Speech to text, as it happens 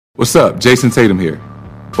What's up? Jason Tatum here.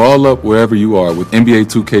 Ball up wherever you are with NBA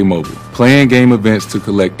 2K Mobile. Playing game events to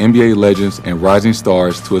collect NBA legends and rising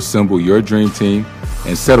stars to assemble your dream team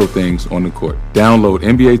and settle things on the court. Download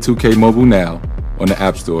NBA 2K Mobile now on the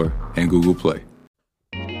App Store and Google Play.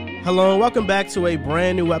 Hello, welcome back to a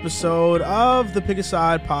brand new episode of the Pick a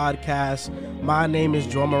Side podcast. My name is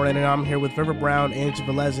Joel Moran, and I'm here with River Brown and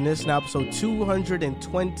Velez, and this is now episode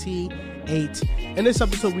 228. In this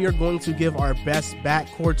episode, we are going to give our best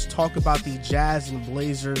backcourts, talk about the Jazz and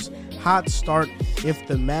Blazers hot start if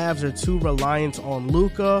the Mavs are too reliant on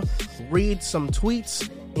Luka, read some tweets,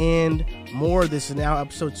 and more. This is now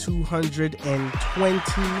episode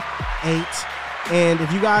 228. And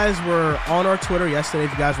if you guys were on our Twitter yesterday,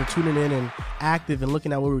 if you guys were tuning in and active and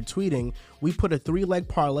looking at what we were tweeting, we put a 3-leg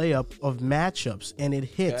parlay up of matchups, and it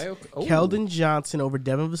hit Keldon Johnson over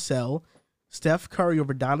Devin Vassell, Steph Curry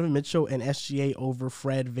over Donovan Mitchell, and SGA over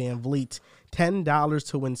Fred VanVleet. $10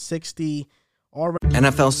 to win 60.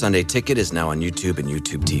 NFL Sunday Ticket is now on YouTube and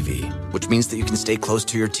YouTube TV, which means that you can stay close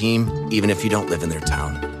to your team even if you don't live in their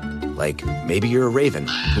town. Like, maybe you're a Raven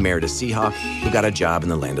who married a Seahawk who got a job in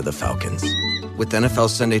the land of the Falcons. With NFL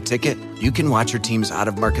Sunday Ticket, you can watch your team's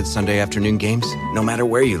out-of-market Sunday afternoon games no matter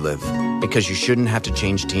where you live, because you shouldn't have to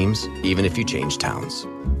change teams even if you change towns.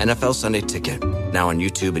 NFL Sunday Ticket, now on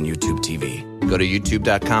YouTube and YouTube TV. Go to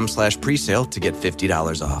youtube.com/presale to get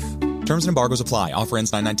 $50 off. Terms and embargoes apply. Offer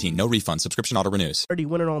ends 9/19. No refund. Subscription auto renews. Already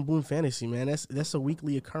winning on Boom Fantasy, man. That's a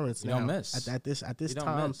weekly occurrence now. You don't miss. At this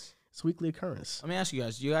time. Miss. It's a weekly occurrence. Let me ask you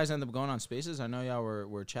guys, do you guys end up going on Spaces? I know y'all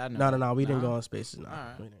were chatting. No, we didn't go on Spaces. No.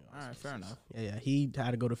 All right, fair enough. Yeah, he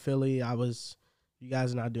had to go to Philly. You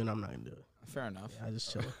guys are not doing it, I'm not going to do it. Fair enough. Yeah, I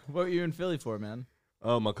just chill. What were you in Philly for, man?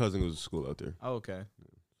 Oh, my cousin goes to school out there. Oh, okay.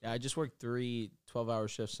 Yeah, I just worked 3 12-hour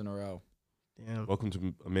shifts in a row. Damn. Welcome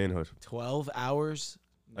to a manhood. 12 hours?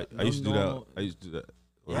 I used to do that. I used to do that.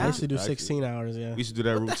 Yeah, I used to do 16 hours, yeah. We used to do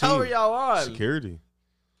that routine. What the hell were y'all on? Security.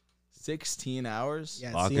 16 hours?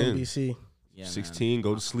 Yeah, Lock CNBC. Yeah, 16, man.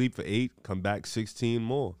 go to sleep for 8, come back 16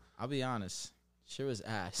 more. I'll be honest. Shit was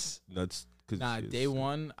ass. That's day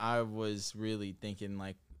one, I was really thinking,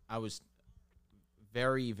 like, I was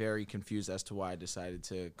very, very confused as to why I decided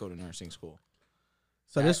to go to nursing school.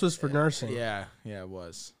 So this was for nursing? Yeah, it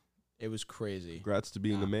was. It was crazy. Congrats to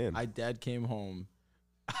being the man. My dad came home.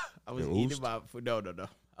 I was eating my food. No.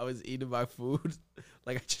 I was eating my food.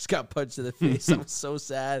 Like, I just got punched in the face. I was so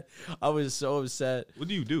sad. I was so upset. What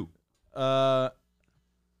do you do? So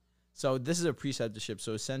this is a preceptorship.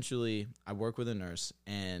 So essentially, I work with a nurse,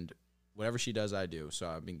 and whatever she does, I do. So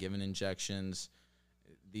I've been given injections.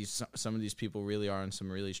 Some of these people really are in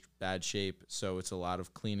some really bad shape. So it's a lot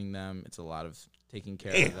of cleaning them. It's a lot of taking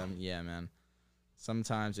care of them. Yeah, man.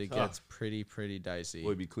 Sometimes it gets pretty dicey.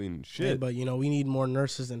 Boy, be cleaning shit. Yeah, but, we need more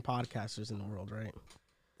nurses and podcasters in the world, right?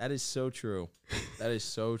 That is so true.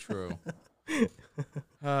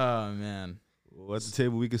 Oh, man. Well, at the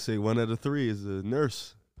table, we could say 1 out of 3 is a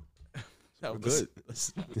nurse. No, good.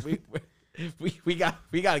 We got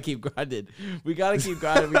to keep grinding. We got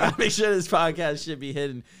to make sure this podcast should be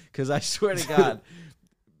hidden, because I swear to God,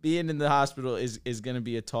 being in the hospital is going to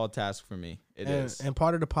be a tall task for me. It is. And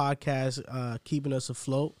part of the podcast, keeping us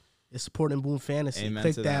afloat, is supporting Boom Fantasy. Amen.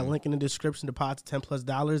 Click to that them. link in the description, deposit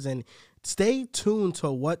 $10+, and stay tuned to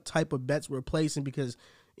what type of bets we're placing, because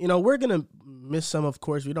we're going to miss some, of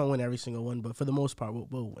course. We don't win every single one, but for the most part,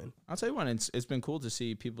 we'll win. I'll tell you what, it's been cool to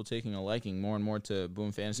see people taking a liking more and more to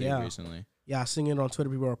Boom Fantasy recently. Yeah, I seen it on Twitter.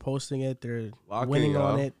 People are posting it. They're winning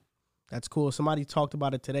on it. That's cool. Somebody talked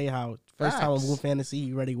about it today, how first time on Boom Fantasy,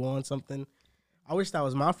 you already won something. I wish that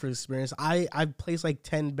was my first experience. I placed like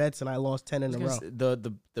 10 bets, and I lost 10 in a row.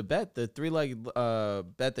 The bet, the 3-leg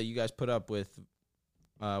bet that you guys put up with,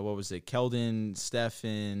 what was it, Keldon, Steph,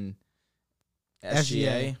 and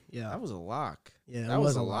SGA. Yeah, that was a lock. Yeah, that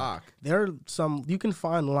was a lock. There are some, you can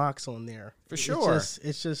find locks on there for sure.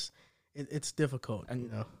 It's difficult.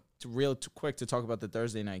 And real quick to talk about the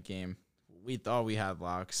Thursday night game. We thought we had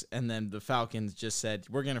locks, and then the Falcons just said,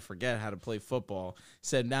 we're going to forget how to play football.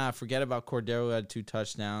 Said, forget about Cordero, who had 2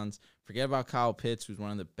 touchdowns. Forget about Kyle Pitts, who's one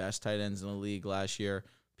of the best tight ends in the league last year.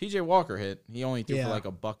 P.J. Walker hit. He only threw for like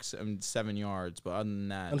 $107 yards, but other than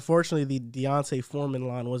that. Unfortunately, the Deontay Foreman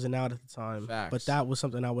line wasn't out at the time. Facts. But that was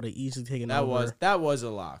something I would have easily taken over. That was a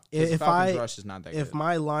lock. If Falcons rush is not that good. If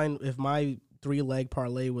my 3-leg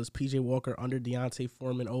parlay was P.J. Walker under Deontay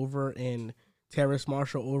Foreman over and Terrace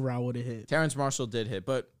Marshall over, I would have hit. Terrence Marshall did hit,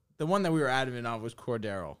 but the one that we were adamant on was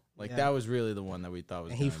Cordero. That was really the one that we thought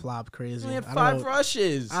was. And he flopped crazy. He had 5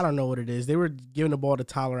 rushes. I don't know what it is. They were giving the ball to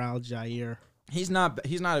Tyler Algier. He's not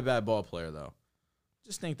a bad ball player though.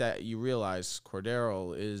 Just think that you realize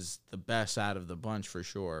Cordero is the best out of the bunch for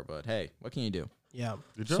sure. But hey, what can you do? Yeah.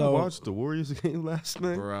 Did y'all watch the Warriors game last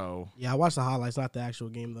night? Bro. Yeah, I watched the highlights, not the actual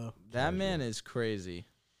game though. That man is crazy.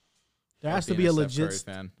 There has to be a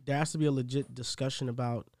legit discussion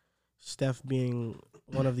about Steph being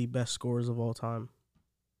one of the best scorers of all time.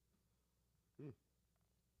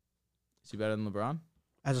 Is he better than LeBron?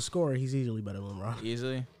 As a scorer, he's easily better than LeBron.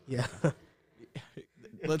 Easily? Yeah.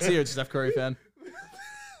 Let's hear it, Steph Curry fan.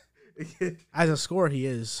 As a scorer, he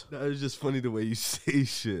is. That was just funny the way you say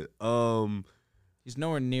shit. He's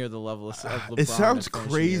nowhere near the level of LeBron. It sounds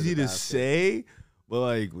crazy to say, but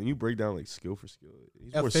like when you break down like skill for skill,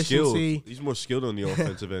 he's more skilled. He's more skilled on the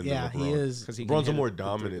offensive end. Yeah, than LeBron. he is. LeBron's a more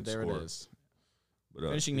dominant there scorer. It is. But,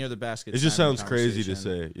 finishing near the basket. It just sounds crazy to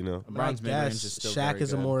say, you know. LeBron's mid-range is still Shaq very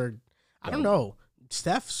is good. a more. I don't know.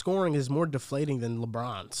 Steph's scoring is more deflating than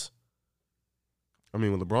LeBron's. I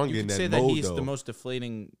mean, when LeBron You getting could say that mode, he's though, the most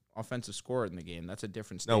deflating offensive scorer in the game. That's a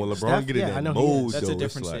different no, statement. when LeBron Steph, getting yeah, I know that he is. mode, That's though, a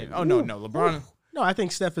different it's like, statement. Oh, no, LeBron. No, I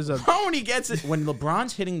think Steph is a. When he gets it, when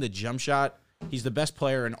LeBron's hitting the jump shot, he's the best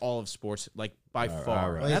player in all of sports, like by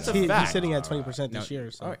far. right. Well, That's a he's fact. sitting at 20% this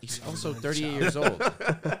year. So. All right, he's also 38 years old.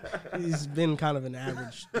 He's been kind of an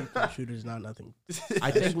average three-point shooter. Is not nothing.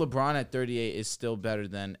 I think LeBron at 38 is still better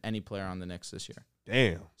than any player on the Knicks this year.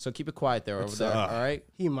 damn. So keep it quiet there over there. All right.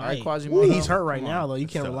 He All might. right, Quasimodo. He's hurt right Come now, on. though. You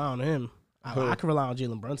can't rely on him. I can rely on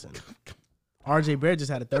Jalen Brunson. RJ Barrett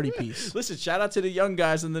just had a 30-piece. Listen, shout out to the young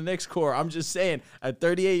guys in the Knicks core. I'm just saying, at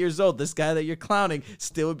 38 years old, this guy that you're clowning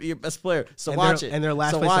still would be your best player. So watch it. And they're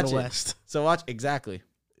last so place watch in the it. West. So watch exactly.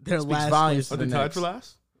 They're Speaks last volumes place. to Are the they tied Knicks. for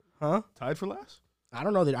last? Huh? Tied for last? I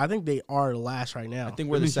don't know. I think they are last right now. I think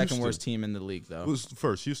we're the Maybe second Houston. worst team in the league, though. Who's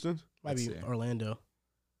first? Houston? Might be Let's see. Orlando.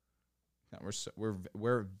 No,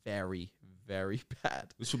 we're very, very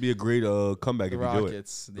bad. This would be a great comeback The if you do it.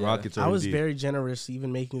 Rockets. The Rockets are I was indeed. very generous,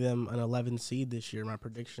 even making them an 11 seed this year. My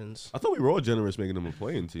predictions. I thought we were all generous making them a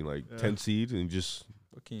playing team, like 10 seed and just.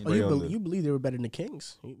 What can you Oh, do? Right on you believe they were better than the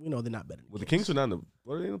Kings? We know they're not better. Than Well, the Kings are not in the.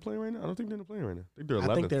 What are they in the play right now? I don't think they're in the play right now. I think they're 11th.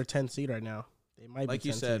 I think they're 10 seed right now. They might Like be.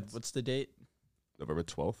 you 10 said, seeds. what's the date? November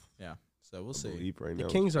 12th. Yeah. So we'll I see. believe right The now.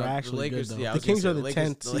 Kings are The actually Lakers, good though. yeah, I The was gonna Kings say, are the Lakers-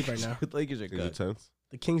 10th seed right now. The Lakers are They're the good. 10th.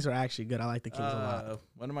 The Kings are actually good. I like the Kings a lot.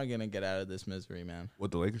 When am I gonna get out of this misery, man?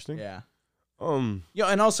 What, the Lakers thing? Yeah. Yeah.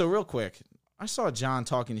 And also real quick, I saw John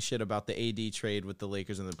talking shit about the AD trade with the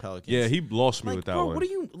Lakers and the Pelicans. Yeah, he lost me Like, with that bro, one.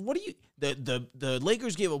 what do you the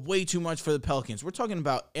Lakers gave up way too much for the Pelicans. We're talking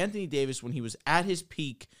about Anthony Davis when he was at his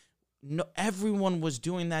peak. No, everyone was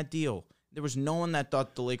doing that deal. There was no one that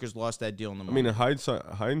thought the Lakers lost that deal in the I moment. mean, in hindsight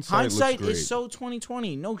looks Hindsight great. is so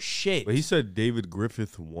 2020. No shit. But he said David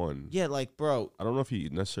Griffith won. Yeah, like, bro, I don't know if he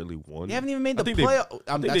necessarily won. they haven't even made the I think they- playoff.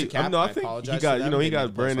 I think That's they- a cap. no, I I think apologize. he to got them. he They made got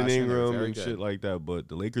the playoffs Brandon last year. They were Ingram very and good. shit like that. But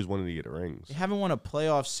the Lakers wanted to get rings. They haven't won a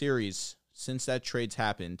playoff series since that trade's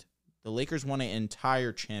happened. The Lakers won an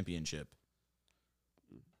entire championship.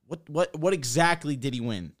 What exactly did he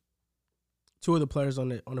win? Two of the players on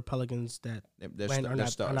the Pelicans that They're are not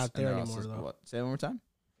stars. there And they're anymore, also- though. what? Say it one more time.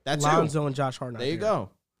 That's Lonzo and Josh Hart. There you go.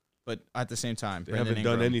 But at the same time, They Brandon haven't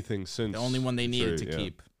done Ingram, anything since the only one they the needed trade, to yeah.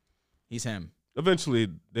 keep. He's him. Eventually,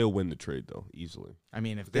 they'll win the trade though, easily. I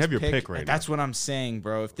mean, if They this have your pick right that's what I'm saying,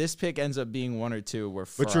 bro. If this pick ends up being one or two, we're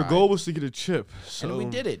fried. But your goal was to get a chip, so and we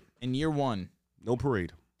did it in year one. no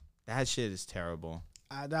parade. That shit is terrible.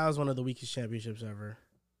 That was one of the weakest championships ever.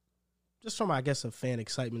 Just from, I guess, a fan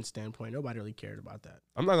excitement standpoint, nobody really cared about that.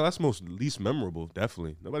 I'm not. That's most least memorable.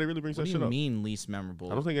 Definitely, nobody really brings What that do shit you up. mean least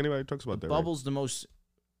memorable? I don't think anybody talks about that. Bubble's the most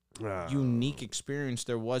right? unique experience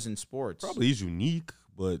there was in sports. Probably is unique,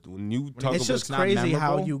 but when you talk It's about just not crazy how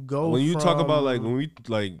memorable? you go. when you talk about like from- when we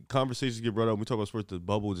like conversations get brought up, when we talk about sports, the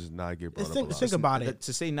bubble does not get brought up. Think- a lot. think about it.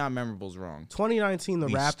 To say not memorable is wrong. 2019, the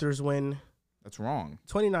Least. Raptors win. That's wrong.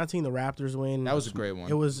 2019, the Raptors win. That was a great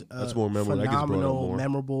one. It was That's more memorable. That gets brought up phenomenal, more.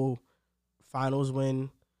 memorable finals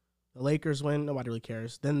win. The Lakers win. Nobody really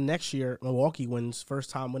cares. Then the next year, Milwaukee wins. First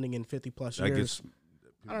time winning in 50-plus That years. gets.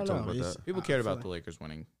 I don't talk know. about It's- that. People I cared feel about the Lakers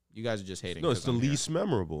winning. You guys are just hating. No, it's 'cause the I'm here. least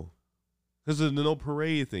memorable. Because of the no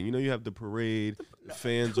parade thing. You know, you have the parade, the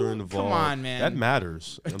fans are involved. Come on, man. That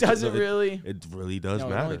matters. Does it really? It really does No, it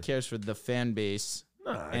matter. only cares for the fan base.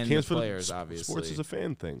 Nah, it and cares the for players, sports obviously. is a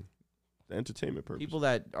fan thing. The entertainment purpose. People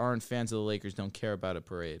that aren't fans of the Lakers don't care about a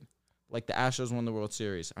parade. Like the Astros won the World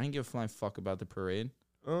Series. I didn't give a flying fuck about the parade.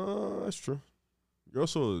 That's true. You're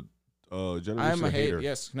also a generation I'm a hater.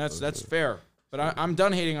 Yes, that's fair. But I'm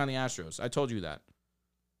done hating on the Astros. I told you that.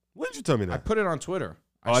 When did you tell me I that? put it on Twitter.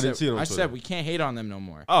 I didn't see it on I Twitter. said we can't hate on them no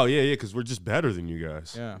more. Oh yeah, because we're just better than you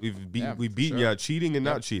guys. Yeah. we've Yeah, we've for beaten sure. you at cheating and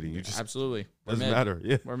Yep. not cheating. You just Absolutely. We're doesn't mid. matter.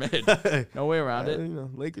 Yeah, We're mid. No way around it. You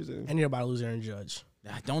know, Lakers. And you're about to lose Aaron Judge.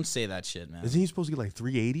 Don't say that shit, man. Isn't he supposed to get like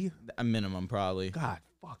 380? A minimum, probably. God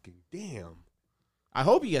fucking damn. I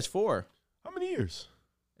hope he gets 4. How many years?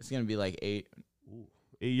 It's going to be like 8. Ooh,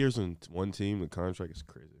 8 years on one team. The contract is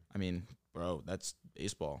crazy. I mean, bro, that's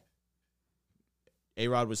baseball.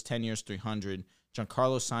 A-Rod was 10 years, 300.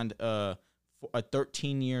 Giancarlo signed a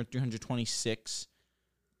 13-year, 326.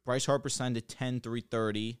 Bryce Harper signed a 10,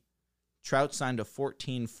 330. Trout signed a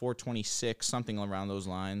 14, 426, something around those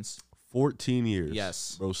lines. 14 years.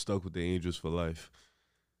 Yes. Bro stuck with the Angels for life.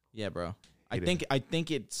 Yeah, bro. I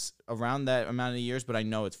think it's around that amount of years, but I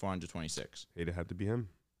know it's 426. It had to be him.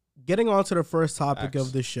 Getting on to the first topic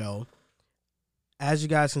of the show. As you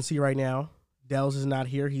guys can see right now, Dells is not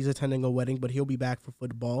here. He's attending a wedding, but he'll be back for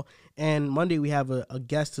football. And Monday we have a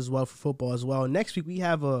guest as well for football as well. And next week we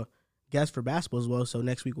have a guest for basketball as well. So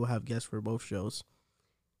next week we'll have guests for both shows.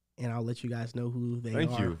 And I'll let you guys know who they are.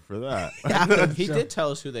 Thank you for that. He did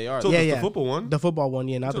tell us who they are. So the football one? The football one,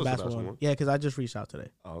 yeah, not the basketball one. Yeah, because I just reached out today.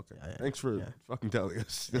 Oh, okay. Yeah. Thanks for fucking telling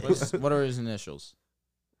us. What are his initials?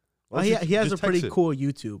 He has a pretty cool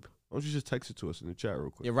YouTube. Why don't you just text it to us in the chat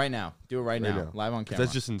real quick? Yeah, right now. Do it right now. Live on camera.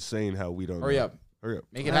 That's just insane how we don't Hurry know. up. Hurry up.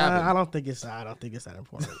 Make it happen. I don't think it's that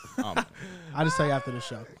important. I'll just tell you after the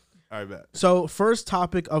show. All right, bet. So, first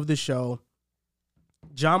topic of the show.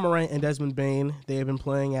 John Morant and Desmond Bane, they have been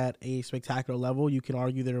playing at a spectacular level. You can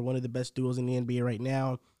argue they're one of the best duos in the NBA right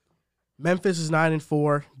now. Memphis is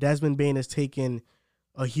 9-4. Desmond Bane has taken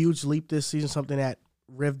a huge leap this season, something that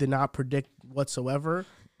Riv did not predict whatsoever.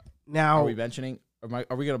 Now, are we mentioning?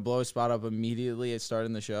 Are we going to blow a spot up immediately at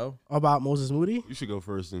starting the show? About Moses Moody? You should go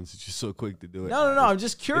first since you're so quick to do it. No. I'm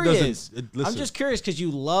just curious. I'm just curious because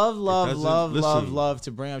you love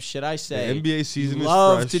to bring up shit I say. The NBA season is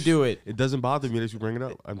love fresh. to do it. It doesn't bother me that you bring it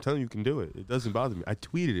up. I'm telling you can do it. It doesn't bother me. I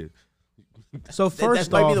tweeted it. So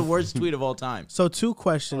first that might be the worst tweet of all time. So 2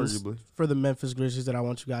 questions for the Memphis Grizzlies that I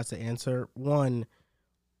want you guys to answer. 1,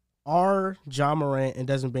 are John Morant and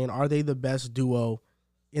Desmond Bane, are they the best duo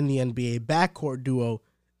in the NBA, backcourt duo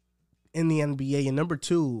in the NBA? And number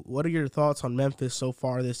 2, what are your thoughts on Memphis so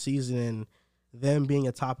far this season and them being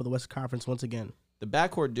atop of the Western Conference once again? The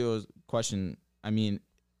backcourt duo question, I mean,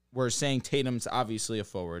 we're saying Tatum's obviously a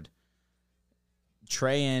forward.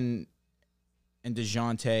 Trey and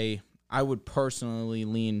DeJounte, I would personally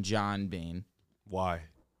lean John Bane. Why?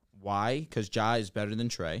 Because Ja is better than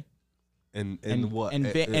Trey. And what? And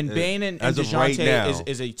Bane and DeJounte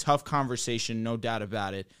is a tough conversation, no doubt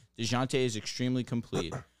about it. DeJounte is extremely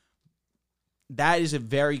complete. That is a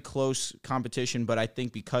very close competition, but I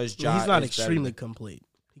think because Ja he's not extremely complete.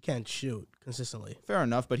 He can't shoot consistently. Fair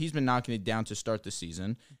enough, but he's been knocking it down to start the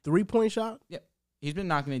season. 3-point shot? Yeah. He's been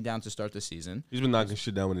knocking it down to start the season. He's been knocking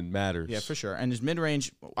shit down when it matters. Yeah, for sure. And his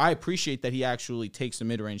mid-range, I appreciate that he actually takes the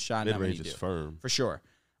mid-range shot. Mid-range is firm. For sure.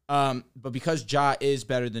 But because Ja is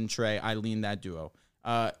better than Trey, I lean that duo.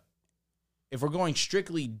 If we're going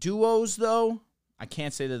strictly duos, though, I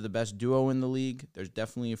can't say they're the best duo in the league. There's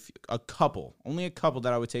definitely only a couple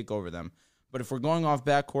that I would take over them. But if we're going off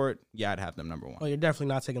backcourt, yeah, I'd have them number 1. Well, you're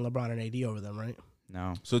definitely not taking LeBron and AD over them, right?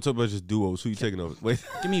 No. So talk about just duos. Who you taking over? Wait.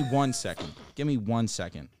 Give me 1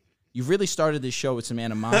 second. You've really started this show with some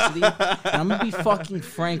animosity, and I'm going to be fucking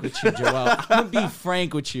frank with you, Joel. I'm going to be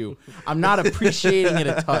frank with you. I'm not appreciating it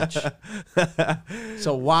a touch.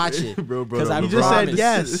 So watch it. Because I just said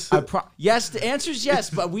yes. Yes, the answer is yes,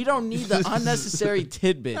 but we don't need the unnecessary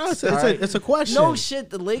tidbits. No, it's a question. No shit,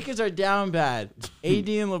 the Lakers are down bad. AD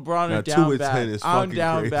and LeBron are down bad. I'm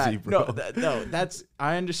down bad. Bro. No, that's,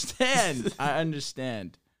 I understand.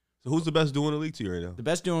 So who's the best duo in the league to you right now? The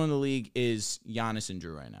best duo in the league is Giannis and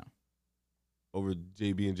Drew right now. Over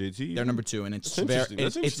JB and JT? They're number 2, and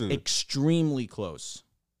it's extremely close.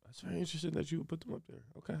 That's very interesting that you would put them up there.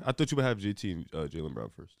 Okay. I thought you would have JT and Jaylen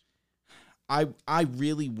Brown first. I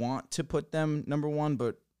really want to put them number 1,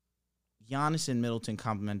 but Giannis and Middleton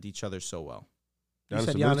complement each other so well. You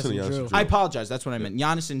said Giannis and Drew. I apologize. That's what I meant.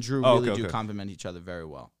 Giannis and Drew really do complement each other very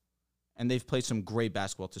well. And they've played some great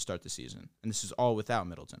basketball to start the season. And this is all without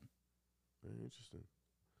Middleton. Very interesting.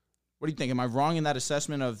 What do you think? Am I wrong in that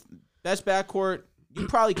assessment of best backcourt? You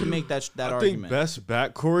probably can make that argument. I think best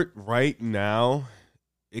backcourt right now,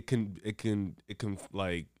 it can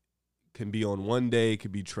be on one day. It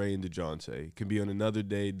could be Trey and DeJounte. It can be on another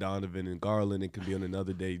day Donovan and Garland. It can be on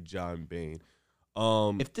another day John Bane.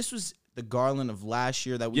 If this was the Garland of last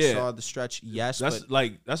year that we saw at the stretch, yes. That's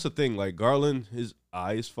the thing. Like Garland, his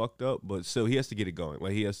eye is fucked up, but still he has to get it going.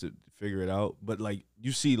 Like he has to figure it out. But like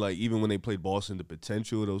you see, like even when they played Boston, the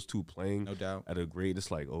potential of those two playing, no doubt, at a great. It's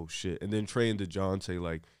like oh shit. And then Trey and DeJounte,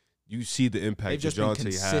 like you see the impact DeJounte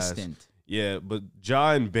has. Yeah, but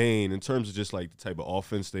Ja and Bane, in terms of just like the type of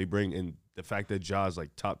offense they bring and the fact that Ja is like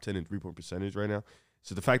top 10 in 3-point percentage right now.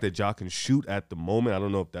 So the fact that Ja can shoot at the moment, I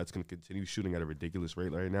don't know if that's going to continue shooting at a ridiculous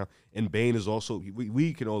rate right now. And Bane is also,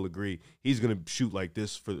 we can all agree, he's going to shoot like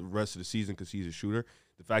this for the rest of the season because he's a shooter.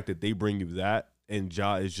 The fact that they bring you that and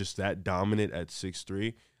Ja is just that dominant at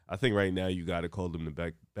 6'3", I think right now you got to call them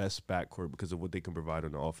the best backcourt because of what they can provide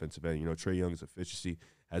on the offensive end. You know, Trae Young's efficiency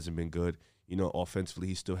hasn't been good. You know, offensively,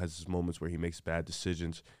 he still has his moments where he makes bad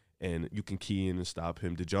decisions, and you can key in and stop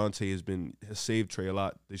him. DeJounte has saved Trae a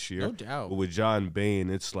lot this year. No doubt. But with Ja and Bane,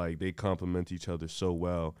 it's like they complement each other so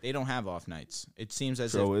well. They don't have off nights. It seems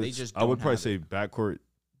as So if they just don't I would probably have say it. backcourt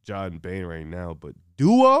Ja and Bane right now, but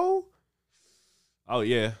duo? Oh,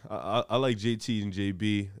 yeah. I like JT and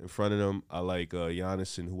JB in front of them. I like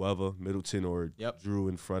Giannis and whoever, Middleton or Drew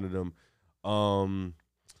in front of them.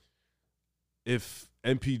 If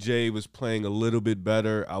MPJ was playing a little bit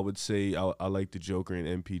better, I would say I like the Joker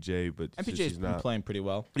and MPJ. But MPJ's been playing pretty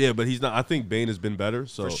well. Yeah, but he's not. I think Bane has been better.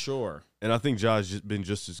 So for sure. And I think Josh has been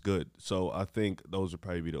just as good. So I think those would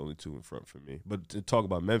probably be the only two in front for me. But to talk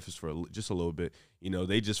about Memphis for just a little bit, you know,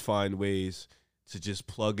 they just find ways to just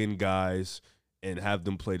plug in guys and have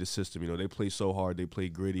them play the system. You know, they play so hard, they play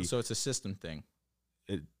gritty. So it's a system thing.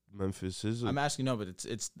 Memphis is. I'm asking, no, but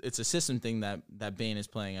it's a system thing that Bane is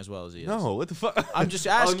playing as well as he is. No, what the fuck? I'm just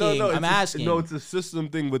asking. Oh, no, I'm asking. No, it's a system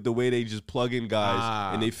thing with the way they just plug in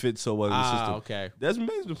guys and they fit so well in the system. Okay. Desmond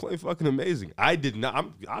Bane's been playing fucking amazing. I did not.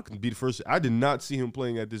 I can be the first. I did not see him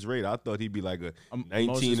playing at this rate. I thought he'd be like a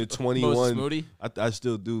 19 to 21. Moses Moody? I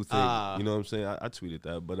still do think. You know what I'm saying? I tweeted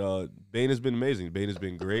that, but Bane has been amazing. Bane has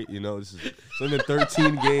been great. You know, it's only been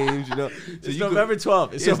 13 games. You know, so it's November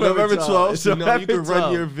 12th. It's November 12th. You know, you can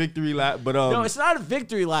run your victory lap, but. No, it's not a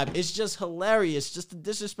victory lap. It's just hilarious. Just the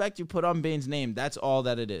disrespect you put on Bane's name. That's all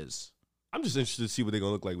that it is. I'm just interested to see what they're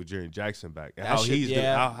gonna look like with Jaren Jackson back and how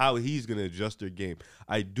he's gonna adjust their game.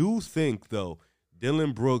 I do think though,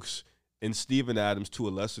 Dylan Brooks and Steven Adams to a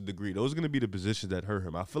lesser degree, those are gonna be the positions that hurt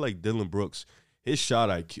him. I feel like Dylan Brooks, his shot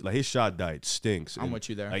IQ, like his shot diet stinks. I'm with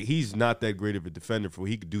you there. Like he's not that great of a defender for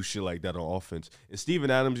he could do shit like that on offense. And Steven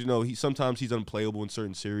Adams, you know, sometimes he's unplayable in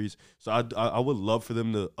certain series. So I would love for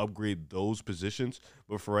them to upgrade those positions.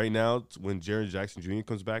 But for right now, when Jaren Jackson Jr.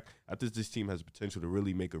 comes back, I think this team has potential to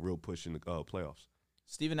really make a real push in the playoffs.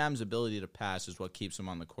 Steven Adams' ability to pass is what keeps him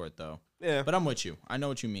on the court, though. Yeah. But I'm with you. I know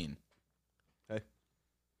what you mean. Hey.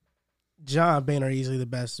 Ja and Bane are easily the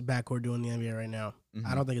best backcourt duo in the NBA right now. Mm-hmm.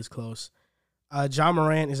 I don't think it's close. John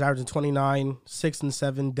Morant is averaging 29, 6 and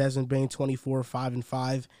 7. Desmond Bane 24, 5 and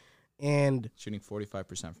 5, and shooting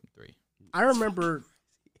 45% from three. I remember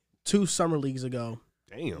 2 summer leagues ago.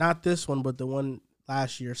 Damn. Not this one, but the one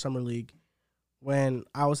last year, summer league, when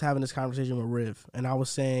I was having this conversation with Riv, and I was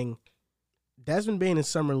saying, Desmond Bane in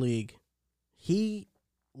summer league, he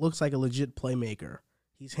looks like a legit playmaker.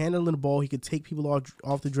 He's handling the ball. He could take people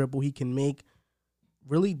off the dribble. He can make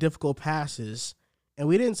really difficult passes. And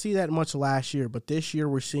we didn't see that much last year, but this year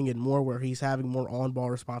we're seeing it more where he's having more on-ball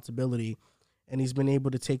responsibility, and he's been able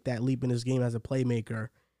to take that leap in his game as a playmaker.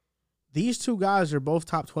 These two guys are both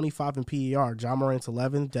top 25 in PER. John Morant's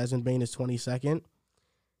 11th, Desmond Bane is 22nd.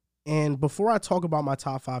 And before I talk about my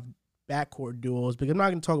top 5 backcourt duos, because I'm not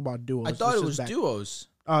going to talk about duos. I thought it was duos.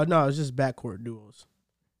 No, it's just backcourt duos.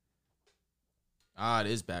 It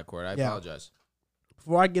is backcourt. I apologize.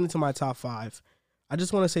 Before I get into my top 5, I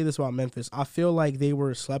just want to say this about Memphis. I feel like they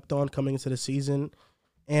were slept on coming into the season,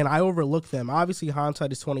 and I overlooked them. Obviously,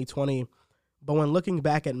 hindsight is 20/20, but when looking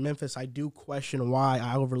back at Memphis, I do question why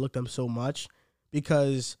I overlooked them so much,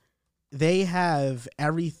 because they have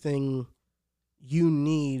everything you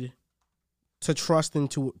need to trust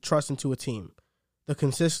into a team. The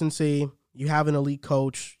consistency, you have an elite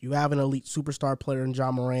coach, you have an elite superstar player in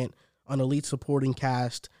John Morant, an elite supporting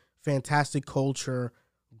cast, fantastic culture,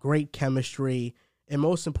 great chemistry, and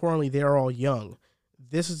most importantly, they're all young.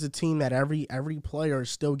 This is a team that every player is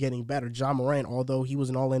still getting better. John Morant, although he was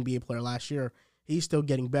an All-NBA player last year, he's still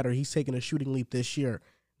getting better. He's taking a shooting leap this year.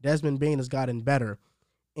 Desmond Bane has gotten better.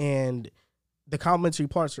 And the complementary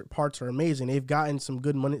parts are amazing. They've gotten some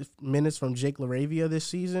good minutes from Jake LaRavia this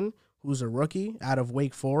season, who's a rookie out of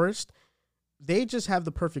Wake Forest. They just have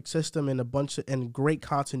the perfect system and great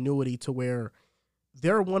continuity to where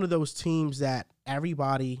they're one of those teams that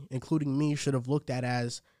everybody, including me, should have looked at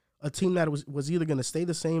as a team that was either going to stay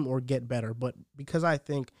the same or get better. But because I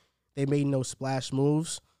think they made no splash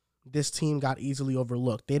moves, this team got easily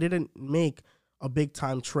overlooked. They didn't make a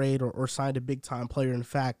big-time trade or signed a big-time player. In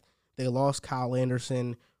fact, they lost Kyle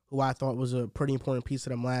Anderson, who I thought was a pretty important piece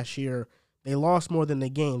of them last year. They lost more than they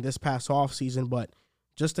gained this past offseason, but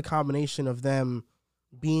just the combination of them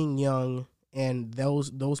being young and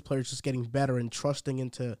those players just getting better and trusting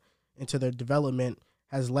into into their development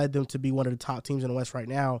has led them to be one of the top teams in the West right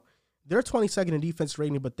now. They're 22nd in defense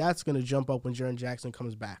rating, but that's going to jump up when Jaren Jackson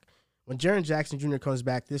comes back. When Jaren Jackson Jr. comes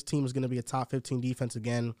back, this team is going to be a top 15 defense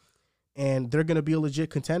again, and they're going to be a legit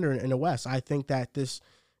contender in the West. I think that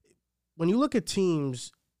when you look at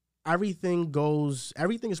teams, everything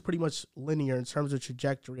is pretty much linear in terms of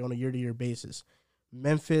trajectory on a year-to-year basis.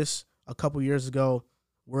 Memphis, a couple years ago,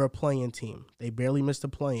 were a play-in team. They barely missed a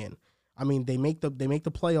play-in. I mean, they make the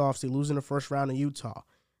playoffs. They lose in the first round in Utah.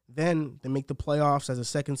 Then they make the playoffs as a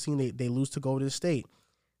second seed. They lose to Golden State.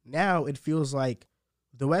 Now it feels like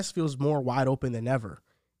the West feels more wide open than ever.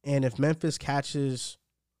 And if Memphis catches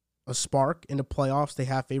a spark in the playoffs, they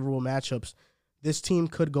have favorable matchups, this team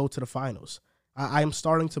could go to the finals. I am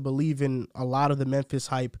starting to believe in a lot of the Memphis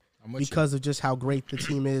hype because of just how great the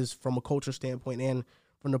team is from a culture standpoint and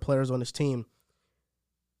from the players on this team.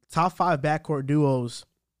 Top 5 backcourt duos.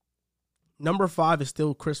 Number 5 is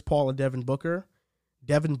still Chris Paul and Devin Booker.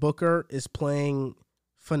 Devin Booker is playing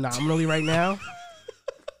phenomenally right now.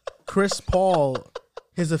 Chris Paul,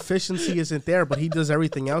 his efficiency isn't there, but he does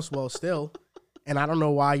everything else well still. And I don't know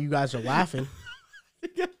why you guys are laughing.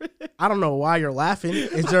 I don't know why you're laughing.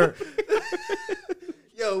 Is there...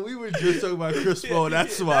 Yo, we were just talking about Chris Paul.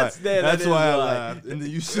 That's why. That's why I laughed. And then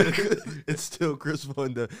you said it's still Chris Paul.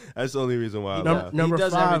 That's the only reason why I laughed. He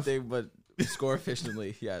does everything but score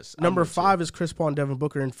efficiently. Yes. Number 5 is Chris Paul and Devin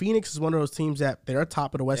Booker. And Phoenix is one of those teams that they're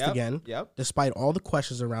top of the West again. Yep. Despite all the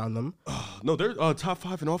questions around them. No, they're top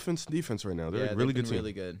 5 in offense and defense right now. They're a really good team.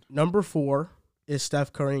 Really good. Number 4 is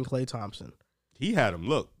Steph Curry and Klay Thompson. He had him.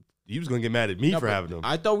 Look, he was going to get mad at me for having them.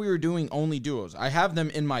 I thought we were doing only duos. I have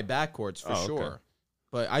them in my backcourts for sure. Okay.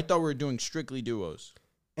 But I thought we were doing strictly duos.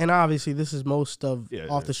 And obviously, this is most of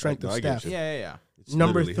off the strength of Steph. Yeah.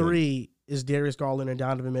 Number 3 is Darius Garland and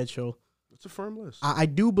Donovan Mitchell. It's a firm list. I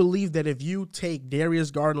do believe that if you take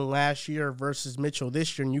Darius Garland last year versus Mitchell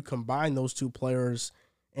this year and you combine those two players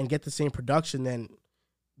and get the same production, then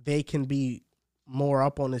they can be more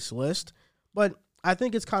up on this list. But I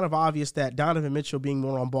think it's kind of obvious that Donovan Mitchell being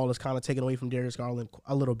more on ball is kind of taken away from Darius Garland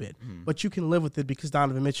a little bit. But you can live with it because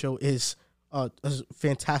Donovan Mitchell is a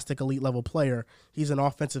fantastic elite level player. He's an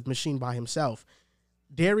offensive machine by himself.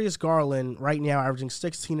 Darius Garland right now averaging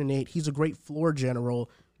 16 and 8. He's a great floor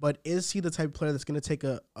general, but is he the type of player that's going to take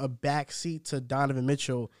a back seat to Donovan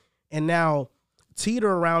Mitchell and now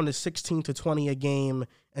teeter around the 16 to 20 a game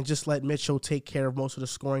and just let Mitchell take care of most of the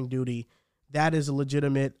scoring duty? That is a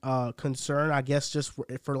legitimate concern, I guess, just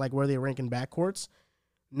for like where they rank in backcourts.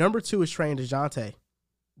 Number 2 is Trae and DeJounte.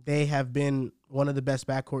 They have been one of the best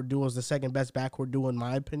backcourt duos, the second best backcourt duo in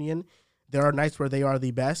my opinion. There are nights where they are the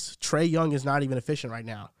best. Trae Young is not even efficient right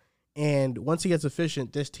now. And once he gets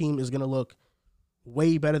efficient, this team is going to look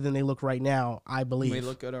way better than they look right now, I believe. They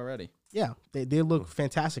look good already. Yeah, they look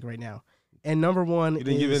fantastic right now. And number 1 You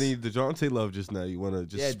didn't give any DeJounte love just now. You want to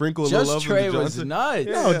just sprinkle a little love Trae with DeJounte? was nuts.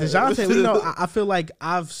 No, DeJounte, I feel like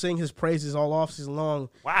I've sing his praises all offseason long.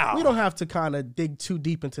 Wow. We don't have to kind of dig too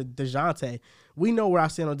deep into DeJounte. We know where I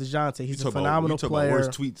stand on DeJounte. He's a phenomenal player. About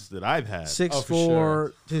worst tweets that I've had. 6'4",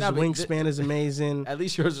 sure. his wingspan is amazing. At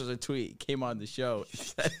least yours was a tweet. Came on the show.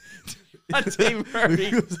 Team Murray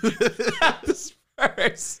at the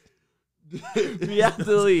Spurs. Be out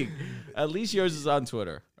the league. At least yours is on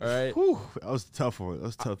Twitter. All right. Whew, that was a tough one. That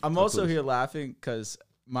was tough. I'm also here laughing because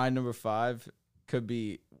my number 5 could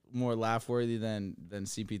be more laugh worthy than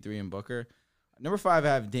CP3 and Booker. Number 5, I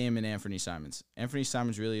have Dame and Anthony Simons. Anthony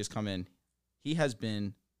Simons really has come in. He has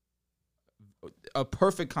been a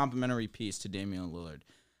perfect complementary piece to Damian Lillard.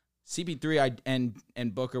 CP3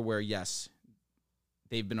 and Booker, where yes,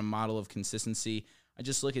 they've been a model of consistency. I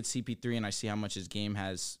just look at CP3 and I see how much his game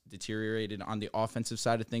has deteriorated on the offensive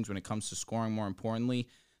side of things when it comes to scoring. More importantly,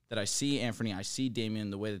 that I see Anthony, I see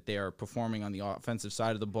Damian, the way that they are performing on the offensive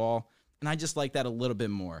side of the ball, and I just like that a little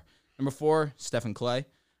bit more. Number 4, Steph and Klay,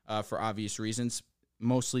 for obvious reasons,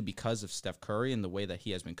 mostly because of Steph Curry and the way that he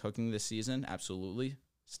has been cooking this season. Absolutely.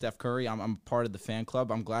 Steph Curry, I'm part of the fan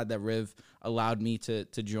club. I'm glad that Riv allowed me to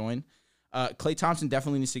join. Klay Thompson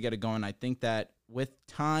definitely needs to get it going. I think that with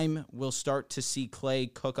time, we'll start to see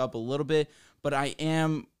Klay cook up a little bit, but I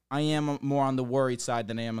am more on the worried side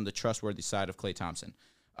than I am on the trustworthy side of Klay Thompson.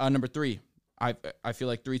 Number 3, I feel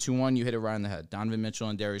like 3-2-1, you hit it right on the head. Donovan Mitchell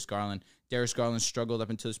and Darius Garland. Darius Garland struggled up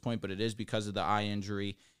until this point, but it is because of the eye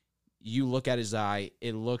injury. You look at his eye,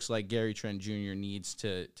 it looks like Gary Trent Jr. needs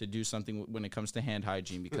to do something when it comes to hand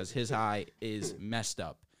hygiene because his eye is messed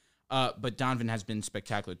up. But Donovan has been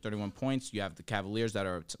spectacular. 31 points. You have the Cavaliers that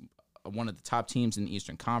are one of the top teams in the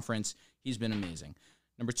Eastern Conference. He's been amazing.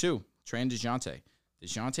 Number 2, Trae and DeJounte.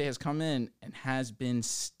 DeJounte has come in and has been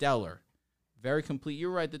stellar. very complete.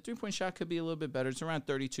 You're right. The 3-point shot could be a little bit better. It's around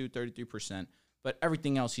 32, 33%. But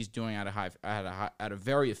everything else he's doing at a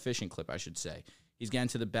very efficient clip, I should say. He's getting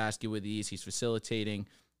to the basket with ease. He's facilitating.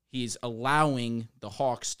 He's allowing the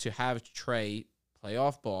Hawks to have Trey play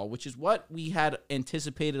off ball, which is what we had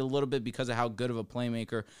anticipated a little bit because of how good of a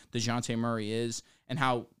playmaker DeJounte Murray is and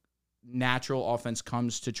how natural offense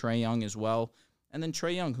comes to Trae Young as well. And then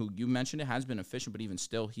Trae Young, who you mentioned it, has been efficient, but even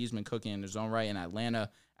still, he's been cooking in his own right. And Atlanta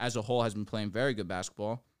as a whole has been playing very good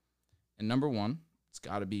basketball. And number one, it's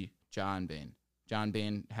got to be Ja and Bane. Ja and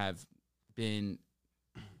Bane have been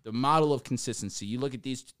the model of consistency. You look at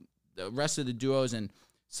the rest of the duos, and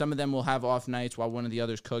some of them will have off nights while one of the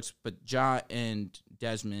others cooks, but Ja and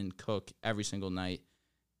Desmond cook every single night.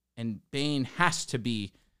 And Bane has to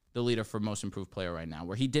be the leader for most improved player right now,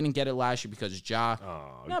 where he didn't get it last year because Ja.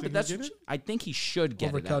 I think he should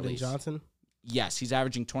get it at least. Johnson? Yes, he's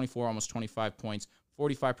averaging 24, almost 25 points,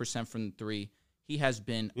 45% from the three. He has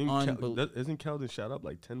been unbelievable. Isn't Keldon shot up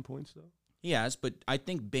like 10 points, though? He has, but I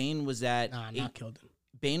think Bane was at... not Keldon.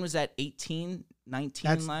 Bane was at 18, 19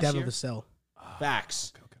 That's last Devin year. Vassell.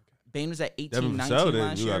 Facts. Okay. Bane was at 18, Devin 19 Vassell,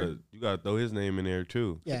 last year. You gotta throw his name in there,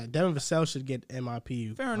 too. Yeah, Devin Vassell should get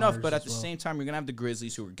MIP. Fair enough, but at the same time, you're going to have the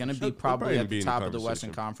Grizzlies, who are going to be probably at the top of the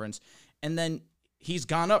Western Conference. And then he's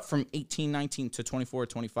gone up from 18, 19 to 24,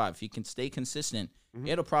 25. If he can stay consistent,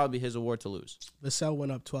 it'll probably be his award to lose. Vassell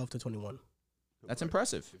went up 12 to 21. That's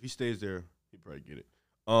impressive. If he stays there, he'll probably get it.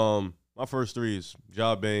 My first three is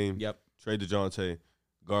Ja Bane, Trey DeJounte,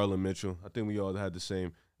 Garland Mitchell. I think we all had the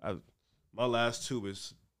same. My last two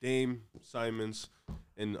is Dame Simons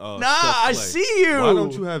and Steph Clay. I see you. Why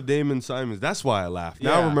don't you have Dame and Simons? That's why I laughed.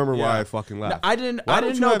 Now I remember why I fucking laughed. No, I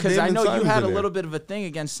didn't know because I know you had a little bit of a thing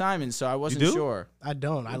against Simons, so I wasn't sure. I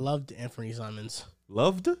don't. I loved Anthony Simons.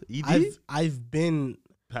 Loved? ED? I've been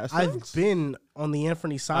on the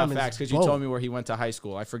Anthony Simons. Facts, because you told me where he went to high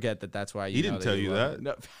school. I forget that's why you. He didn't tell you that.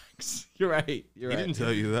 No, facts. You're right. He didn't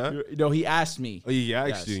tell you that. No, he asked me. Oh, he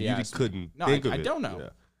asked you. You couldn't think of it. I don't know. Yeah.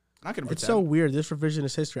 I'm not gonna pretend. It's so weird. This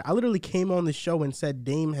revisionist history. I literally came on the show and said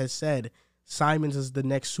Dame has said Simons is the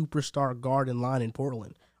next superstar guard in line in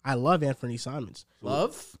Portland. I love Anthony Simons.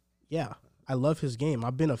 Love? Yeah, I love his game.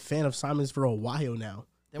 I've been a fan of Simons for a while now.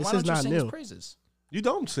 Then this why is don't you not sing new. his praises? You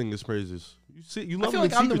don't sing his praises. You love I feel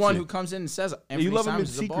him like in I'm the one secrecy. who comes in and says Anthony Simons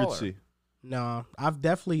is a baller. No,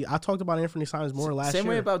 I talked about Anthony Simons more last year. Same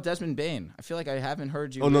way about Desmond Bane. I feel like I haven't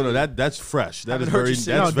heard you. Oh no, that's fresh. That is very.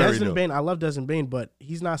 That's very Desmond new. Bane. I love Desmond Bane, but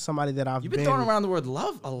he's not somebody that I've You've been throwing around the word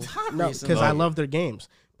love a lot recently. because I love their games.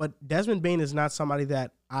 But Desmond Bane is not somebody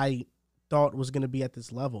that I thought was going to be at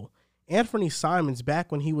this level. Anthony Simons,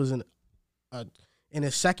 back when he was in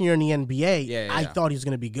his second year in the NBA, I thought he was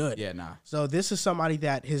going to be good. Yeah, nah. So this is somebody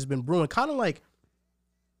that has been brewing, kind of like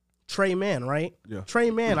Trey Mann, right? Yeah.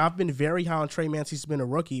 Trey Mann, I've been very high on Trey Mann since he's been a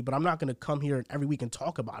rookie, but I'm not going to come here every week and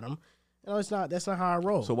talk about him. That's not how I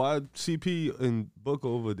roll. So why CP and Book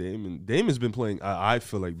over Dame? And Dame has been playing, I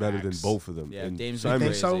feel like, better than both of them. Yeah, and Dame's I been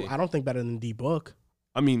think so. crazy. I don't think better than D Book.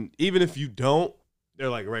 I mean, even if you don't, they're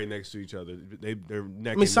like right next to each other. They're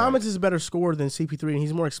neck. I mean, Simons is a better scorer than CP3, and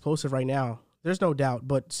he's more explosive right now. There's no doubt.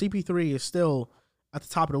 But CP3 is still at the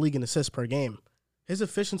top of the league in assists per game. His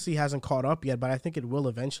efficiency hasn't caught up yet, but I think it will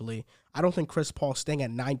eventually. I don't think Chris Paul's staying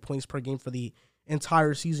at 9 points per game for the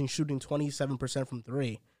entire season, shooting 27% from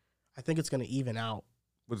three. I think it's going to even out.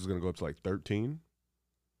 What is it going to go up to, like 13?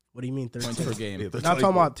 What do you mean 13? Points per game. Yeah, Not talking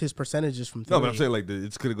about his percentages from three. No, but I'm saying like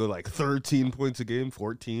it's going to go like 13 points a game,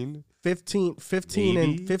 14. 15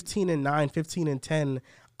 Maybe. and 9, 15 and 10,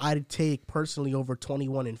 I'd take personally over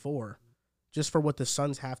 21 and 4, just for what the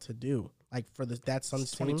Suns have to do. Like for that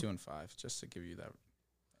Suns team. 22 and 5, just to give you that.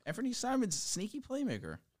 Anthony Simons, sneaky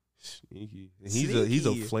playmaker. Sneaky. He's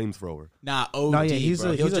a flamethrower. Nah, No, yeah, he's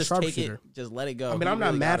bro. a He'll just sharpshooter. take it, just let it go. I mean, He I'm not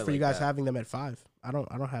really mad got it for you like guys that. having them at 5. I don't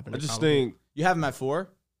have any I just problem with think You have him at 4, or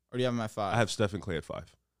do you have him at 5? I have Steph and Clay at 5.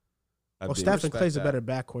 it. Well, Steph and Clay's a respect better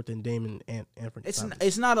backcourt than Dame and Anthony Simons.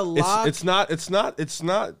 It's not a lot. It's not. I It's don't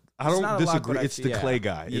not a lock, disagree. but It's the Clay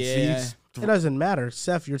guy. Yeah. It doesn't matter.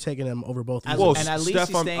 Steph, you're taking him over both. As- of them. and at least Steph,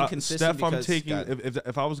 he's staying consistent Steph, I'm because taking. that-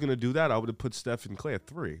 If I was gonna do that, I would have put Steph and Clay at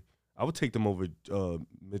 3. I would take them over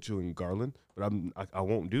Mitchell and Garland, but I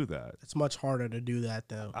won't do that. It's much harder to do that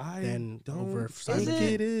though than over think Simons.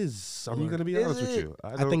 it is. I'm gonna be honest with you.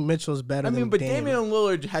 I think Mitchell's better. I mean, than but Dame. Damian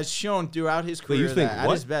Lillard has shown throughout his career you think that at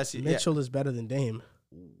what? his best, Mitchell is better than Dame.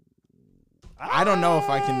 I don't know if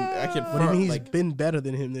I can. What do you mean he's been better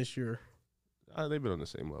than him this year? They've been on the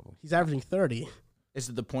same level. He's averaging 30. Is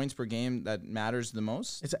it the points per game that matters the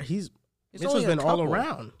most? Mitchell's only a been all couple.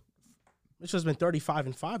 around. Mitchell's been 35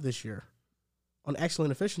 and 5 this year on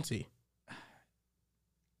excellent efficiency.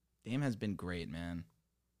 Dame has been great, man.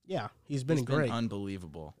 Yeah, he's been great.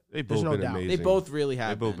 Unbelievable. They've both been amazing. They both really have.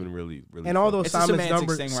 They've both been really, really. And fun. although It's a Simon's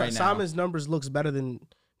semantics thing right now. Simon's numbers looks better than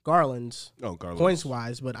Garland's points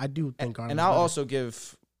wise, but I do think Garland. And I'll also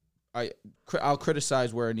I'll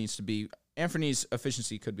criticize where it needs to be. Anthony's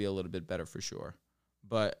efficiency could be a little bit better for sure,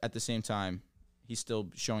 but at the same time, he's still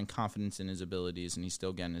showing confidence in his abilities, and he's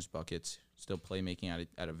still getting his buckets, still playmaking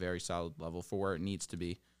at a very solid level for where it needs to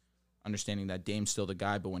be. Understanding that Dame's still the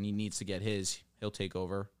guy, but when he needs to get his, he'll take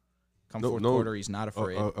over. Fourth quarter, he's not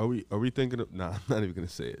afraid. Are we thinking of? Nah, I'm not even gonna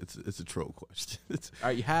say it. It's a troll question. All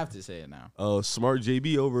right, you have to say it now. Smart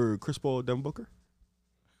JB over Chris Paul, Devin Booker.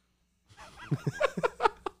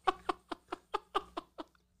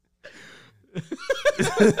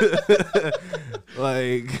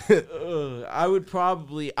 I would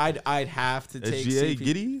probably. I'd have to take SGA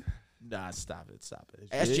Giddy. Nah, stop it.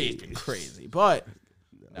 SGA's been crazy, but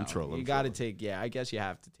I'm trolling. You got to take. Yeah, I guess you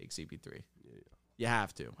have to take CP3. You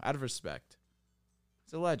have to, out of respect.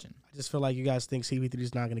 He's a legend. I just feel like you guys think CP3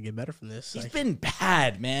 is not going to get better from this. He's been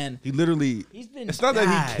bad, man. He's been. It's not bad.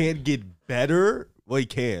 that he can't get better. Well, he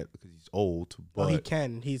can't because he's old. But he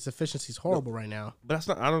can. His efficiency's horrible right now. But that's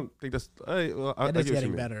not. I don't think that's. That is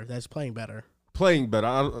getting better. That's playing better. Playing better.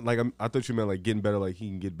 I thought you meant like getting better. Like he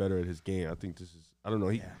can get better at his game. I think this is. I don't know.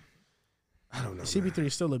 I don't know. CP3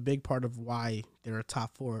 is still a big part of why they're a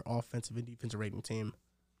top 4 offensive and defensive rating team.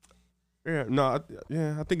 Yeah, no,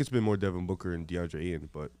 I think it's been more Devin Booker and DeAndre Ayton,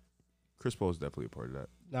 but Chris Paul is definitely a part of that.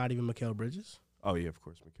 Not even Mikal Bridges. Oh yeah, of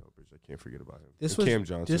course, Mikal Bridges. I can't forget about him. Cam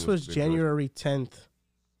Johnson. This was January 10th,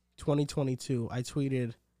 2022. I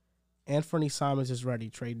tweeted, "Anthony Simons is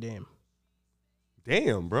ready. Trade Dame."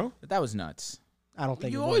 Damn, bro. But that was nuts. I don't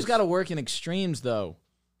think you always got to work in extremes, though.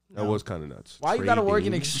 That was kind of nuts. Why you got to work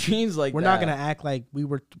in extremes like that? We're not gonna act like we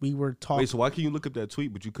were talking. Wait, so why can you look up that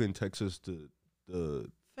tweet, but you couldn't text us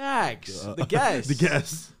the facts? The guess. The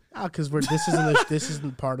guess. Because this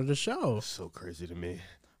isn't part of the show. So crazy to me.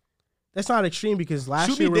 That's not extreme because last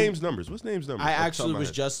year. Shoot me Dame's numbers. What's Dame's numbers? I actually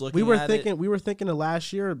was just looking. We were thinking that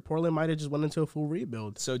last year Portland might have just went into a full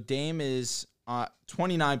rebuild. So Dame is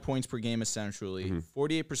 29 points per game essentially,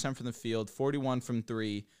 48% from the field, 41 from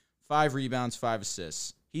 3, 5 rebounds, 5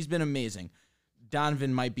 assists. He's been amazing.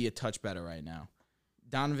 Donovan might be a touch better right now.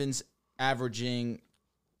 Donovan's averaging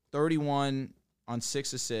 31 on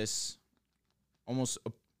 6 assists,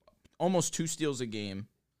 almost 2 steals a game,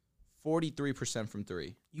 43% from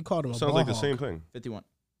 3. You called him a Sounds ball like the hawk. same thing. 51.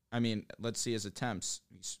 I mean, let's see his attempts.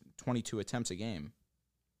 He's 22 attempts a game.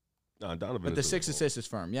 Nah, Donovan. But the 6 assists is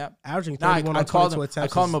firm. Yep. Averaging 31 on 22 attempts. I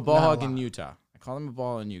call him a ball hog in in Utah. I call him a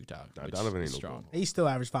ball in Utah. Nah, Donovan ain't strong. He still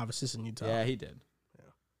averaged 5 assists in Utah. Yeah, he did.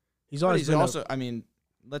 He's always been also. I mean,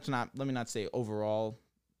 let me not say overall.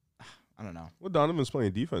 I don't know. Well, Donovan's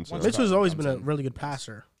playing defense. Mitchell's always been a really good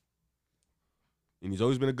passer, and he's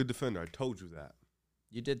always been a good defender. I told you that.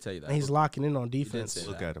 You did tell you that. And he's locking in on defense.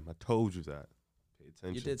 Look at him. I told you that. Pay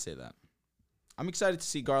attention. You did say that. I'm excited to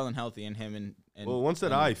see Garland healthy and him and well, once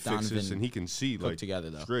that eye fixes and he can see like together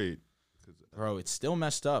though. Straight. Bro, it's still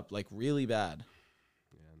messed up, like really bad.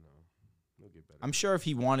 Yeah, no. He'll get better. I'm sure if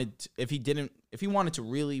he wanted to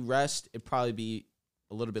really rest, it'd probably be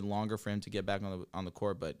a little bit longer for him to get back on the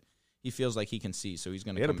court, but he feels like he can see, so he's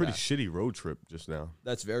going to He had a pretty shitty road trip just now.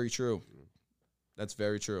 That's very true. That's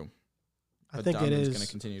very true. I think it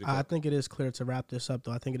is clear to wrap this up,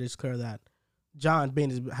 though. I think it is clear that John and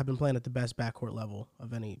Bain have been playing at the best backcourt level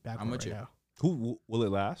of any backcourt right now. Who will it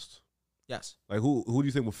last? Yes. Like who do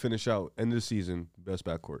you think will finish out end of the season best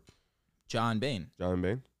backcourt? John Bain. John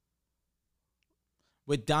Bain.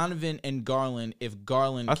 With Donovan and Garland, if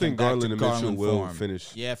Garland, I think Garland and Mitchell will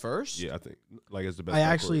finish. Yeah, first. Yeah, I think like as the best. I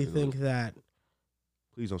actually think that.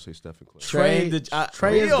 Please don't say Stephen Clay. Trey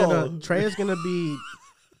is gonna be.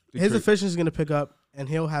 His efficiency is gonna pick up, and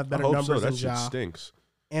he'll have better numbers than Ja. Stinks.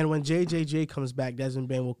 And when JJJ comes back, Desmond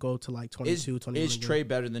Bain will go to like 22, 21. Is Trey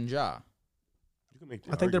better than Ja?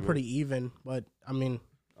 I think they're pretty even, but I mean,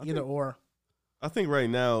 either or. I think right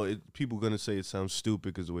now people are going to say it sounds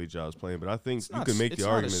stupid because the way Ja's playing, but I think you can make the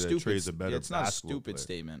argument that Trey's a better basketball player. It's not a stupid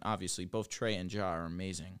statement. Obviously, both Trey and Ja are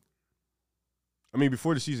amazing. I mean,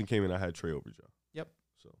 before the season came in, I had Trey over Ja. Yep.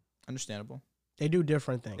 So understandable. They do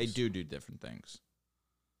different things. They do different things.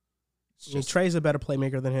 I mean, Trey's a better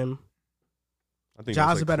playmaker than him. I think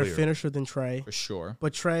Ja's a better finisher than Trey. For sure.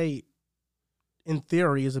 But Trey, in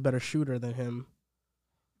theory, is a better shooter than him.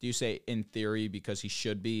 Do you say in theory because he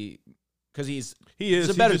should be? Because he's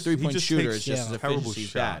a better three-point shooter. It's just his efficiency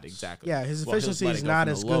is bad. Exactly. Yeah, his efficiency is not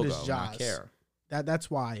as good as Ja's. That's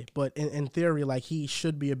why. But in theory, like he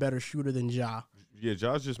should be a better shooter than Ja. Yeah,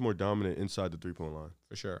 Ja's just more dominant inside the 3-point line.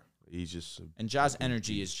 For sure. He's just and Ja's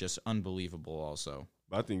energy is just unbelievable. Also,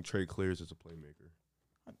 but I think Trey Clears is a playmaker.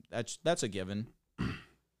 That's a given.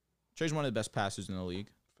 Trey's one of the best passers in the league.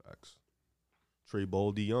 Facts. Trey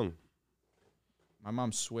Baldy Young. My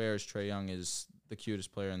mom swears Trey Young is the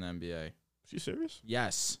cutest player in the NBA. Is she serious?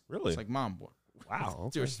 Yes. Really? It's like, Mom, wow.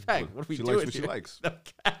 Due respect. What are we she doing likes what here? she likes.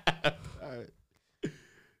 All right.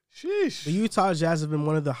 Sheesh. The Utah Jazz have been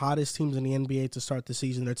one of the hottest teams in the NBA to start the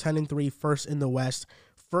season. They're 10-3, first in the West.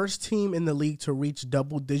 First team in the league to reach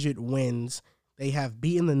double-digit wins. They have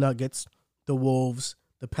beaten the Nuggets, the Wolves,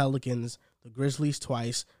 the Pelicans, the Grizzlies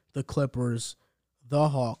twice, the Clippers, the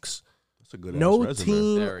Hawks. That's a good No resume.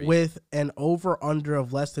 team with an over-under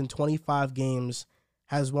of less than 25 games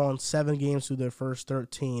has won 7 games through their first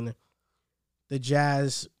 13. The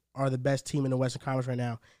Jazz are the best team in the Western Conference right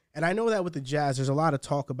now. And I know that with the Jazz, there's a lot of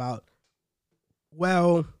talk about,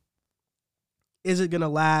 well, is it going to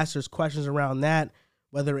last? There's questions around that,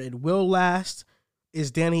 whether it will last.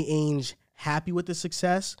 Is Danny Ainge happy with the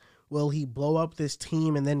success? Will he blow up this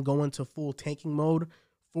team and then go into full tanking mode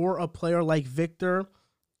for a player like Victor?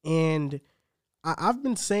 And I've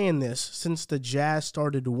been saying this since the Jazz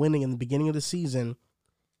started winning in the beginning of the season,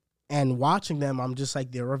 and watching them, I'm just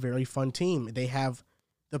like, they're a very fun team. They have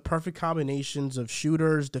the perfect combinations of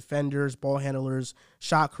shooters, defenders, ball handlers,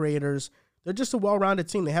 shot creators. They're just a well-rounded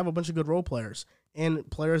team. They have a bunch of good role players and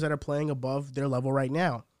players that are playing above their level right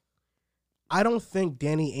now. I don't think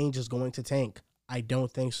Danny Ainge is going to tank. I don't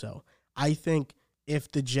think so. I think if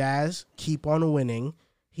the Jazz keep on winning,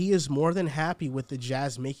 he is more than happy with the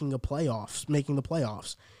Jazz making the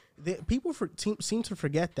playoffs. People seem to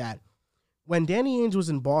forget that when Danny Ainge was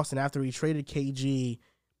in Boston after he traded KG,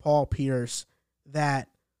 Paul Pierce, that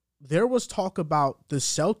there was talk about the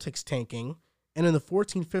Celtics tanking, and in the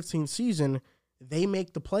 14-15 season, they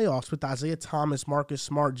make the playoffs with Isaiah Thomas, Marcus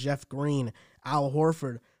Smart, Jeff Green, Al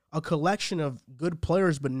Horford, a collection of good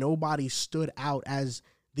players, but nobody stood out as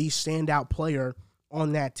the standout player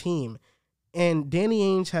on that team. And Danny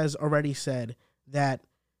Ainge has already said that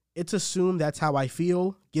it's assumed that's how I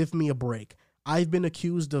feel. Give me a break. I've been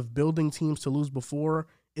accused of building teams to lose before.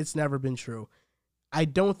 It's never been true. I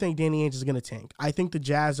don't think Danny Ainge is going to tank. I think the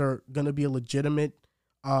Jazz are going to be a legitimate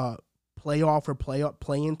playoff or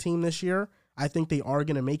play-in team this year. I think they are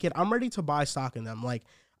going to make it. I'm ready to buy stock in them. Like,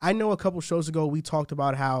 I know a couple shows ago we talked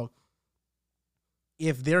about how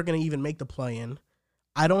if they're going to even make the play-in,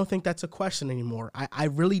 I don't think that's a question anymore. I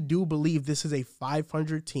really do believe this is a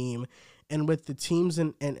 500 team, and with the teams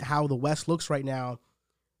and how the West looks right now,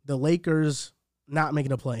 the Lakers not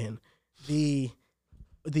making a play-in.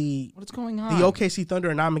 What's going on? The OKC Thunder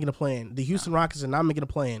are not making a play-in. The Houston Rockets are not making a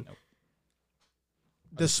play-in. Nope.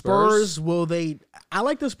 The Spurs, will they? I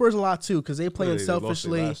like the Spurs a lot too because they play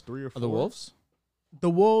selfishly. The Wolves? The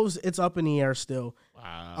Wolves, it's up in the air still.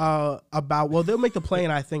 Wow. They'll make the play-in,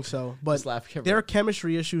 I think so. But their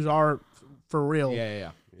chemistry issues are for real.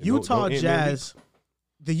 Yeah. Utah Jazz,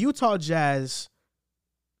 the Utah Jazz,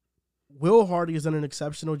 Will Hardy has done an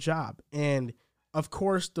exceptional job. And, of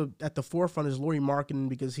course, at the forefront is Lauri Markkanen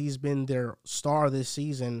because he's been their star this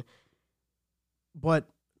season. But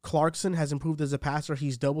Clarkson has improved as a passer.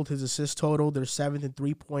 He's doubled his assist total. They're 7th in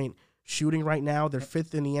three-point shooting right now. They're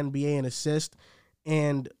 5th in the NBA in assist.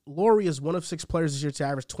 And Lauri is one of 6 players this year to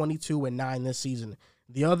average 22 and 9 this season.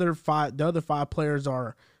 The other five players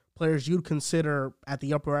are players you'd consider at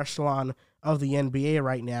the upper echelon of the NBA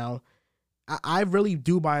right now. I really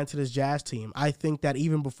do buy into this Jazz team. I think that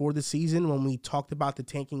even before the season, when we talked about the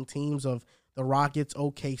tanking teams of the Rockets,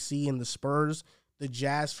 OKC, and the Spurs, the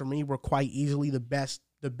Jazz for me were quite easily the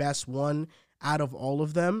best one out of all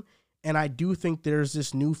of them. And I do think there's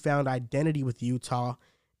this newfound identity with Utah.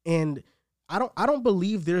 And I don't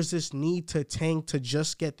believe there's this need to tank to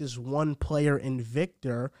just get this one player in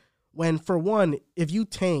Victor, when, for one, if you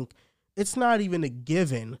tank, it's not even a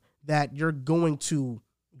given that you're going to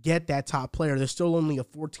get that top player. There's still only a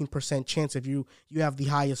 14% chance if you have the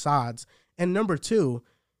highest odds. And number 2,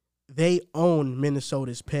 they own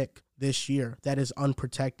Minnesota's pick this year that is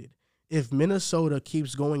unprotected. If Minnesota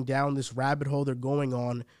keeps going down this rabbit hole they're going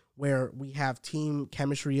on, where we have team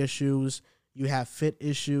chemistry issues, you have fit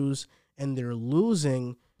issues, and they're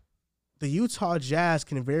losing, the Utah Jazz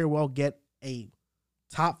can very well get a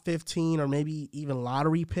top 15 or maybe even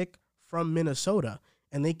lottery pick from Minnesota,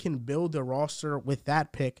 and they can build their roster with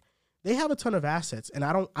that pick. They have a ton of assets, and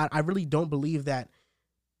I really don't believe that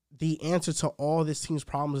the answer to all this team's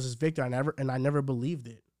problems is Victor. I never believed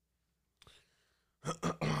it.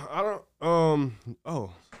 I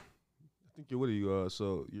think what are you?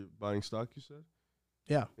 So you're buying stock? You said,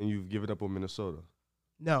 yeah, and you've given up on Minnesota.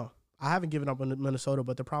 No, I haven't given up on Minnesota,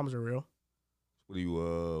 but the problems are real. What are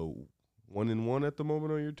you 1-1 at the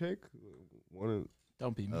moment on your take?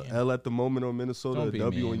 Don't be mean. L at the moment on Minnesota. Don't be a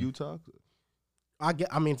W mean. on Utah.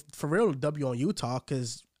 I mean, for real, W on Utah,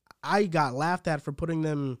 because I got laughed at for putting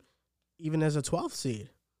them even as a 12th seed,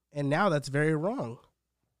 and now that's very wrong.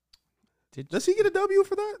 Does he get a W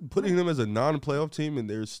for that? Putting them as a non-playoff team and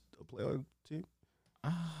there's a playoff team?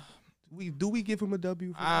 Do we give him a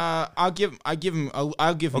W? For that? I'll give him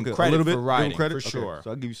Okay, credit a little bit. for riding, Give him credit? for Okay, sure. so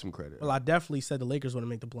I'll give you some credit. Well, I definitely said the Lakers want to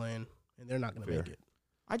make the play-in, and they're not going to make it.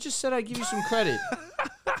 I just said I'd give you some credit.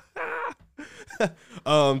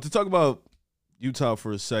 To talk about Utah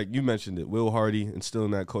for a sec, you mentioned it. Will Hardy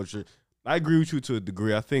instilling that culture. I agree with you to a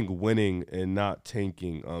degree. I think winning and not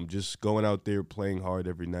tanking, just going out there playing hard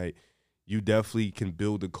every night, you definitely can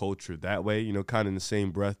build a culture that way. You know, kind of in the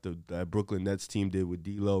same breath that Brooklyn Nets team did with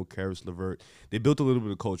D'Lo, Karis LeVert. They built a little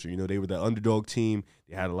bit of culture. You know, they were the underdog team.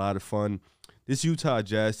 They had a lot of fun. This Utah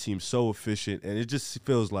Jazz team so efficient, and it just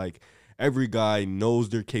feels like every guy knows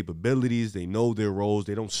their capabilities. They know their roles.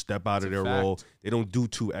 They don't step out of their role. They don't do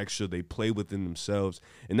too extra. They play within themselves.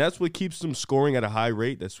 And that's what keeps them scoring at a high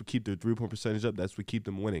rate. That's what keeps their three-point percentage up. That's what keeps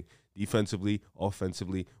them winning. Defensively,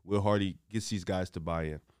 offensively, Will Hardy gets these guys to buy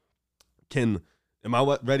in. Am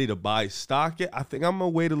I ready to buy stock yet? I think I'm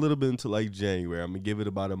going to wait a little bit until like January. I'm going to give it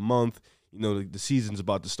about a month. You know, the season's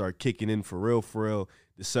about to start kicking in for real.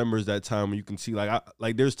 December is that time where you can see,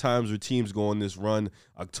 like there's times where teams go on this run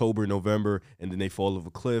October, November, and then they fall off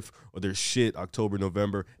a cliff, or they're shit October,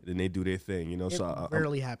 November, and then they do their thing, you know? It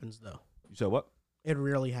rarely happens, though. You said what? It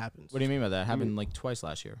rarely happens. What do you mean by that? It happened like twice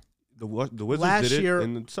last year. The Wizards Last did it, year,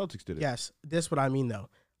 and the Celtics did it. Yes, this is what I mean, though.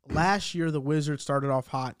 Last year, the Wizards started off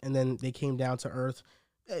hot, and then they came down to earth.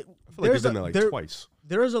 I feel like they've done that twice.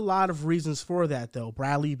 There's a lot of reasons for that, though.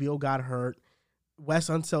 Bradley Beal got hurt. Wes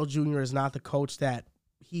Unseld Jr. is not the coach that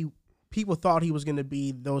people thought he was going to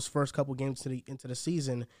be those first couple games into the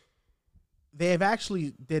season. They have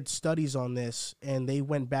actually did studies on this, and they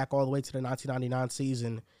went back all the way to the 1999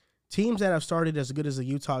 season. Teams that have started as good as the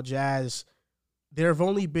Utah Jazz, there have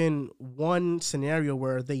only been one scenario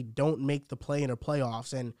where they don't make the play in the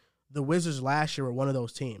playoffs, and the Wizards last year were one of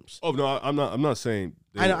those teams. Oh no, I'm not saying.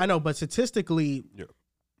 I know, but statistically,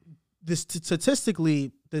 the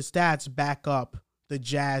stats back up the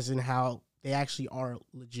Jazz and how they actually are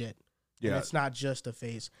legit. Yeah, it's not just a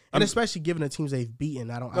phase, and especially given the teams they've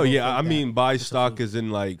beaten. I mean, buy stock is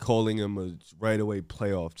in like calling them a right away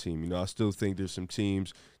playoff team. You know, I still think there's some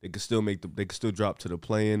teams they could still they could still drop to the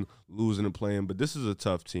play-in, losing the play-in. But this is a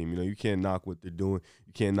tough team. You know, you can't knock what they're doing.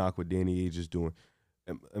 You can't knock what Danny Ainge is doing.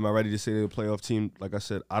 Am I ready to say they're a playoff team? Like I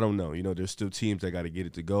said, I don't know. You know, there's still teams that got to get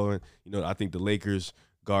it to go. And you know, I think the Lakers.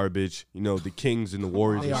 Garbage. You know, the Kings and the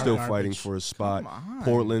Warriors are still fighting for a spot.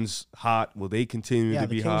 Portland's hot. Will they continue to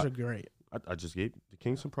be hot? The Kings are great. I just gave the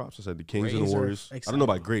Kings some props. I said the Kings and the Warriors. I don't know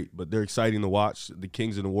about great, but they're exciting to watch. The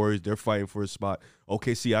Kings and the Warriors, they're fighting for a spot.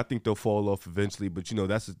 OKC, I think they'll fall off eventually, but, you know,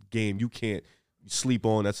 that's a game you can't sleep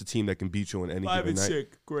on. That's a team that can beat you on any given night. 5-6,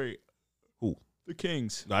 great. Who? The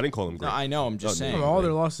Kings. No, I didn't call them great. No, I know. I'm just saying. All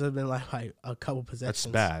their losses have been like a couple possessions.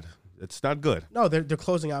 That's bad. It's not good. No, they're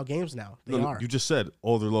closing out games now. They are. You just said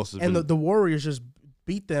all their losses. And the Warriors just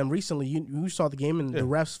beat them recently. You saw the game, and the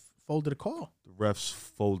refs folded a call. The refs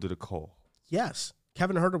folded a call. Yes.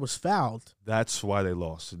 Kevin Huerter was fouled. That's why they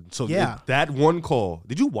lost. So that one call.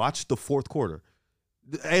 Did you watch the fourth quarter?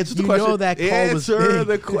 Answer the question. You know that call was big. Answer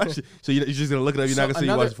the question. So you're just going to look it up. You're not going to say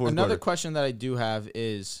you watched the fourth quarter. Another question that I do have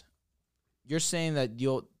is, you're saying that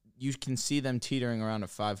you can see them teetering around a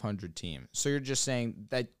 500 team. So you're just saying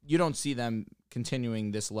that you don't see them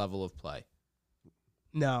continuing this level of play?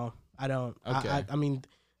 No, I don't. Okay. I mean,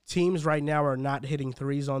 teams right now are not hitting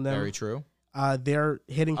threes on them. Very true. They're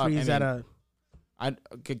hitting threes at a... I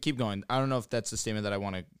could keep going. I don't know if that's a statement that I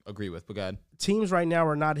want to agree with, but go ahead. Teams right now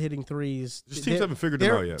are not hitting threes. Just teams haven't figured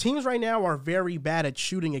them out yet. Teams right now are very bad at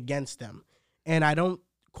shooting against them. And I don't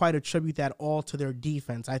quite attribute that all to their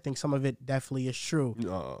defense. I think some of it definitely is true.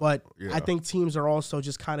 But I think teams are also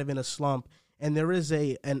just kind of in a slump. And there is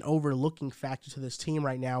an overlooking factor to this team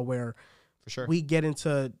right now where for sure we get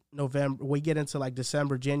into November, we get into like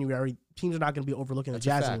December, January, teams are not going to be overlooking the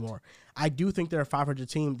Jazz anymore. I do think they're a 500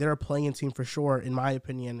 team. They're a playing team for sure, in my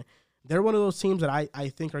opinion. They're one of those teams that I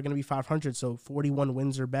think are going to be 500, so 41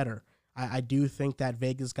 wins or better. I do think that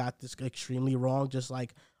Vegas got this extremely wrong, just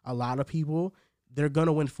like a lot of people. They're going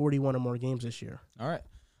to win 41 or more games this year. All right.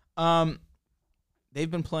 They've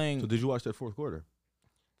been playing. So did you watch that fourth quarter?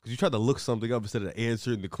 Because you tried to look something up instead of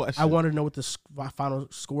answering the question. I wanted to know what the final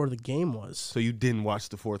score of the game was. So you didn't watch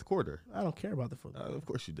the fourth quarter? I don't care about the fourth quarter. Of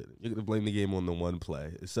course you didn't. You're going to blame the game on the one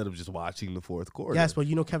play instead of just watching the fourth quarter. Yes, but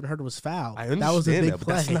you know Kevin Huerter was fouled. I understand that was a big but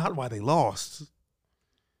play. That's not why they lost.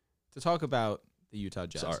 To talk about the Utah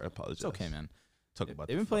Jazz. Sorry, I apologize. It's okay, man. Talk about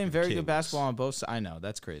They've been playing very good basketball on both sides. I know,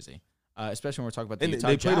 that's crazy. Especially when we're talking about the Utah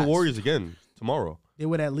they Jazz. play the Warriors again tomorrow. They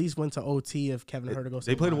would at least went to OT if Kevin Huerter goes.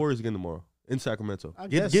 They play the Warriors again tomorrow in Sacramento.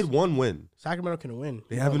 Guess Get one win. Sacramento can win.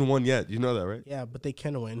 They haven't won yet. You know that, right? Yeah, but they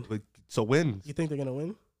can win. So win. You think they're gonna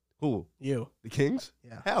win? Who? You. The Kings?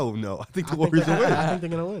 Yeah. Hell no. I think the Warriors will win. I think they're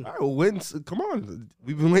gonna win. All right, well, win. Come on.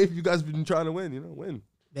 We've been waiting. You guys have been trying to win. Win.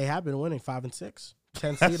 They have been winning 5 and 6,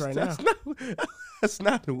 10 seed right now. That's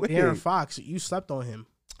not the win. Aaron Fox, you slept on him.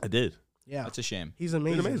 I did. Yeah, That's a shame. he's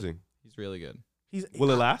amazing. He's amazing. He's really good.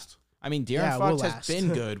 Will it last? I mean, De'Aaron Yeah, Fox we'll has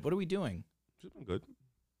been good. What are we doing? It's been good.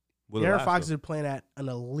 Will it Aaron last, Fox though? is playing at an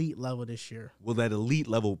elite level this year. Will that elite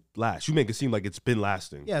level last? You make it seem like it's been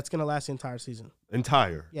lasting. Yeah, it's gonna last the entire season.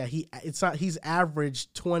 Entire. Yeah, he's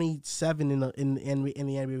averaged 27 in the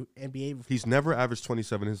NBA. He's never averaged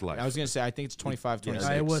 27 in his life. I was going to say, I think it's 25, 26.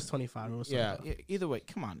 It was 25. It was 25. Yeah, either way,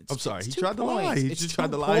 come on. I'm sorry. He 2 tried to lie. points. He It's just 2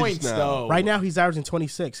 tried to lie points, just now. though. Right now he's averaging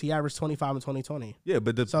 26. He averaged 25 in 2020. Yeah,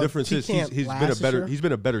 but the So difference he is can't he's last been a this better year? he's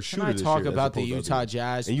been a better shooter Can I this talk year as about the opposed to Utah other years.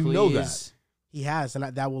 Jazz, And you please? know that. He has, and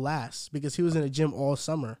that will last because he was in the gym all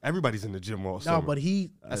summer. Everybody's in the gym all summer. No, but he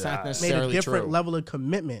That's not made necessarily a different true. level of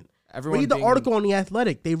commitment. Everyone Read the being- article on The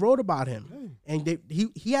Athletic. They wrote about him, and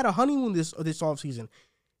he had a honeymoon this offseason.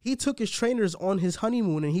 He took his trainers on his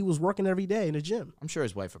honeymoon, and he was working every day in the gym. I'm sure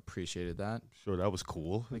his wife appreciated that. Sure, that was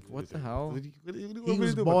cool. Like, what the hell? He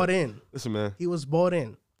was bought in. Listen, man. He was bought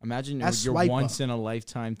in. Imagine That's your swipe up. once in a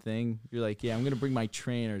lifetime thing. You're like, yeah, I'm gonna bring my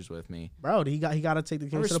trainers with me. Bro, he got to take the I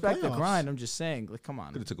Kings to the respect the playoffs. grind. I'm just saying, like, come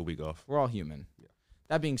on. Could have took a week off. We're all human. Yeah.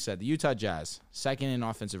 That being said, the Utah Jazz, second in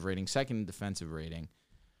offensive rating, second in defensive rating.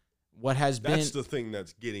 What has That's been the thing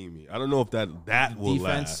that's getting me. I don't know if that will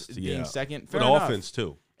defense last. being Yeah. second? For Fair the enough. offense,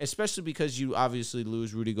 too. Especially because you obviously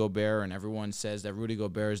lose Rudy Gobert, and everyone says that Rudy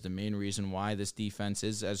Gobert is the main reason why this defense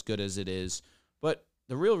is as good as it is. But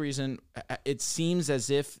the real reason, it seems as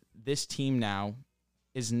if this team now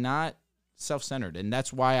is not self-centered, and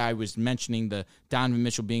that's why I was mentioning the Donovan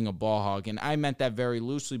Mitchell being a ball hog, and I meant that very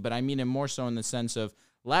loosely, but I mean it more so in the sense of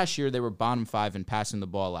last year they were bottom 5 in passing the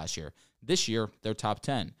ball last year. This year they're top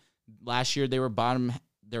 10. Last year they were bottom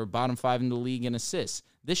 5 in the league in assists.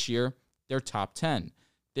 This year they're top 10.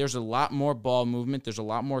 There's a lot more ball movement. There's a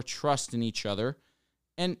lot more trust in each other.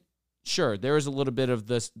 And sure, there is a little bit of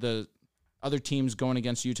the other teams going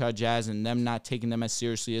against Utah Jazz and them not taking them as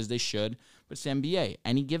seriously as they should. But it's the NBA.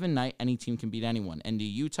 Any given night, any team can beat anyone. And the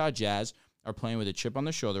Utah Jazz are playing with a chip on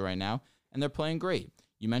their shoulder right now, and they're playing great.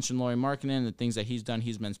 You mentioned Lauri Markkanen and the things that he's done.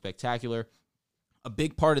 He's been spectacular. A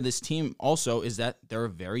big part of this team also is that they're a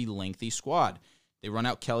very lengthy squad. They run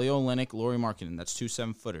out Kelly Olynyk, Lauri Markkanen. That's 2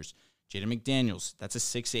 7-footers. Jaden McDaniels, that's a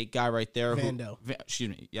 6'8" guy right there. Vando. Excuse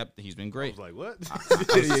me. Yep, he's been great. I was like,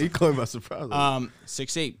 what? Yeah, he caught me by surprise.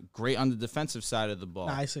 6'8", great on the defensive side of the ball.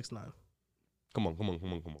 Nah, he's 6'9". Come on.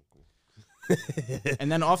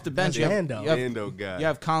 And then off the bench, you have, Vando guy. you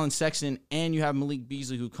have Colin Sexton and you have Malik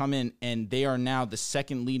Beasley who come in, and they are now the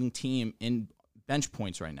second leading team in bench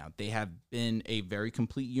points right now. They have been a very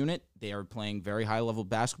complete unit. They are playing very high-level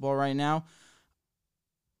basketball right now.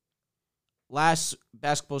 Last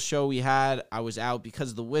basketball show we had, I was out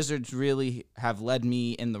because the Wizards really have led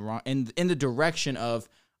me in the wrong in the direction of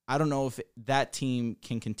I don't know if that team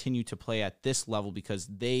can continue to play at this level because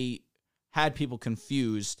they had people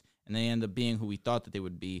confused and they end up being who we thought that they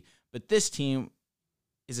would be. But this team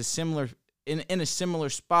is a similar in a similar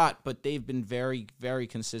spot, but they've been very, very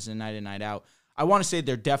consistent night in, night out. I want to say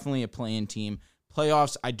they're definitely a play-in team.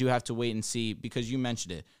 Playoffs, I do have to wait and see because you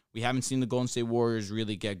mentioned it. We haven't seen the Golden State Warriors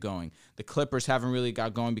really get going. The Clippers haven't really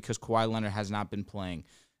got going because Kawhi Leonard has not been playing.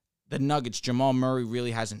 The Nuggets, Jamal Murray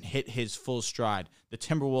really hasn't hit his full stride. The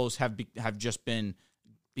Timberwolves have just been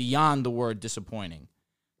beyond the word disappointing.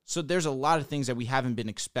 So there's a lot of things that we haven't been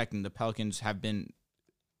expecting. The Pelicans have been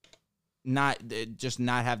not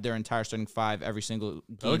have their entire starting 5 every single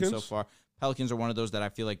game so far. Pelicans are one of those that I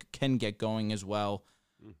feel like can get going as well.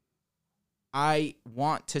 I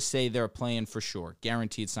want to say they're playing for sure,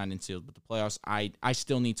 guaranteed, signed and sealed. But the playoffs, I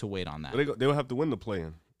still need to wait on that. They will have to win the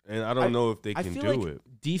play-in, and I don't know if they can do it.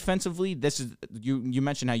 Defensively, this is you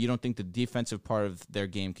mentioned how you don't think the defensive part of their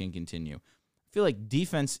game can continue. I feel like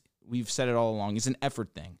defense, we've said it all along, is an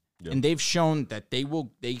effort thing, and they've shown that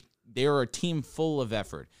they are a team full of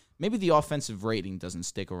effort. Maybe the offensive rating doesn't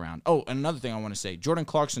stick around. Oh, another thing I want to say. Jordan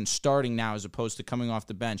Clarkson starting now as opposed to coming off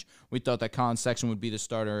the bench. We thought that Colin Sexton would be the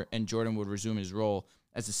starter and Jordan would resume his role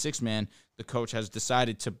as the 6th man. The coach has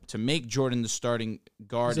decided to make Jordan the starting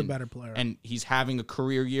guard. He's a better player. And he's having a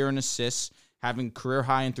career year in assists, having career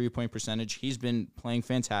high in 3-point percentage. He's been playing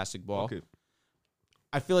fantastic ball. Okay.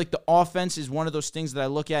 I feel like the offense is one of those things that I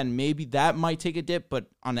look at, and maybe that might take a dip. But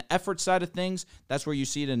on the effort side of things, that's where you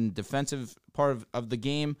see it in the defensive part of the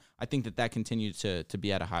game. I think that continued to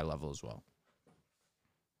be at a high level as well.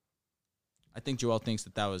 I think Joel thinks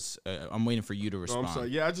that was. I'm waiting for you to respond. No, I'm sorry.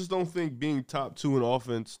 Yeah, I just don't think being top 2 in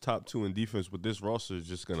offense, top 2 in defense with this roster is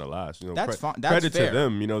just gonna last. You know, that's fine. That's credit fair. to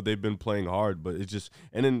them. You know, they've been playing hard, but it's just.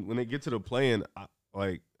 And then when they get to the play-in, I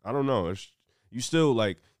don't know. You still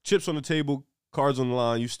like chips on the table, cards on the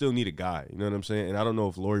line. You still need a guy. You know what I'm saying? And I don't know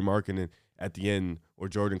if Lauri Markkanen at the end or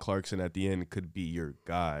Jordan Clarkson at the end could be your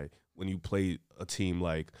guy when you play a team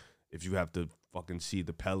like if you have to fucking see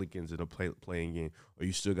the Pelicans in a playing game, or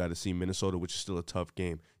you still got to see Minnesota, which is still a tough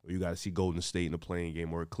game, or you got to see Golden State in a playing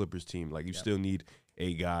game, or a Clippers team. Like you still need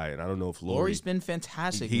a guy, and I don't know if Lauri's been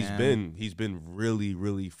fantastic. He's been really,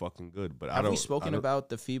 really fucking good. But have we spoken about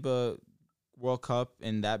the FIBA World Cup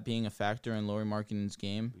and that being a factor in Lauri Markkanen's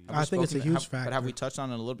game? I think it's a huge factor. But have we touched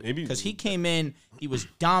on it a little bit? Because he came in, he was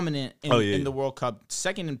dominant in the World Cup,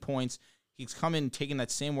 second in points. He's come in taking that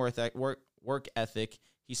same work ethic.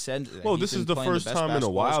 He said, "Well, this is the first time in a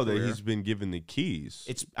while that he's been given the keys.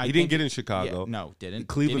 He didn't get in Chicago. Yeah, no, didn't. In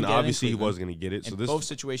Cleveland, obviously, he wasn't going to get it. In so both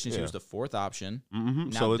situations, he was the fourth option.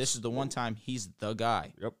 Mm-hmm. Now, so this is the one time he's the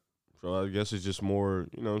guy. Yep. So I guess it's just more,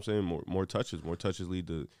 you know what I'm saying, more touches. More touches lead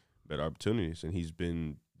to better opportunities, and he's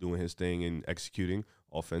been doing his thing and executing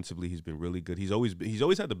offensively. He's been really good. He's always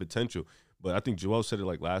had the potential, but I think Joel said it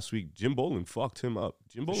like last week. Jim Boylen fucked him up.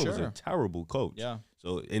 Jim Boylen was a terrible coach. Yeah.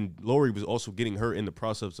 So and Lauri was also getting hurt in the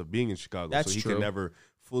process of being in Chicago. That's so he true. could never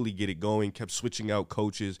fully get it going. Kept switching out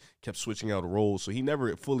coaches. Kept switching out roles. So he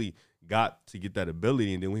never fully got to get that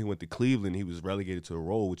ability. And then when he went to Cleveland, he was relegated to a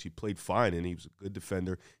role which he played fine in. He was a good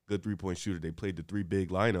defender, good 3-point shooter. They played the 3 big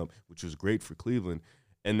lineup, which was great for Cleveland.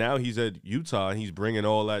 And now he's at Utah, and he's bringing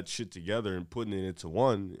all that shit together and putting it into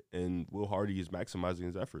one, and Will Hardy is maximizing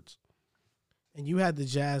his efforts. And you had the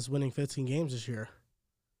Jazz winning 15 games this year.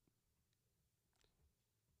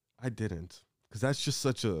 I didn't, because that's just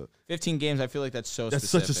such a 15 games. I feel like that's specific.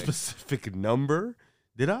 such a specific number.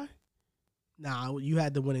 Did I? Nah, you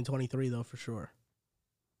had them winning 23 though for sure.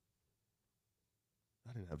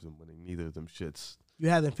 I didn't have them winning neither of them shits. You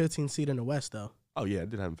had them 15 seed in the West though. Oh yeah, I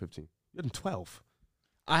did have them 15. You had them 12.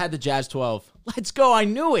 I had the Jazz 12. Let's go! I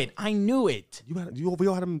knew it. We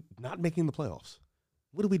all had them not making the playoffs.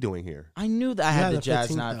 What are we doing here? I knew that I had the Jazz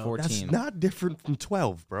 15th, not though. 14. That's not different from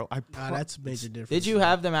 12, bro. That's a major difference. Did you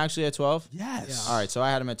have them actually at 12? Yes. All right, so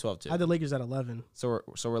I had them at 12 too. I had the Lakers at 11. So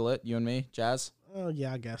we're lit, you and me, Jazz. Oh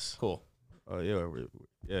yeah, I guess. Cool. Oh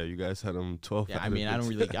yeah, you guys had them 12. Yeah, I mean,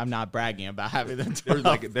 I'm not bragging about having them 12. They're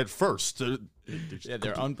like at first.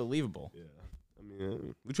 They're unbelievable. Yeah. I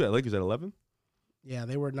mean, what you had Lakers at 11? Yeah,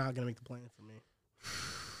 they were not going to make the plan for me.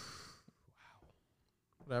 Wow.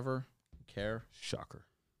 Whatever. Care. Shocker.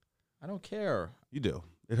 I don't care. You do.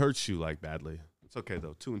 It hurts you like badly. It's okay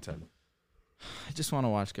though. 2-10. I just want to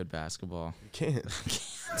watch good basketball. You can't.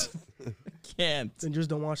 I can't. Then just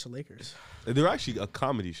don't watch the Lakers. They're actually a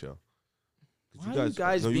comedy show. Why are you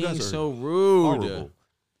guys being so rude? Horrible.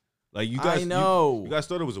 Like you guys, I know. You guys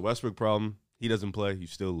thought it was a Westbrook problem. He doesn't play. You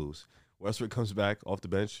still lose. Westbrook comes back off the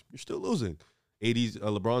bench. You're still losing. 80s,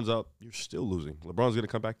 LeBron's out. You're still losing. LeBron's going to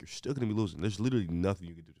come back. You're still going to be losing. There's literally nothing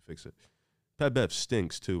you can do to fix it. Pat Bev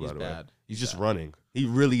stinks too, by the way. He's just running. He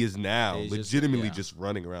really is now. Yeah, legitimately just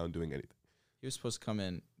running around doing anything. He was supposed to come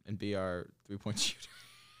in and be our 3-point shooter.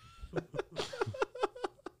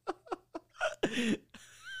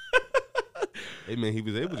 Hey, man, he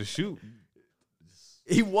was able to shoot.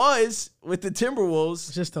 He was with the Timberwolves.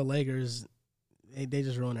 It's just the Lakers. They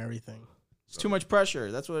just ruin everything. It's too much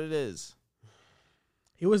pressure. That's what it is.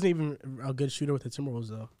 He wasn't even a good shooter with the Timberwolves,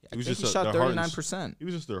 though. I think he shot 39%. He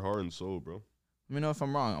was just their heart and soul, bro. Let me know if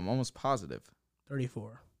I'm wrong. I'm almost positive.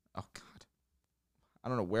 34. Oh, God. I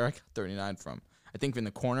don't know where I got 39 from. I think in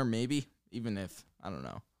the corner, maybe, even if, I don't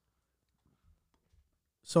know.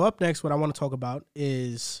 So up next, what I want to talk about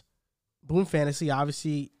is Boom Fantasy.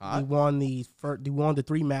 Obviously, he won the 3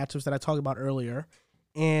 matchups that I talked about earlier.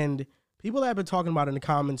 And people have been talking about in the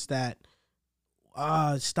comments that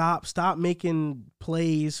stop making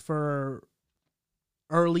plays for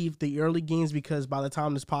the early games, because by the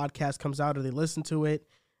time this podcast comes out or they listen to it,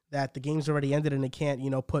 that the game's already ended and they can't,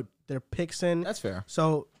 put their picks in. That's fair.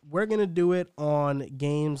 So we're going to do it on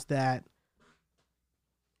games that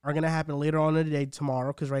are going to happen later on in the day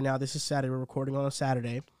tomorrow, because right now this is Saturday. We're recording on a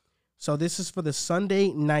Saturday. So this is for the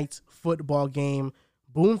Sunday night football game.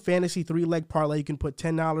 Boom Fantasy 3-leg parlay. You can put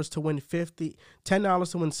 $10 to win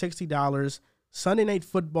 $10 to win $60. Sunday night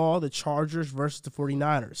football, the Chargers versus the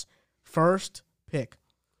 49ers. First pick.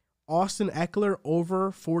 Austin Eckler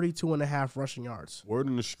over 42.5 rushing yards. Word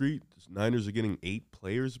on the street, Niners are getting 8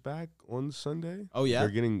 players back on Sunday. Oh, yeah? They're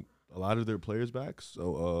getting a lot of their players back.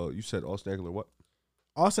 So you said Austin Eckler what?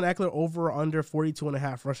 Austin Eckler over or under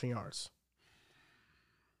 42.5 rushing yards.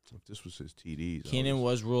 If this was his TDs. Keenan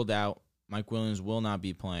was ruled out. Mike Williams will not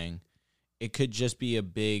be playing. It could just be a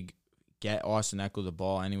big get Austin Eckler the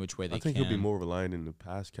ball any which way they can. I think he'll be more reliant in the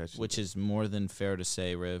pass catch. Which is more than fair to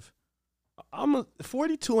say, Riv.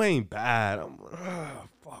 42 ain't bad.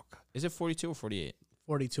 Fuck. Is it 42 or 48?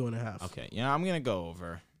 42.5. Okay, I'm going to go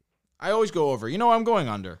over. I always go over. You know I'm going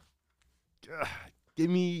under. Give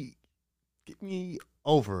me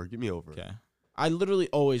over. Give me over. Okay. I literally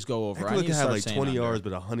always go over. Eckler had like 20 under. yards,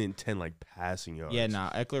 but 110 like passing yards. Yeah,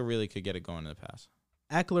 Eckler really could get it going in the pass.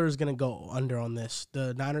 Eckler is going to go under on this.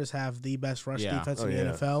 The Niners have the best rush defense in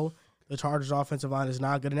the NFL. The Chargers' offensive line is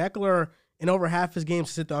not good. And Eckler, in over half his games,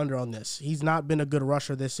 sit the under on this. He's not been a good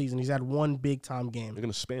rusher this season. He's had one big-time game. They're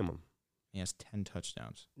going to spam him. He has 10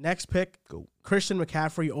 touchdowns. Next pick, go. Christian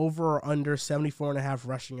McCaffrey over or under 74.5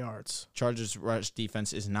 rushing yards. Chargers' rush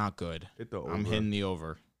defense is not good. Hit the over. I'm hitting the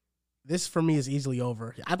over. This, for me, is easily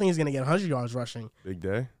over. I think he's going to get 100 yards rushing. Big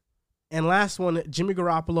day. And last one, Jimmy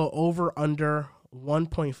Garoppolo over under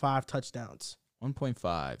 1.5 touchdowns.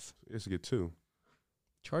 1.5. He has to get 2.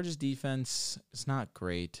 Chargers defense is not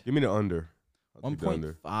great. Give me the under.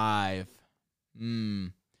 1.5.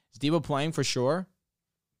 Is Debo playing for sure?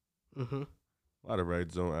 Mm-hmm. A lot of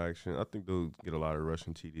red zone action. I think they'll get a lot of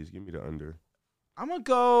rushing TDs. Give me the under. I'm going to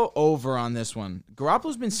go over on this one.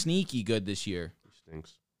 Garoppolo's been sneaky good this year. He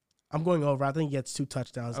stinks. I'm going over. I think he gets 2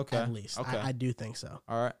 touchdowns at least. Okay. I do think so.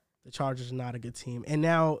 All right. The Chargers are not a good team. And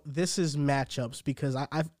now this is matchups because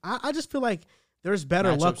I just feel like there's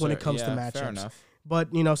better luck when it comes to matchups. Fair enough. But,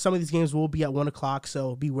 some of these games will be at 1 o'clock,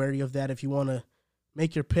 so be wary of that. If you want to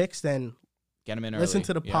make your picks, then get them in early. Listen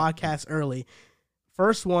to the podcast early.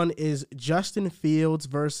 First one is Justin Fields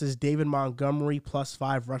versus David Montgomery plus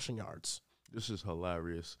 5 rushing yards. This is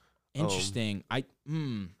hilarious. Interesting.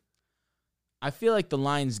 I feel like the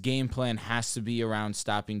Lions' game plan has to be around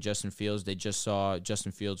stopping Justin Fields. They just saw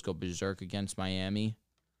Justin Fields go berserk against Miami.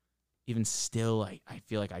 Even still, I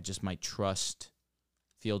feel like I just might trust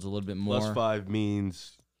Fields a little bit more. Plus 5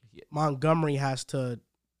 means Montgomery has to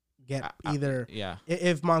get either. Yeah.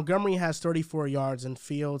 If Montgomery has 34 yards and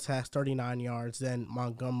Fields has 39 yards, then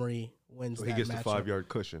Montgomery wins that matchup. He gets the 5-yard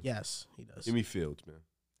cushion. Yes, he does. Give me Fields, man.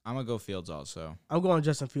 I'm going to go Fields also. I'm going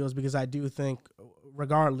Justin Fields because I do think,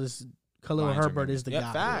 regardless, Khalil Herbert is the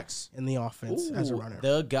guy in the offense as a runner.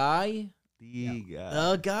 The guy?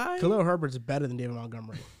 The guy? Khalil Herbert's better than David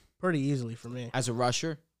Montgomery. Pretty easily for me. As a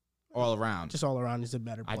rusher? All around? Just all around, he's a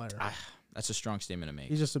better player. That's a strong statement to make.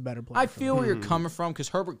 He's just a better player. I feel where you're coming from because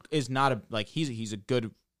Herbert is not he's a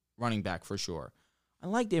good running back for sure. I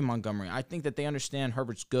like David Montgomery. I think that they understand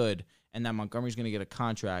Herbert's good and that Montgomery's going to get a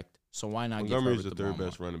contract. So why not give Herbert Montgomery's the third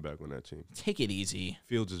best running back on that team. Take it easy.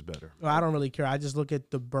 Fields is better. Well, I don't really care. I just look at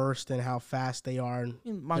the burst and how fast they are.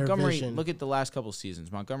 Montgomery, look at the last couple of seasons.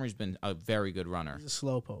 Montgomery's been a very good runner. He's a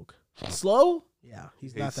slow poke. Slow? Yeah,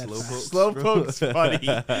 he's not that fast. Slow poke's funny.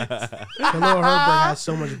 Khalil Herbert has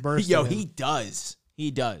so much burst. Yo, he does. He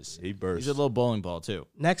does. He bursts. He's a little bowling ball, too.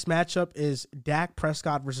 Next matchup is Dak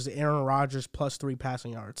Prescott versus Aaron Rodgers plus 3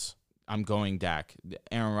 passing yards. I'm going Dak.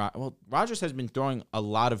 Rodgers has been throwing a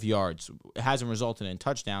lot of yards. It hasn't resulted in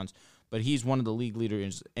touchdowns, but he's one of the league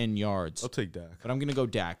leaders in yards. I'll take Dak. But I'm going to go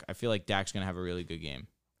Dak. I feel like Dak's going to have a really good game.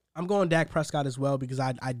 I'm going Dak Prescott as well because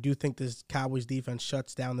I do think this Cowboys defense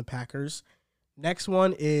shuts down the Packers. Next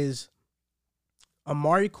one is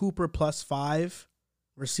Amari Cooper plus 5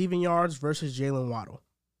 receiving yards versus Jalen Waddle.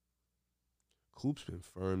 Coop's been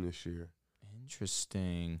firm this year.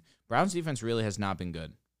 Interesting. Browns defense really has not been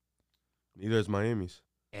good. Neither is Miami's.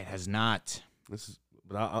 It has not.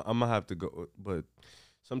 But I'm gonna have to go. But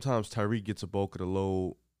sometimes Tyreek gets a bulk of the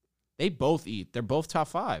load. They both eat. They're both top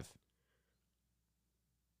 5.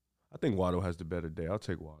 I think Waddle has the better day. I'll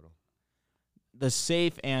take Waddle. The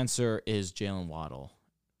safe answer is Jalen Waddle,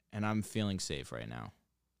 and I'm feeling safe right now.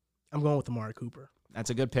 I'm going with Amari Cooper. That's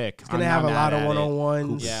a good pick. He's going to have a lot of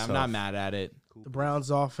one-on-ones. Yeah, I'm not mad at it. The Browns'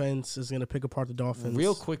 offense is going to pick apart the Dolphins.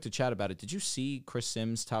 Real quick to chat about it. Did you see Chris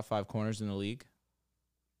Sims' top 5 corners in the league?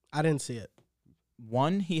 I didn't see it.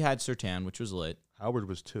 1, he had Surtain, which was lit. Howard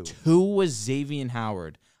was 2. 2 was Xavier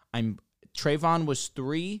Howard. Trayvon was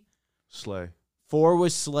 3. Slay. 4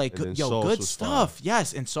 was Slay. Good was stuff. 5.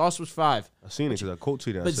 Yes, and Sauce was 5. I seen it because I quote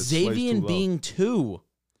tweeted. But Xavier being 2,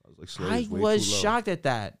 I was shocked at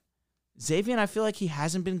that. Xavier, I feel like he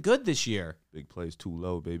hasn't been good this year. Big plays too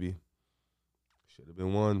low, baby. Should have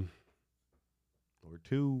been 1. Or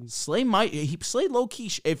 2. Slay Slay low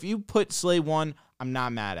key. If you put Slay 1, I'm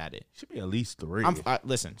not mad at it. Should be at least 3.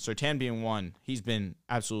 Listen, Sertan being 1, he's been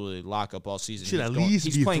absolutely lock up all season. Should at least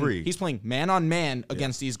be 3. He's playing man on man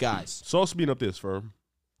against these guys. Sauce being up there is firm.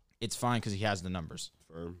 It's fine because he has the numbers.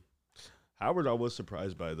 Firm. Howard, I was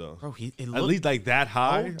surprised by though. Bro, at least like that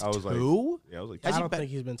high. I was like, I was like, I don't think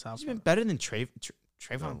he's been top. He's been better than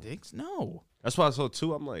Trayvon Diggs. No, that's why I saw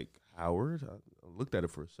 2. I'm like, Howard. I looked at it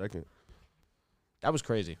for a second. That was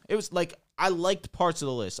crazy. It was like I liked parts of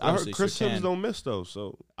the list. Obviously, Chris Sims don't miss though.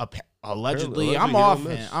 So allegedly, I'm off.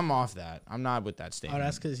 I'm off that. I'm not with that statement. Oh,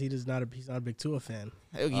 that's because he's not a big Tua fan.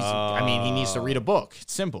 I mean, he needs to read a book.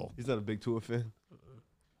 It's simple. He's not a big Tua fan.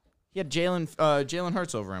 He had Jalen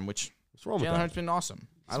Hurts over him, which Jalen Hurts been awesome.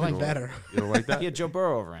 I like better. You don't like that? He had Joe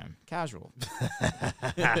Burrow over him. Casual.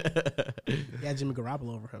 He had Jimmy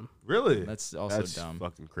Garoppolo over him. Really? That's also dumb.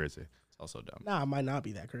 Fucking crazy. It's also dumb. Nah, it might not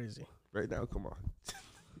be that crazy. Right now, come on.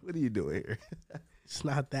 What are you doing here? It's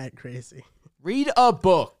not that crazy. Read a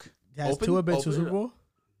book. Has Tua been to a Super Bowl?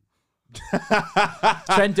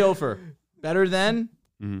 Trent Dilfer. Better than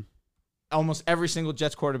almost every single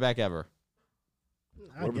Jets quarterback ever.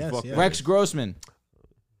 I guess, yeah. Rex Grossman.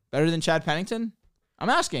 Better than Chad Pennington? I'm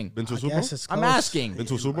asking. Been to a Super Bowl? I'm asking. Been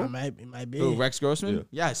to a Super Bowl? It might be. Who, Rex Grossman? Yeah.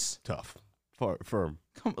 Yes. Tough. Firm.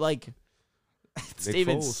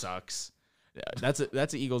 Steven sucks. Yeah,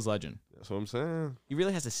 that's an Eagles legend. That's what I'm saying. He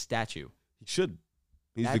really has a statue. He should.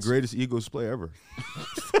 He's the greatest Eagles player ever.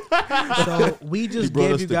 So we just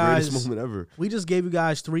gave you guys the greatest moment ever. We just gave you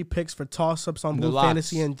guys 3 picks for toss-ups on Blue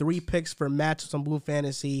Fantasy and 3 picks for matchups on Blue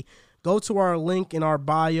Fantasy. Go to our link in our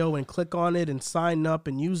bio and click on it and sign up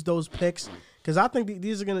and use those picks because I think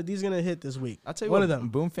these are gonna hit this week. I'll tell you one what, of them.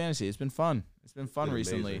 Boom Fantasy. It's been fun. It's been fun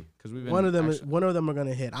recently because we've been one of them are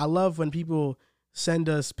gonna hit. I love when people send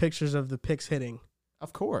us pictures of the picks hitting.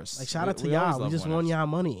 Of course. Like shout out to y'all. We just won y'all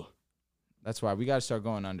money. That's why we got to start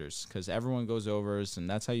going unders because everyone goes overs, and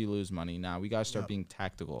that's how you lose money. Now we got to start being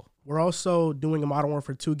tactical. We're also doing a Modern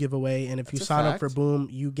Warfare 2 giveaway, and if you sign up for Boom,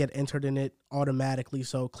 you get entered in it automatically.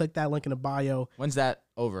 So click that link in the bio. When's that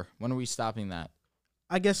over? When are we stopping that?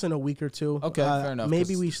 I guess in a week or 2. Okay, fair enough.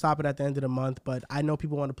 Maybe we stop it at the end of the month, but I know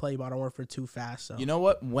people want to play Modern Warfare 2 fast. So you know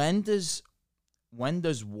what? When does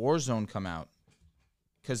Warzone come out?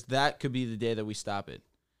 Because that could be the day that we stop it.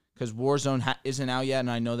 Because Warzone isn't out yet,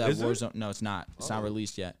 and I know that Warzone. No, it's not. It's not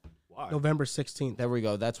released yet. Why? November 16th. There we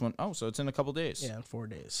go. That's when. Oh, so it's in a couple days. Yeah, in 4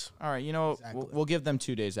 days. All right. You know, exactly. we'll give them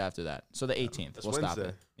 2 days after that. So the 18th, we'll stop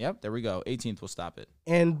it. Yep. There we go. 18th, we'll stop it.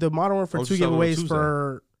 And the Modern Warfare 2 giveaways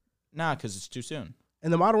for. Nah, because it's too soon.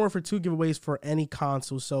 And the Modern Warfare 2 giveaways for any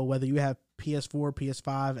console. So whether you have PS4,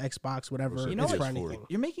 PS5, Xbox, whatever, you know it's for anything.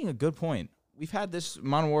 You're making a good point. We've had this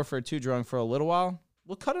Modern Warfare 2 drawing for a little while.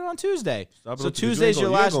 We'll cut it on Tuesday. So Tuesday's your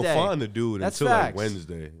last day. Find the dude That's until facts. like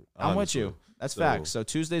Wednesday. I'm with you. That's facts. So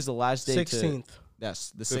Tuesday's the last day. 16th.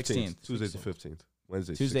 Yes, the 16th. Tuesday's the 15th.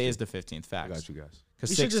 Wednesday. Tuesday is the 15th. Facts. I got you guys.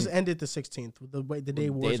 We should just end it the 16th. The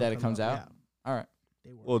day that it comes out. Yeah. All right.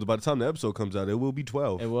 Well, by the time the episode comes out, it will be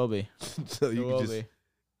 12. It will be. So you can just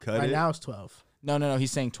cut it. Right now it's 12. No.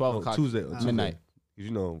 He's saying 12 o'clock. Tuesday. Midnight. Because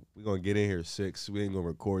you know we're gonna get in here at 6. We ain't gonna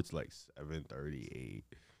record till like 7:38.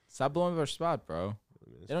 Stop blowing up our spot, bro.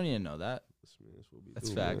 They don't need to know that.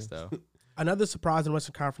 That's facts, though. Another surprise in the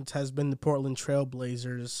Western Conference has been the Portland Trail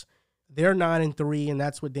Blazers. They're 9-3, and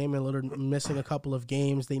that's with Damian Lillard missing a couple of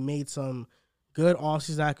games. They made some good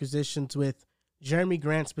offseason acquisitions with Jeremy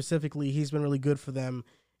Grant specifically. He's been really good for them.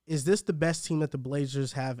 Is this the best team that the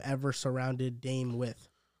Blazers have ever surrounded Dame with?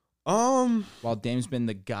 While Dame's been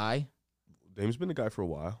the guy. Dame's been the guy for a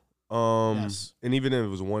while. Yes. And even if it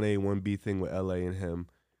was 1A, 1B thing with LA and him.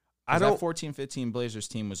 That 14-15 Blazers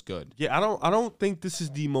team was good. Yeah, I don't think this is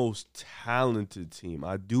the most talented team.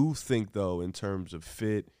 I do think though, in terms of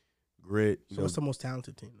fit, grit. So what's the most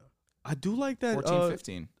talented team though? I do like that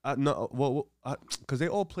 14-15. Because they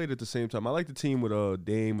all played at the same time. I like the team with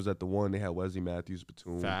Dame was at the one. They had Wesley Matthews,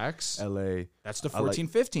 Batum, Facts. LA. That's the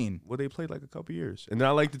 14-15. Well, they played like a couple years, and then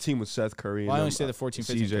I like the team with Seth Curry. Well, I only say the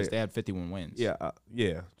 14-15 because they had 51 wins.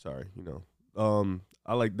 Yeah. Sorry,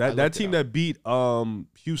 I like that. That team that beat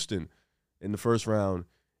Houston in the first round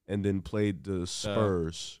and then played the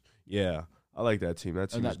Spurs. I like that team. That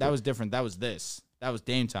team that was different. That was this. That was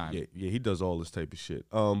Dame time. Yeah, he does all this type of shit.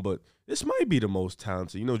 But this might be the most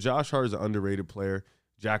talented. Josh Hart is an underrated player,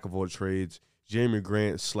 jack of all trades. Jeremy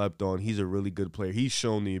Grant slept on. He's a really good player. He's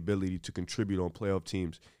shown the ability to contribute on playoff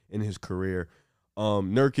teams in his career.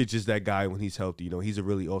 Nurkic is that guy when he's healthy. He's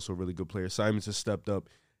also a really good player. Simons has stepped up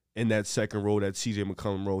in that second role, that CJ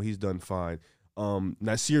McCollum role. He's done fine.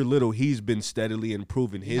 Nasir Little, he's been steadily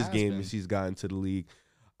improving his game as he's gotten to the league.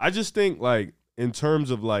 I just think, in terms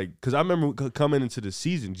of like, because I remember coming into the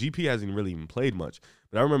season, GP hasn't really even played much.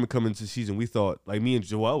 But I remember coming into the season, we thought, like me and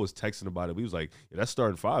Joel was texting about it. We was like, yeah, that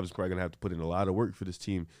starting five is probably going to have to put in a lot of work for this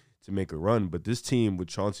team to make a run. But this team with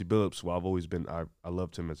Chauncey Billups, who I've always been, I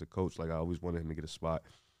loved him as a coach. Like I always wanted him to get a spot.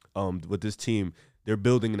 With this team, they're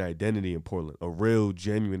building an identity in Portland, a real,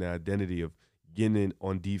 genuine identity of getting in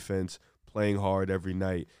on defense, playing hard every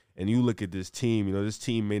night. And you look at this team, you know, this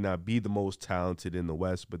team may not be the most talented in the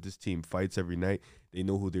West, but this team fights every night. They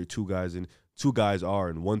know who their two guys are,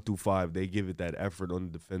 and 1 through 5, they give it that effort on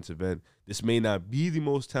the defensive end. This may not be the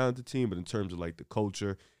most talented team, but in terms of like the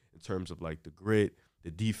culture, in terms of like the grit,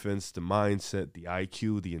 the defense, the mindset, the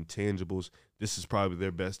IQ, the intangibles, this is probably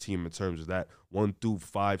their best team in terms of that. 1 through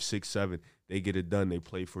 5, 6, 7, they get it done. They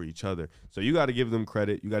play for each other. So you got to give them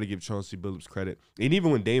credit. You got to give Chauncey Billups credit. And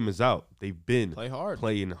even when Dame is out, they've been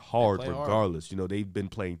playing hard regardless. You know, they've been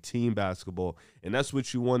playing team basketball, and that's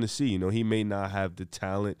what you want to see. You know, he may not have the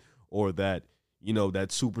talent or that, you know, that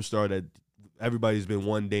superstar that everybody's been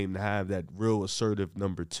one Dame to have, that real assertive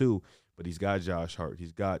number 2. But he's got Josh Hart.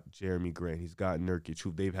 He's got Jeremy Grant. He's got Nurkic,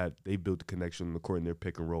 who they built the connection on the court in their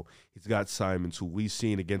pick and roll. He's got Simons, who we've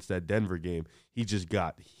seen against that Denver game. He just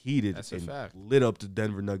got heated lit up the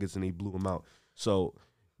Denver Nuggets, and they blew him out. So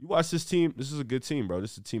you watch this team. This is a good team, bro.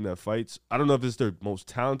 This is a team that fights. I don't know if it's their most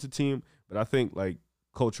talented team, but I think, like,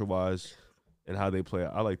 culture-wise and how they play,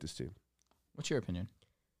 I like this team. What's your opinion?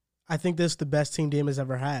 I think this is the best team Dame has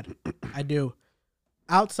ever had. I do.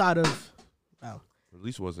 Outside of, well, at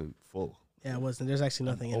least it wasn't full. Yeah, it wasn't. There's actually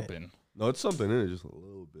nothing in it. No, it's something in it, just a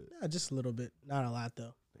little bit. Yeah, just a little bit. Not a lot,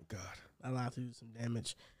 though. Thank God. Not a lot to do some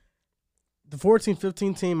damage. The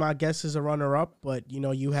 14-15 team, I guess, is a runner-up, but, you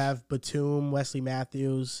know, you have Batum, Wesley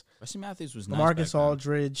Matthews. Wesley Matthews was nice. Marcus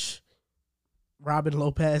Aldridge, Robin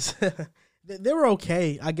Lopez. They were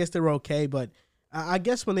okay. I guess they were okay, but I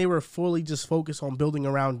guess when they were fully just focused on building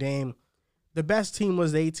around Dame, the best team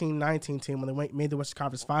was the 18-19 team when they made the Western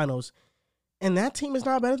Conference Finals. And that team is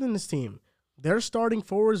not better than this team. Their starting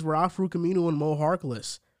forwards were Al-Farouq Aminu and Mo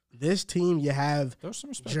Harkless. This team, you have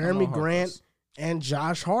Jeremy Grant and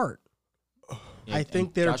Josh Hart. Yeah, I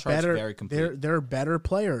think they're better. They're better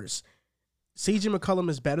players. CJ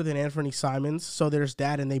McCollum is better than Anthony Simons, so there's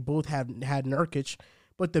that, and they both had Nurkic.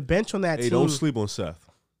 But the bench on that team... Hey, don't sleep on Seth.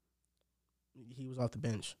 He was off the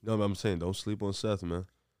bench. No, but I'm saying don't sleep on Seth, man.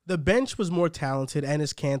 The bench was more talented.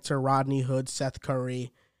 Enes Kanter, Rodney Hood, Seth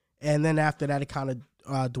Curry. And then after that, it kind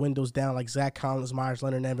of dwindles down, like Zach Collins, Myers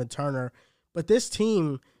Leonard, and Evan Turner. But this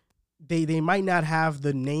team, they might not have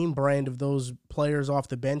the name brand of those players off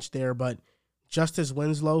the bench there, but Justice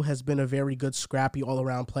Winslow has been a very good, scrappy,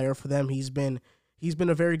 all-around player for them. He's been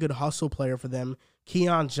a very good hustle player for them.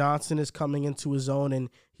 Keon Johnson is coming into his own,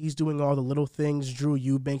 and he's doing all the little things. Drew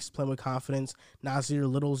Eubanks is playing with confidence. Nasir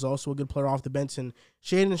Little is also a good player off the bench. And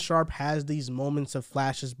Shaedon Sharpe has these moments of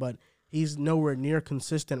flashes, but he's nowhere near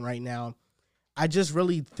consistent right now. I just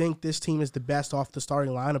really think this team is the best off the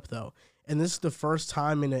starting lineup, though. And this is the first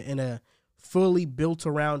time in a fully built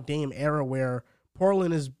around Dame era where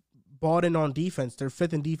Portland is bought in on defense. They're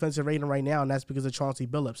 5th in defensive rating right now, and that's because of Chauncey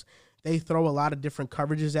Billups. They throw a lot of different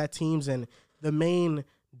coverages at teams, and the main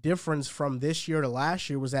difference from this year to last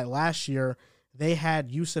year was that last year they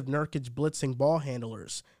had Yusuf Nurkic blitzing ball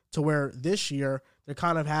handlers, to where this year they're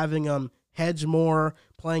kind of having hedge more,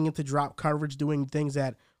 playing into drop coverage, doing things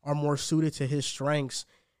that are more suited to his strengths.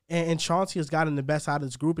 And Chauncey has gotten the best out of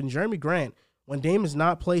this group. And Jeremy Grant, when Dame is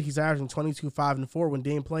not played, he's averaging 22, 5, and 4. When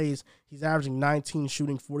Dame plays, he's averaging 19,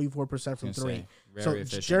 shooting 44% from 3. So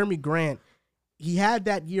efficient. Jeremy Grant, he had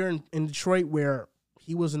that year in Detroit where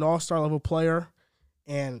he was an all-star level player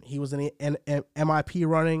and he was an MIP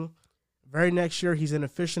running. Very next year, he's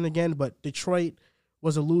inefficient again, but Detroit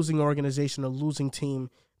was a losing organization, a losing team.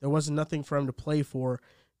 There wasn't nothing for him to play for.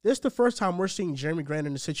 This is the first time we're seeing Jeremy Grant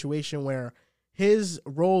in a situation where his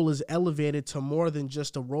role is elevated to more than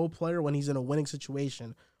just a role player when he's in a winning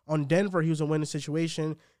situation. On Denver, he was a winning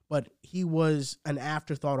situation, but he was an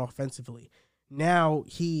afterthought offensively. Now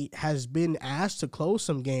he has been asked to close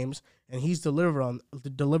some games, and he's delivered on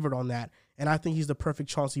that. And I think he's the perfect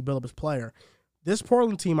Chauncey Billups player. This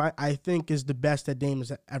Portland team, I think, is the best that Dame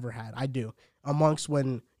has ever had. I do. Amongst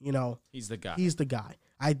when, you know, he's the guy. He's the guy.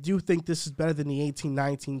 I do think this is better than the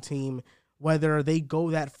 18-19 team. Whether they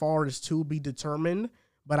go that far is to be determined,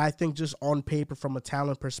 but I think just on paper, from a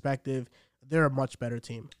talent perspective, they're a much better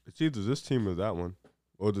team. It's either this team or that one,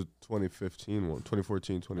 or the 2015 one,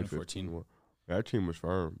 2014, 2015 one. That team was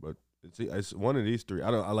firm, but it's one of these three.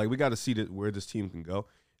 We got to see where this team can go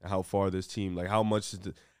and how far this team, like how much is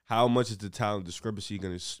the talent discrepancy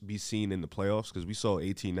going to be seen in the playoffs? Because we saw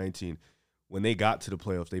 18-19 when they got to the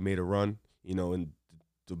playoffs, they made a run. And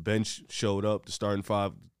the bench showed up. The starting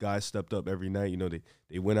 5 guys stepped up every night.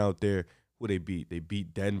 They went out there. Who they beat? They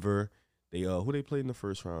beat Denver. Who they played in the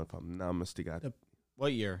first round, if I'm not mistaken.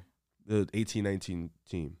 What year? The 18-19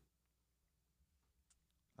 team.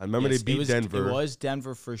 I remember they beat Denver. It was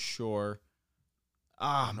Denver for sure.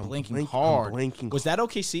 I'm blanking hard. Was that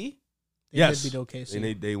OKC? Yes. They did beat OKC.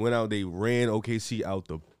 And they went out, they ran OKC out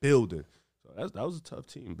the building. So that was a tough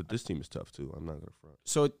team, but this team is tough too. I'm not going to front.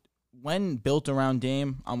 So when built around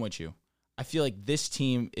Dame, I'm with you. I feel like this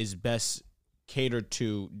team is best catered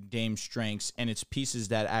to Dame's strengths, and it's pieces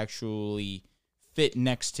that actually fit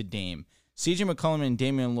next to Dame. CJ McCollum and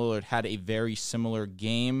Damian Lillard had a very similar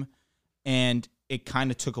game, and it kind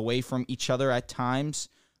of took away from each other at times.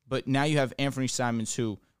 But now you have Anthony Simons,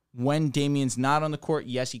 who, when Damian's not on the court,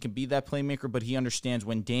 yes, he can be that playmaker, but he understands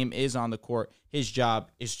when Dame is on the court, his job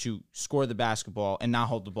is to score the basketball and not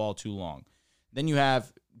hold the ball too long. Then you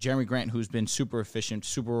have Jeremy Grant, who's been super efficient,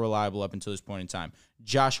 super reliable up until this point in time.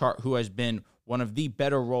 Josh Hart, who has been one of the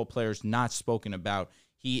better role players not spoken about.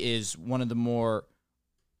 He is one of the more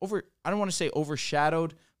I don't want to say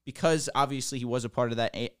overshadowed, because obviously he was a part of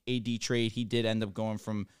that AD trade. He did end up going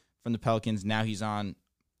from the Pelicans. Now he's on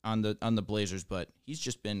the Blazers, but he's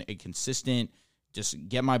just been a consistent, just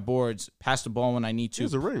get my boards, pass the ball when I need to,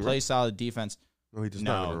 play solid defense. No, he does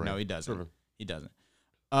not. No, he doesn't. He doesn't.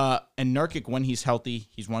 And Nurkic, when he's healthy,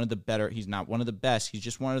 he's one of the better. He's not one of the best. He's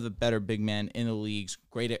just one of the better big men in the leagues.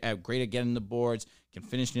 Great at getting the boards, can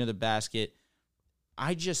finish near the basket.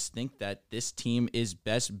 I just think that this team is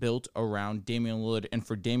best built around Damian Lillard, and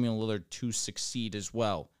for Damian Lillard to succeed as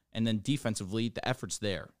well. And then defensively, the effort's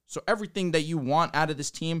there. So everything that you want out of this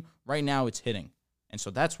team, right now it's hitting. And so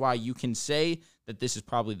that's why you can say that this is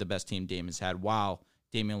probably the best team Dame has had, while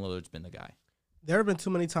Damian Lillard's been the guy. There have been too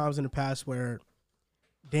many times in the past where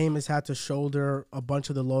Dame has had to shoulder a bunch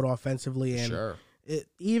of the load offensively. And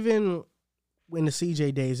even in the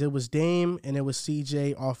CJ days, it was Dame and it was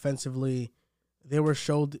CJ offensively. They were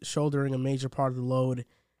shouldering a major part of the load.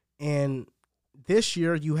 And this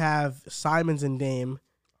year you have Simons and Dame,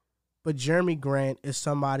 but Jeremy Grant is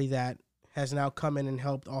somebody that has now come in and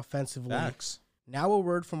helped offensively. Facts. Now a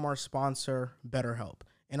word from our sponsor, BetterHelp.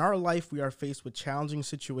 In our life, we are faced with challenging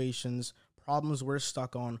situations, problems we're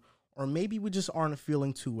stuck on, or maybe we just aren't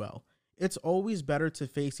feeling too well. It's always better to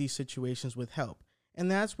face these situations with help, and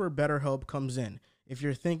that's where BetterHelp comes in. If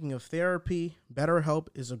you're thinking of therapy, BetterHelp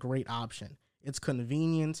is a great option. It's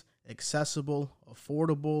convenient, accessible,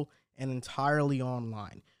 affordable, and entirely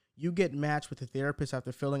online. You get matched with a therapist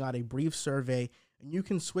after filling out a brief survey, and you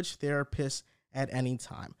can switch therapists at any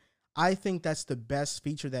time. I think that's the best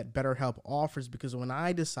feature that BetterHelp offers, because when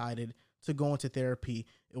I decided to go into therapy,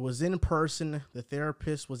 it was in person. The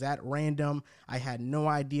therapist was at random. I had no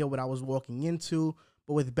idea what I was walking into.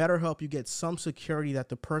 But with BetterHelp, you get some security that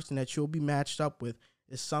the person that you'll be matched up with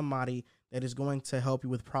is somebody that is going to help you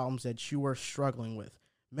with problems that you are struggling with.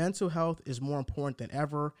 Mental health is more important than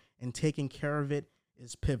ever, and taking care of it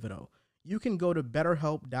is pivotal. You can go to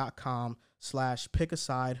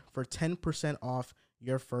betterhelp.com/pickaside for 10% off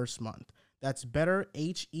your first month. That's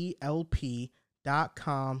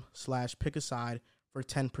betterhelp.com/pickaside for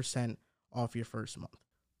 10% off your first month.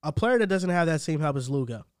 A player that doesn't have that same help is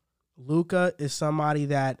Luka. Luka is somebody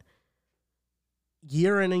that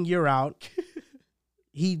year in and year out,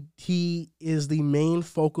 he is the main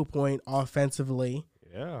focal point offensively.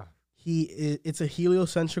 Yeah. It's a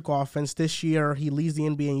heliocentric offense. This year, he leads the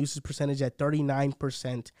NBA in usage percentage at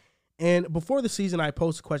 39%. And before the season, I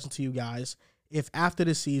posed a question to you guys. If after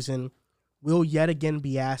the season, we'll yet again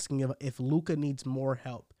be asking if Luka needs more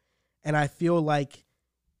help. And I feel like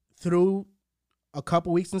through a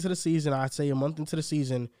couple weeks into the season, I'd say a month into the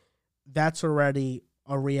season, that's already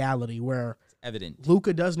a reality where it's evident.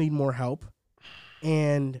 Luka does need more help.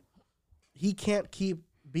 And he can't keep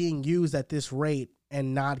being used at this rate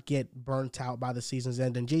and not get burnt out by the season's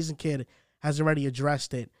end. And Jason Kidd has already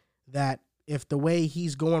addressed it, that if the way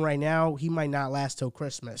he's going right now, he might not last till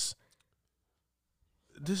Christmas.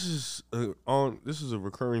 This is a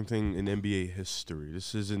recurring thing in NBA history.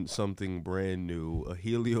 This isn't something brand new. A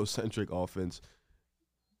heliocentric offense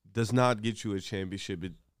does not get you a championship.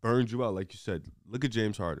 It burns you out, like you said. Look at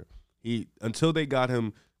James Harden. Until they got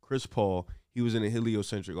him Chris Paul, he was in a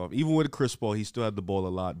heliocentric offense. Even with Chris Paul, he still had the ball a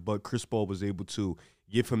lot, but Chris Paul was able to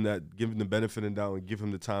give him the benefit of the doubt and give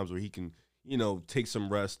him the times where he can, take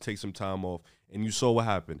some rest, take some time off. And you saw what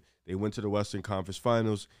happened. They went to the Western Conference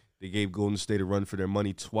Finals. They gave Golden State a run for their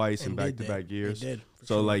money twice in back-to-back years. They did,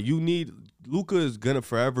 so, Luka is going to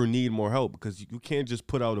forever need more help, because you can't just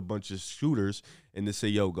put out a bunch of shooters and just say,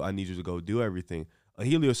 yo, I need you to go do everything. A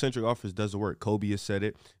heliocentric offense doesn't work. Kobe has said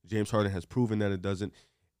it. James Harden has proven that it doesn't.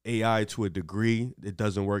 AI to a degree, it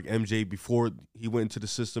doesn't work. MJ, before he went into the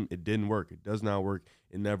system, it didn't work. It does not work.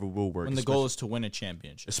 It never will work. When the goal is to win a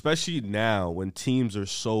championship. Especially now when teams are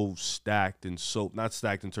so stacked and so, not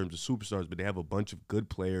stacked in terms of superstars, but they have a bunch of good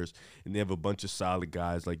players and they have a bunch of solid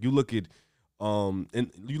guys. Like you look at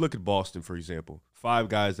Boston, for example, 5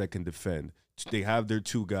 guys that can defend. They have their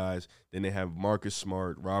 2 guys. Then they have Marcus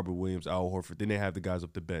Smart, Robert Williams, Al Horford. Then they have the guys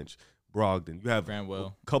up the bench. Brogdon. You have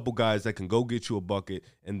a couple guys that can go get you a bucket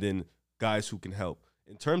and then guys who can help.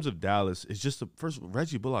 In terms of Dallas, it's just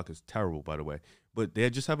Reggie Bullock is terrible, by the way. But they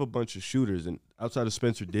just have a bunch of shooters. And outside of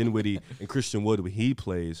Spencer Dinwiddie and Christian Wood, when he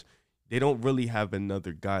plays, they don't really have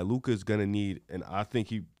another guy. Luka is going to need, and I think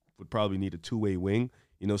he would probably need a 2-way wing.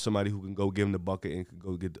 Somebody who can go give him the bucket and can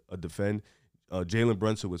go get a defend. Jalen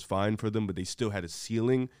Brunson was fine for them, but they still had a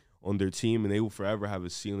ceiling on their team, and they will forever have a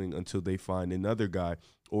ceiling until they find another guy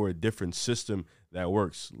or a different system that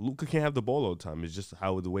works. Luka can't have the ball all the time. It's just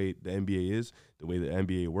how the way the NBA is, the way the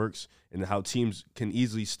NBA works, and how teams can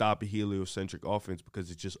easily stop a heliocentric offense because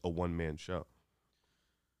it's just a one-man show.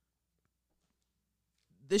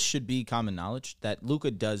 This should be common knowledge that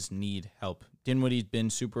Luka does need help. Dinwiddie's been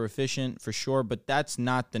super efficient for sure, but that's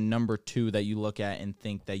not the number 2 that you look at and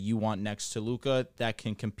think that you want next to Luka that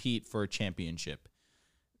can compete for a championship.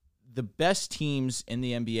 The best teams in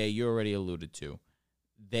the NBA, you already alluded to,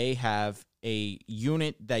 they have a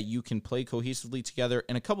unit that you can play cohesively together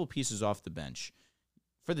and a couple pieces off the bench.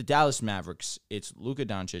 For the Dallas Mavericks, it's Luka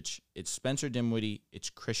Doncic, it's Spencer Dinwiddie, it's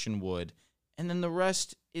Christian Wood, and then the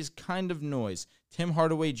rest is kind of noise. Tim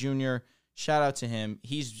Hardaway Jr., shout out to him.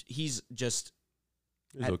 He's just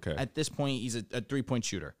okay. At this point, he's a 3-point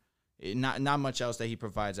shooter. Not much else that he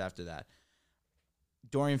provides after that.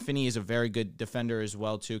 Dorian Finney is a very good defender as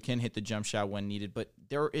well, too. Can hit the jump shot when needed. But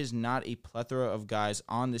there is not a plethora of guys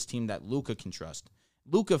on this team that Luka can trust.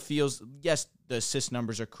 Luka feels, yes, the assist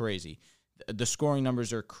numbers are crazy. The scoring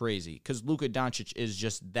numbers are crazy because Luka Doncic is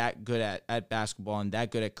just that good at basketball and that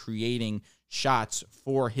good at creating shots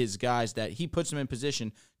for his guys that he puts them in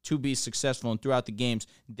position to be successful. And throughout the game,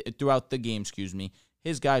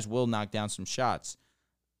 his guys will knock down some shots.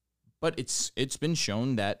 But it's been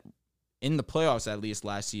shown that in the playoffs, at least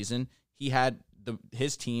last season, he had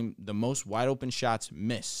his team the most wide open shots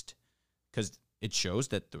missed because it shows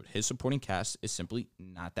that his supporting cast is simply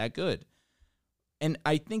not that good. And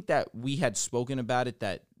I think that we had spoken about it,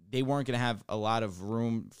 that they weren't going to have a lot of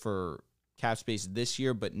room for cap space this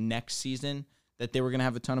year, but next season that they were going to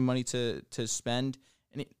have a ton of money to spend.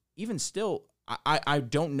 And even still, I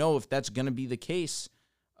don't know if that's going to be the case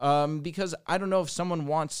because I don't know if someone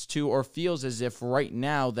wants to or feels as if right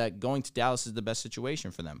now that going to Dallas is the best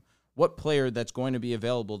situation for them. What player that's going to be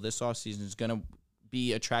available this offseason is going to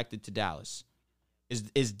be attracted to Dallas?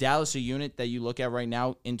 Is Dallas a unit that you look at right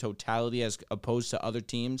now in totality as opposed to other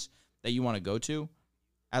teams that you want to go to?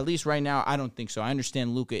 At least right now, I don't think so. I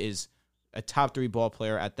understand Luka is a top 3 ball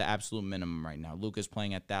player at the absolute minimum right now. Luka's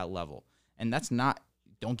playing at that level. And that's not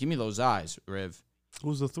 – don't give me those eyes, Riv.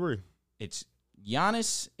 Who's the 3? It's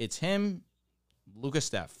Giannis, it's him, Luka,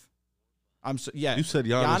 Steph. You said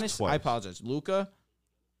Giannis twice. I apologize. Luka,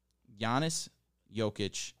 Giannis,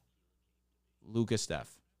 Jokic, Luka, Steph.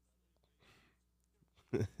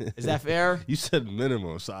 Is that fair? You said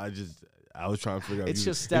minimum, so I was trying to figure out. It's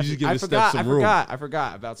just Steph. I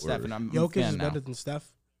forgot about Steph, and I'm Jokic is now. better than Steph.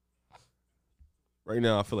 Right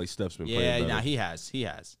now, I feel like Steph's been playing better. Yeah, he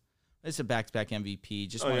has. It's a back-to-back MVP.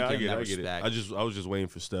 Just want to give him that respect. I was just waiting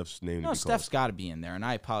for Steph's name to be called. Steph's got to be in there, and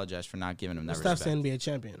I apologize for not giving him that respect. Steph's NBA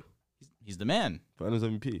champion. He's the man. Finals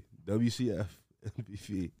MVP, WCF,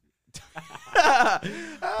 MVP.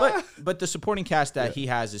 But the supporting cast that he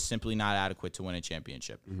has is simply not adequate to win a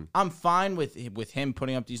championship. Mm-hmm. I'm fine with him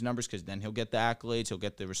putting up these numbers because then he'll get the accolades, he'll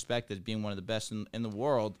get the respect as being one of the best in the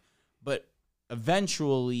world. But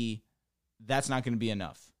eventually, that's not going to be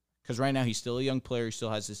enough because right now he's still a young player. He still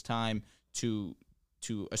has his time to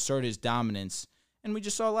assert his dominance. And we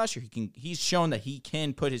just saw last year he's shown that he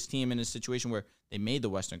can put his team in a situation where they made the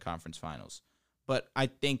Western Conference Finals. But I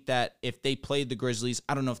think that if they played the Grizzlies,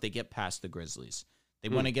 I don't know if they get past the Grizzlies. They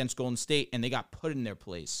went against Golden State, and they got put in their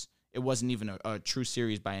place. It wasn't even a true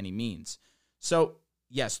series by any means. So,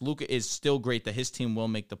 yes, Luka is still great that his team will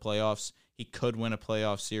make the playoffs. He could win a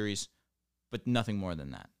playoff series, but nothing more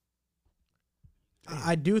than that.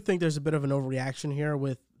 I do think there's a bit of an overreaction here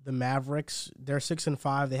with the Mavericks. They're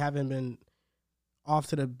 6-5. They haven't been off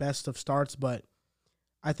to the best of starts, but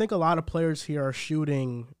I think a lot of players here are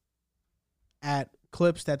shooting at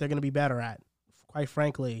clips that they're going to be better at, quite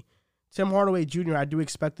frankly. Tim Hardaway Jr., I do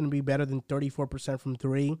expect him to be better than 34% from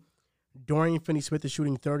 3. Dorian Finney-Smith is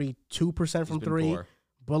shooting 32% from three. Poor.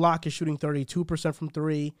 Bullock is shooting 32% from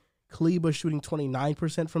three. Kleba is shooting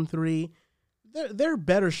 29% from three. They're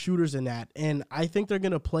better shooters than that, and I think they're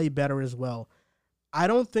going to play better as well. I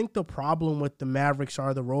don't think the problem with the Mavericks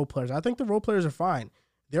are the role players. I think the role players are fine.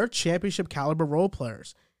 They're championship caliber role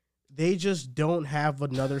players. They just don't have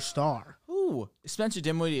another star. Ooh, Spencer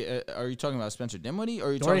Dinwiddie. Are you talking about Spencer Dinwiddie, or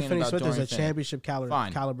are you Dorian talking about Finney-Smith Dorian is a Finney? championship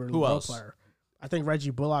caliber Who role else? player. I think Reggie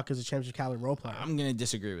Bullock is a championship caliber role player. I'm gonna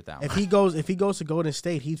disagree with that. If he goes to Golden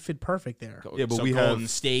State, he'd fit perfect there. Yeah, but so we Golden have-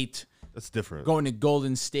 State. That's different. Going to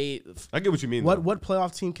Golden State. I get what you mean. What though.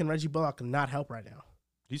 playoff team can Reggie Bullock not help right now?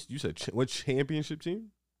 You said what championship team?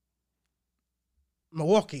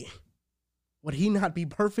 Milwaukee. Would he not be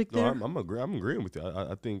perfect No, there? I'm agreeing with you.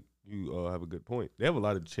 I think you have a good point. They have a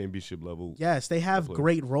lot of championship level, Yes, they have players.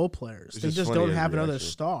 great role players. It's They just just funny don't as have another reaction.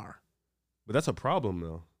 star. but that's a problem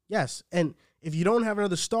though. Yes, and if you don't have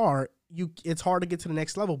another star, it's hard to get to the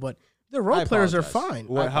next level. But the role I players are apologize. fine.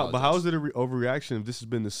 Well, how apologize. is it an overreaction if this has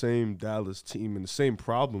been the same Dallas team and the same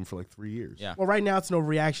problem for like 3 years? Yeah. Well, right now it's an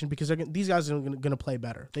overreaction because these guys are going to play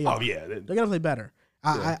better. They are. Oh yeah. They're going to play better.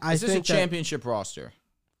 I Is this a think that- championship roster?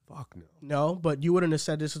 Fuck no. No, but you wouldn't have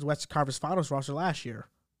said this is Western Conference Finals roster last year.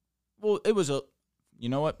 Well, it was a. You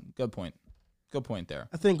know what? Good point. Good point there.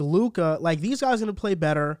 I think Luka, like these guys are going to play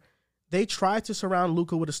better. They tried to surround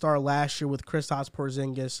Luka with a star last year with Kristaps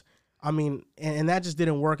Porzingis. I mean, and that just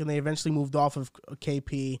didn't work, and they eventually moved off of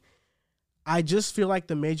KP. I just feel like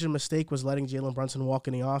the major mistake was letting Jalen Brunson walk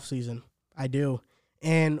in the offseason. I do.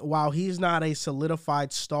 And while he's not a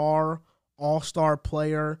solidified star, all-star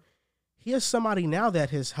player, he is somebody now that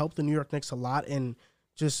has helped the New York Knicks a lot in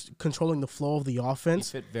just controlling the flow of the He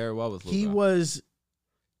offense. fit very well with Luka. He was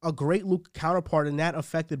a great Luka counterpart, and that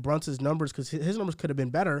affected Brunson's numbers because his numbers could have been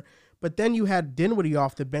better. But then you had Dinwiddie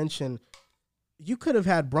off the bench, and you could have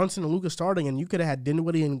had Brunson and Luka starting, and you could have had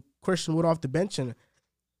Dinwiddie and Christian Wood off the bench, and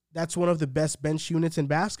that's one of the best bench units in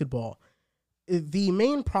basketball. The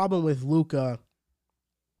main problem with Luka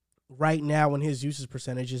right now in his usage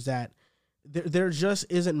percentage is that there just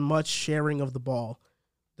isn't much sharing of the ball.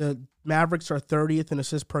 The Mavericks are 30th in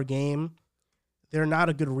assists per game. They're not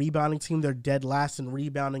a good rebounding team. They're dead last in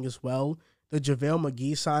rebounding as well. The JaVale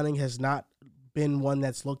McGee signing has not been one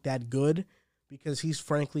that's looked that good because he's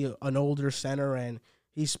frankly an older center and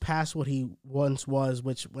he's past what he once was,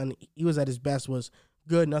 which when he was at his best was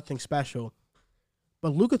good, nothing special.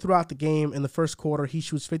 But Luka throughout the game in the first quarter, he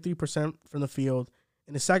shoots 53% from the field.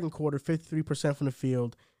 In the second quarter, 53% from the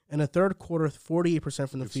field. In the third quarter, 48%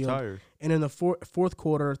 from the It's field. tired. And in the fourth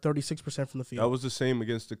quarter, 36% from the field. That was the same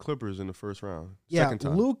against the Clippers in the first round. Yeah, Second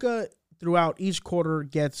time. Luka throughout each quarter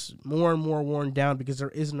gets more and more worn down because there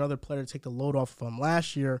is another player to take the load off of him.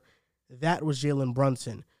 Last year, that was Jalen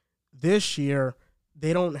Brunson. This year,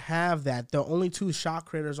 they don't have that. The only two shot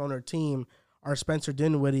creators on their team are Spencer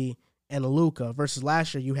Dinwiddie and Luka. Versus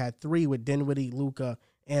last year, you had three with Dinwiddie, Luka,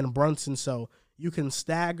 and Brunson. So you can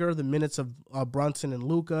stagger the minutes of Brunson and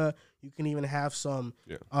Luka. You can even have some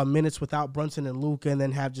minutes without Brunson and Luka, and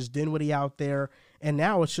then have just Dinwiddie out there. And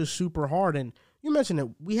now it's just super hard. And you mentioned it.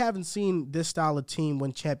 We haven't seen this style of team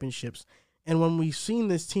win championships. And when we've seen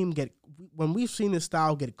this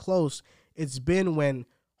style get close, it's been when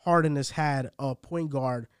Harden has had a point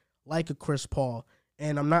guard like a Chris Paul.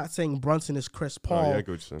 And I'm not saying Brunson is Chris Paul, I get what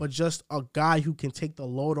you're saying. but just a guy who can take the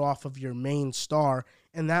load off of your main star,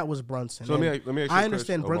 and that was Brunson. So let me ask you I a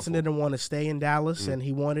understand question. Brunson didn't want to stay in Dallas, and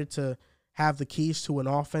he wanted to have the keys to an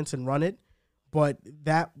offense and run it. But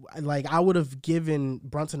that, like, I would have given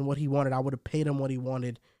Brunson what he wanted. I would have paid him what he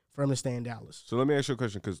wanted for him to stay in Dallas. So let me ask you a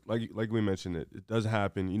question because, like we mentioned, it does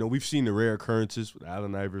happen. You know, we've seen the rare occurrences with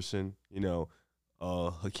Allen Iverson. You know,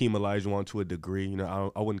 Hakeem Olajuwon to a degree. You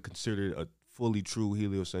know, I wouldn't consider it a fully true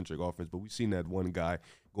heliocentric offense, but we've seen that one guy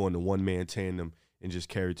go into one-man tandem and just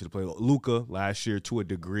carry to the play. Luka last year to a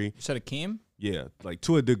degree. You said Akeem? Yeah, like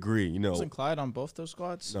to a degree, you know. Wasn't Clyde on both those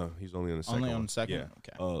squads? No, he's only on the second Only on one. the second? Yeah.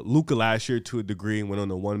 Okay. Luka last year to a degree went on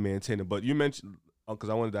the one-man tandem. But you mentioned, because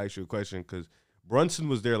I wanted to ask you a question, because Brunson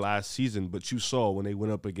was there last season, but you saw when they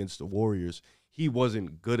went up against the Warriors, he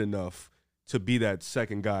wasn't good enough to be that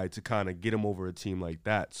second guy to kind of get him over a team like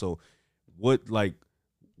that. So what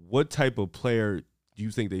type of player do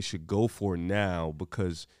you think they should go for now?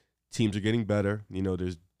 Because teams are getting better. You know,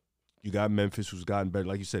 you got Memphis who's gotten better.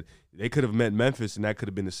 Like you said, they could have met Memphis and that could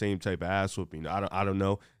have been the same type of ass whooping. I don't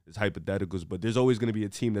know. It's hypotheticals, but there's always going to be a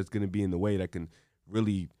team that's going to be in the way that can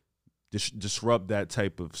really disrupt that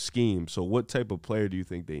type of scheme. So what type of player do you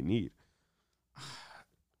think they need?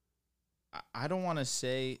 I don't want to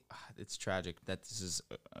say it's tragic that this is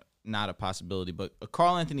not a possibility, but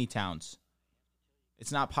Karl Anthony Towns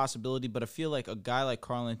It's not a possibility, but I feel like a guy like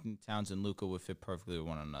Karl-Anthony Towns and Luka would fit perfectly with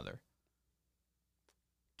one another.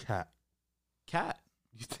 Cat.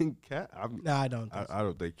 You think Cat? No, I don't. I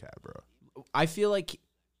don't think Cat, bro. I feel like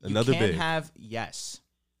Another you can big. have,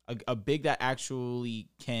 a big that actually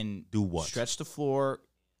can Do what? Stretch the floor,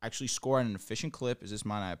 actually score at an efficient clip. Is this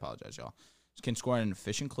mine? I apologize, y'all. Can score at an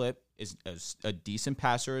efficient clip, is a decent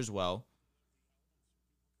passer as well,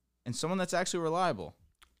 and someone that's actually reliable.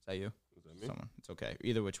 Is that you? Is that me? Someone. It's okay.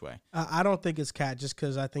 Either which way. I don't think it's Cat just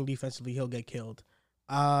because I think defensively he'll get killed.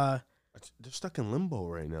 They're stuck in limbo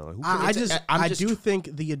right now. I do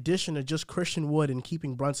think the addition of just Christian Wood and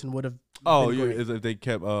keeping Brunson would have. Oh, been yeah. great. Is if they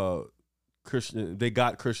kept Christian, they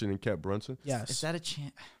got Christian and kept Brunson. Yes. Is that a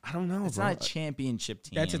champ? I don't know. It's bro. not a championship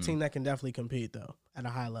team. That's a team that can definitely compete though at a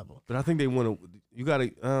high level. But I think they want to. You got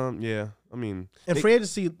to. Yeah. I mean, And free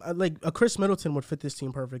agency, like a Chris Middleton would fit this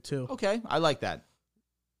team perfect too. Okay, I like that.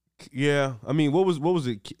 yeah. I mean, what was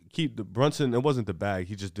it? Keep the Brunson. It wasn't the bag.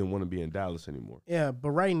 He just didn't want to be in Dallas anymore. Yeah,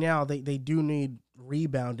 but right now they do need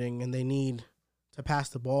rebounding and they need to pass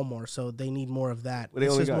the ball more. So they need more of that. Well, they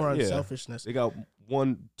It's only just got- more yeah. unselfishness. They got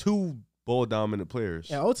 2 ball dominant players.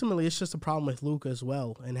 Yeah, ultimately it's just a problem with Luka as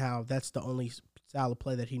well and how that's the only style of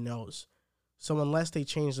play that he knows. So unless they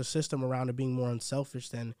change the system around to being more unselfish,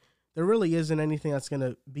 then there really isn't anything that's going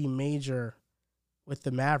to be major with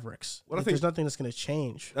the Mavericks. Well, I Like, think- there's nothing that's going to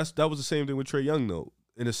change. That was the same thing with Trae Young, though.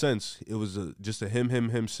 In a sense, it was just a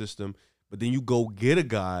him system. But then you go get a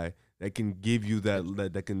guy that can give you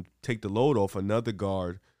that can take the load off another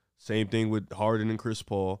guard. Same thing with Harden and Chris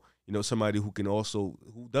Paul. You know, somebody who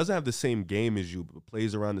doesn't have the same game as you, but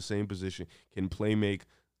plays around the same position, can play make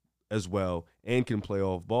as well, and can play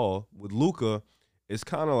off ball. With Luka, it's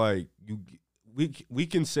kind of like we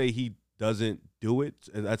can say he doesn't do it,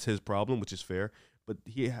 and that's his problem, which is fair. But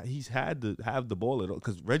he's had to have the ball at all,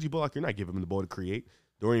 because Reggie Bullock, you're not giving him the ball to create.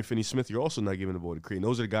 Dorian Finney-Smith, you're also not giving the ball to create. And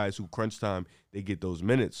those are the guys who crunch time, they get those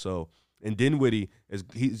minutes. So, and Dinwiddie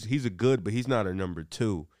he's a good, but he's not a number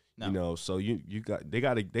 2. No. You know, so they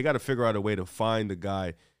got to figure out a way to find the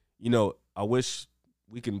guy. You know, I wish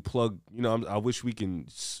we can plug. You know, I wish we can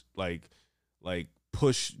like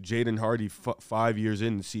push Jaden Hardy 5 years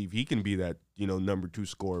in and see if he can be that, you know, number 2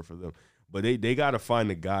 scorer for them. But they got to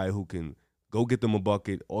find a guy who can go get them a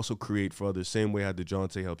bucket, also create for others. Same way how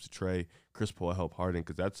DeJounte helps Trae, Chris Paul help Harden,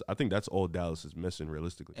 because I think that's all Dallas is missing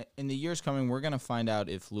realistically. In the years coming, we're going to find out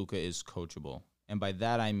if Luka is coachable. And by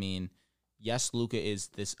that I mean, yes, Luka is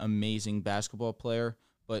this amazing basketball player,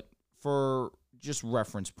 but for just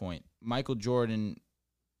reference point, Michael Jordan,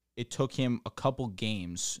 it took him a couple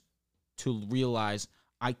games to realize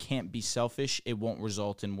I can't be selfish. It won't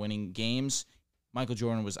result in winning games. Michael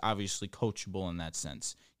Jordan was obviously coachable in that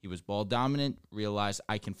sense. He was ball dominant, realized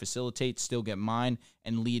I can facilitate, still get mine,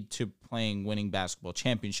 and lead to playing winning basketball,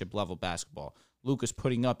 championship level basketball. Luka's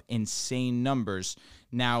putting up insane numbers.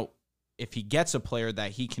 Now, if he gets a player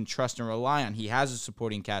that he can trust and rely on, he has a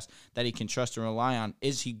supporting cast that he can trust and rely on,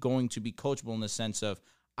 is he going to be coachable in the sense of,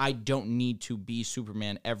 I don't need to be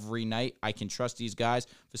Superman every night. I can trust these guys,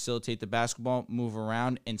 facilitate the basketball, move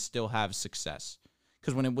around, and still have success.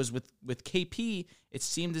 Because when it was with KP, it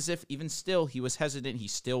seemed as if even still he was hesitant. He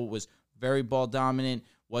still was very ball dominant,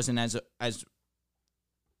 wasn't as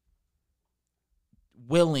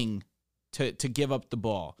willing to give up the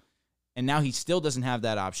ball. And now he still doesn't have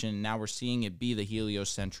that option. Now we're seeing it be the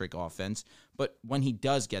heliocentric offense. But when he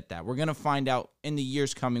does get that, we're going to find out in the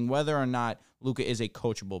years coming whether or not Luka is a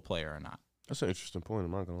coachable player or not. That's an interesting point.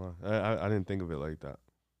 I'm not going to lie. I didn't think of it like that,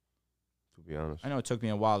 to be honest. I know it took me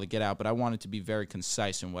a while to get out, but I wanted to be very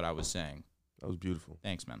concise in what I was saying. That was beautiful.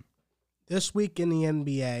 Thanks, man. This week in the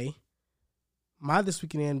NBA,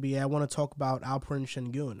 I want to talk about Alperen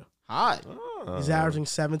Şengün. Hi. He's averaging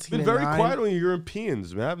 17 Been and very 9. quiet on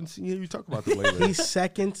Europeans, man. I haven't seen you talk about them lately. He's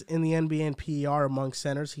second in the NBA in PER among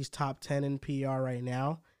centers. He's top 10 in PER right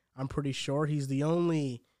now. I'm pretty sure he's the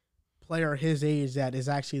only player his age that is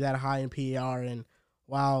actually that high in PER. And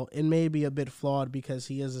while it may be a bit flawed because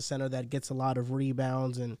he is a center that gets a lot of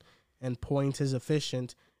rebounds and points, is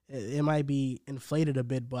efficient, it might be inflated a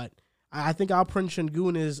bit. But I think Alperen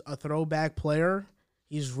Şengün is a throwback player.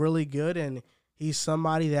 He's really good, and he's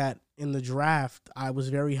somebody that in the draft I was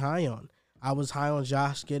very high on. I was high on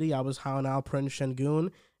Josh Giddey. I was high on Alperen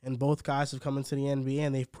Şengün, and both guys have come into the NBA,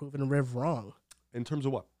 and they've proven Riv wrong. In terms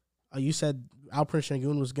of what? You said Alperen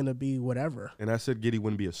Şengün was going to be whatever. And I said Giddey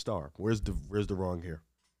wouldn't be a star. Where's the wrong here?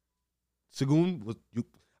 Şengün was you.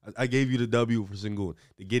 I gave you the W for Şengün.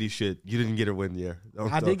 The Giddey shit, you didn't get a win there.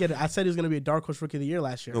 I did get it. I said he was going to be a dark horse rookie of the year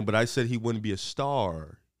last year. No, but I said he wouldn't be a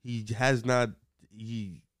star. He has not.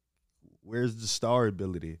 where's the star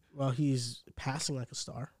ability? Well, he's passing like a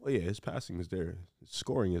star. Well, yeah, his passing is there. His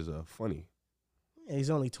scoring is funny. Yeah, he's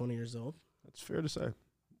only 20 years old. That's fair to say.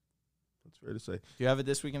 Do you have it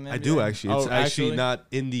this week in the NBA? I do, actually. It's actually not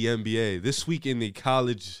in the NBA. This week in the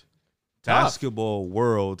college basketball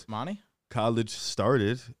world, college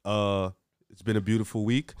started. It's been a beautiful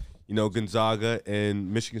week. You know, Gonzaga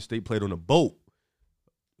and Michigan State played on a boat.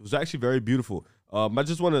 It was actually very beautiful. I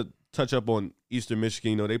just want to touch up on Eastern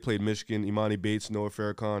Michigan. You know, they played Michigan, Imani Bates, Noah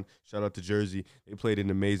Farrakhan. Shout out to Jersey. They played an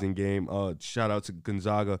amazing game. Shout out to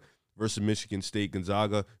Gonzaga versus Michigan State.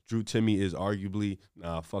 Gonzaga, Drew Timme is arguably,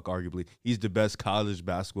 he's the best college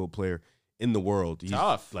basketball player in the world. He's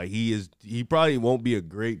tough. Like he probably won't be a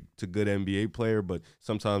great to good NBA player, but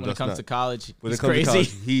sometimes when it comes to college, when he's it comes crazy. to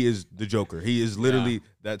college, he is the Joker. He is literally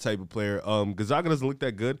that type of player. Gonzaga doesn't look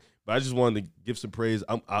that good, but I just wanted to give some praise.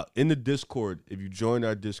 I'm in the Discord. If you join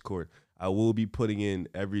our Discord, I will be putting in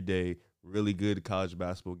every day really good college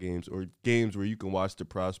basketball games or games where you can watch the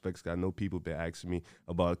prospects. I know people have been asking me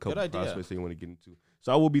about a couple of prospects they want to get into.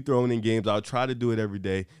 So I will be throwing in games. I'll try to do it every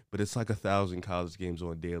day, but it's like 1,000 college games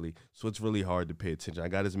on daily, so it's really hard to pay attention. I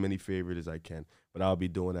got as many favorite as I can, but I'll be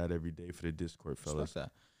doing that every day for the Discord, fellas.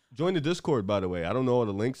 Join the Discord, by the way. I don't know all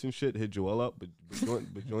the links and shit. Hit Joel up, but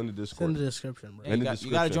join the Discord. It's in the description, bro. Yeah,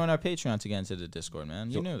 you got to join our Patreon to get into the Discord,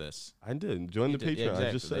 man. You knew this. I did. Join the Patreon. Yeah, exactly.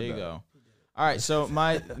 I just said there you that. go. All right, so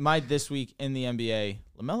my this week in the NBA,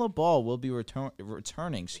 LaMelo Ball will be returning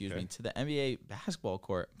to the NBA basketball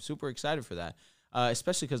court. I'm super excited for that,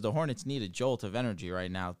 especially because the Hornets need a jolt of energy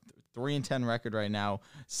right now. 3-10 record right now,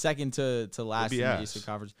 second to last in the Eastern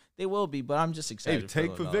Conference. They will be, but I'm just excited. Hey,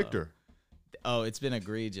 tank for Victor. Oh, it's been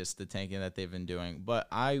egregious, the tanking that they've been doing. But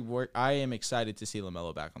I am excited to see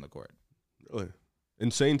LaMelo back on the court. Really?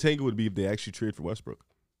 Insane tanking would be if they actually trade for Westbrook.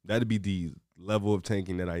 That'd be the level of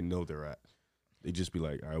tanking that I know they're at. They just be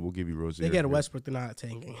like, all right, we'll give you Rozier. They get a Westbrook, they're not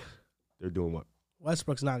tanking. They're doing what?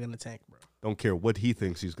 Westbrook's not going to tank, bro. Don't care what he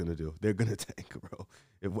thinks he's going to do. They're going to tank, bro.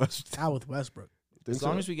 Not with Westbrook. As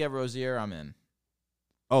long as we get Rozier, I'm in.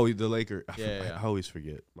 Oh, the Laker. Yeah. I always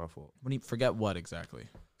forget. My fault. When you forget what exactly?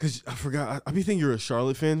 Because I forgot. I be thinking you're a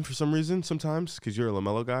Charlotte fan for some reason sometimes because you're a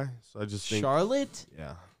LaMelo guy. So I just think. Charlotte?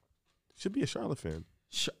 Yeah. Should be a Charlotte fan.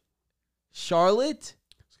 Charlotte?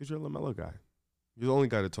 It's because you're a LaMelo guy. You're the only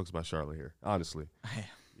guy that talks about Charlotte here, honestly.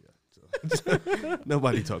 So.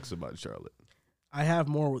 Nobody talks about Charlotte. I have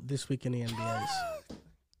more this week in the NBAs.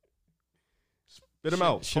 Spit them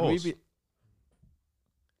out. Should we be?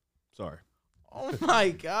 Sorry. Oh my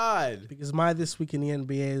God! Because my this week in the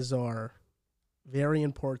NBAs are very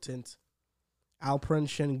important. Alperen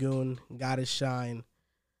Şengün got his shine,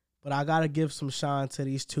 but I gotta give some shine to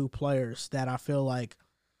these two players that I feel like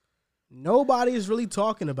nobody is really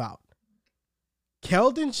talking about.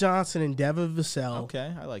 Keldon Johnson and Devin Vassell.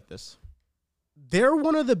 Okay, I like this. They're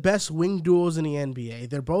one of the best wing duos in the NBA.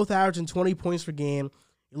 They're both averaging 20 points per game.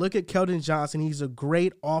 You look at Keldon Johnson, he's a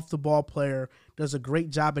great off-the-ball player, does a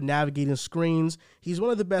great job at navigating screens. He's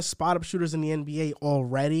one of the best spot-up shooters in the NBA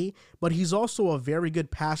already, but he's also a very good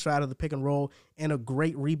passer out of the pick and roll and a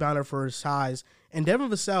great rebounder for his size. And Devin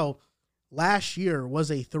Vassell last year was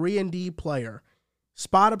a 3-and-D player,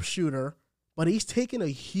 spot-up shooter, but he's taken a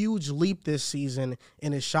huge leap this season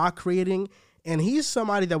in his shot creating, and he's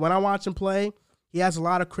somebody that when I watch him play, he has a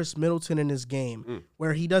lot of Chris Middleton in his game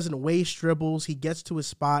where he doesn't waste dribbles, he gets to his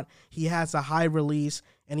spot, he has a high release,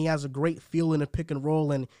 and he has a great feel in the pick and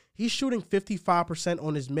roll, and he's shooting 55%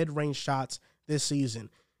 on his mid-range shots this season.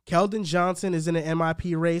 Keldon Johnson is in an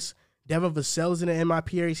MIP race. Devin Vassell is in an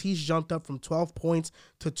MIP race. He's jumped up from 12 points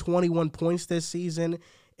to 21 points this season,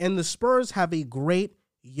 and the Spurs have a great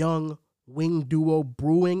young wing duo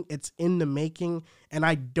brewing. It's in the making, and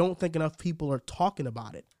I don't think enough people are talking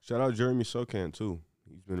about it. Shout out Jeremy Sokan, too.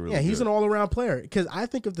 He's been really he's good. an all-around player, because I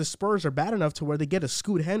think if the Spurs are bad enough to where they get a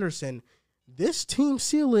Scoot Henderson, this team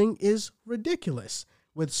ceiling is ridiculous.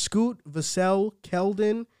 With Scoot, Vassell,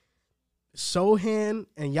 Keldon, Sohan,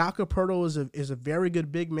 and Jakob Poeltl is a very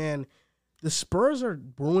good big man. The Spurs are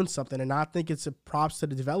brewing something, and I think it's a props to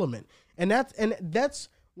the development. And that's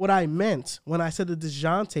what I meant when I said the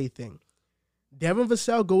DeJounte thing. Devin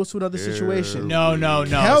Vassell goes to another situation. No.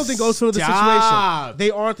 Keldon goes to another situation. They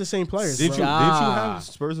aren't the same players. Didn't you have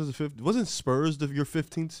Spurs as a 15? Wasn't Spurs your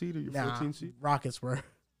 15th seed or your 14th seed? Rockets were.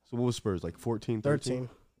 So what was Spurs, like 14, 13?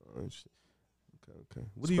 Okay.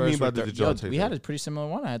 What do you Spurs mean by the DeJounte thing? We had a pretty similar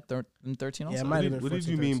one. I had 13 also. Yeah, what did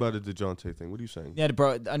you mean by the DeJounte thing? What are you saying? Yeah,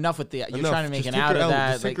 bro, enough with the... You're trying to make Just an out of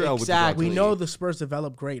that. Like, exactly. We know the Spurs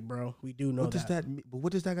develop great, bro. We do know What does that mean? But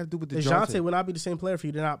what does that got to do with DeJounte would not be the same player if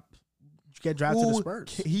he did not get drafted to the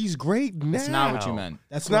Spurs. He's great now. That's not what you meant.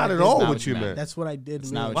 That's not what I at did all mean. what you meant. That's what I did.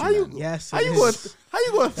 That's mean. not what Why you you? meant. Yes. How you going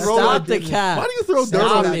to throw? Stop the cap. Why do you throw dirt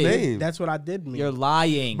on his name? That's what I did mean. You're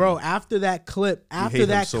lying, Bro, after that clip, hate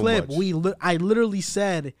him so much. I literally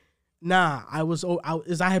said, "Nah,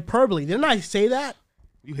 is I hyperbole." Didn't I say that?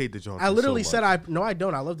 You hate DeJounte. I literally so said much. No, I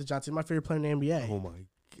don't. I love DeJounte. He's my favorite player in the NBA. Oh my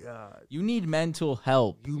god. You need mental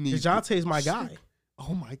help. You need DeJounte is my guy.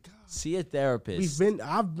 Oh my god. See a therapist.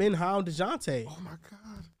 I've been high on DeJounte. Oh my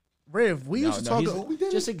god. Riv, we used to talk.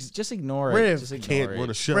 Just ignore it. Riv, Just ignore Can't it. run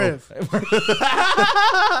a show. Riv.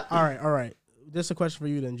 All right. This is a question for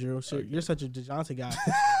you then, Drew. So you're such a DeJounte guy.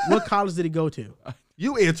 What college did he go to?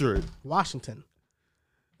 You answer it. Washington.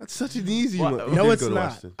 That's such an easy What? one. No, He it's didn't go to not.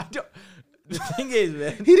 Washington. I don't, the thing is,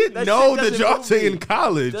 man, He didn't that know shit doesn't move DeJounte me. in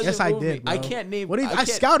college. Doesn't Yes, I move me. did. Bro. I can't name. What? I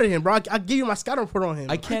scouted him, bro. I give you my scouting report on him.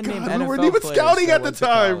 I can't name God, NFL we weren't even players scouting that at the went to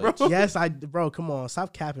time, bro. college. Yes, bro. Come on,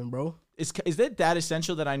 stop capping, bro. Is it that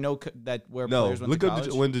essential that I know that where No, players went look to up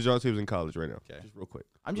college? when DeJounte was in college right now. Okay. Just real quick.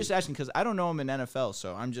 I'm just asking because I don't know him in NFL,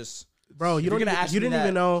 so I'm just. Bro, If you're gonna ask you me didn't that-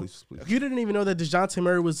 even know. Please. You didn't even know that DeJounte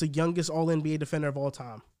Murray was the youngest All NBA defender of all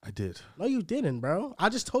time. I did. No, you didn't, bro. I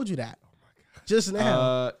just told you that. Just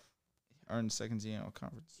now. Earned second team all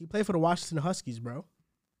conference. He played for the Washington Huskies, bro.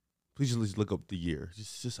 Please just look up the year. I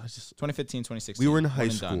just 2015, 2016. We were in One high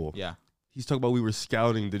and done. school. Yeah. He's talking about we were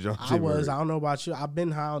scouting DeJounte. I was. Murray. I don't know about you. I've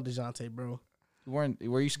been high on DeJounte, bro. Were you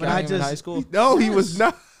But I scouting him in just- high school? No, he was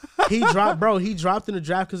not. He dropped, bro. He dropped in the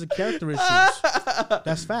draft because of character issues.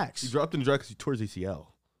 That's He facts. dropped in the draft because he tore his ACL.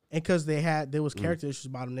 And because there was character issues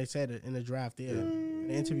about him. They said it in the draft, in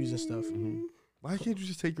the interviews and stuff. Why can't you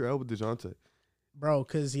just take your L with DeJounte? Bro,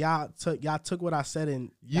 because y'all took what I said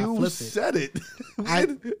and y'all You flipped it. said it.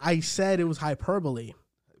 I said it was hyperbole.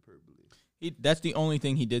 That's the only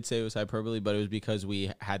thing he did say was hyperbole, but it was because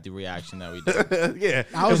we had the reaction that we did. Yeah.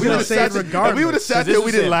 I was If we gonna would've say sat it there- regardless. If we would have sat This there, we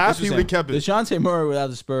was didn't him. laugh, This he was would have him. kept it. DeJounte Murray without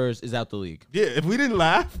the Spurs is out the league. Yeah, if we didn't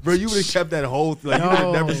laugh, bro, you would have kept that whole thing. Like, you would have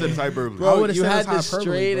No. never said it's hyperbole. I Bro, would've you said had it's the hyperbole,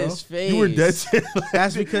 straightest face. You were dead serious.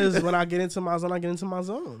 That's because when I get into my zone, I get into my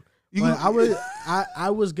zone. You- But I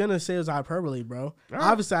was gonna say it was hyperbole, bro. right.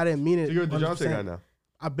 Obviously, I didn't mean it. So you're a DeJounte 100%. guy now.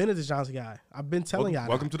 I've been a DeJounte guy. I've been telling y'all.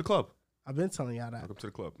 Welcome to the club. I've been telling y'all that. Welcome to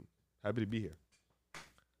the club. Happy to be here.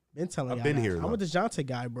 Been telling I've y'all. been that. here, I'm though. a DeJounte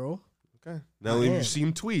guy, bro. Okay. Now I you am. see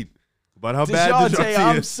him tweet about how bad DeJounte, DeJounte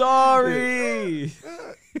I'm is. sorry.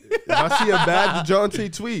 If I see a bad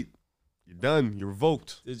DeJounte tweet, you're done. You're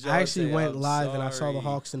revoked. I actually went I'm live and I saw the sorry.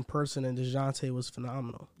 Hawks in person, and DeJounte was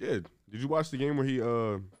phenomenal. Yeah. Did you watch the game where he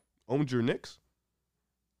owned your Knicks?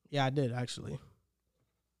 Yeah, I did actually.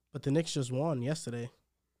 But the Knicks just won yesterday.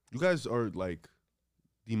 You guys are like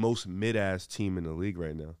the most mid-ass team in the league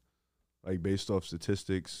right now. Like based off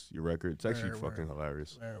statistics, your record, it's actually Right, fucking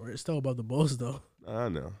hilarious. We're still above the Bulls though. I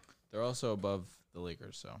know. They're also above the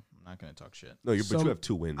Lakers, so I'm not going to talk shit. No, but So, you have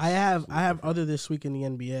 2 wins. I have So other this week in the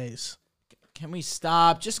NBAs, Can we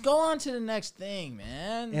stop? Just go on to the next thing,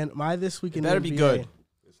 man. and my this week It in better the NBA, be good.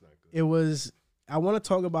 It was. I want to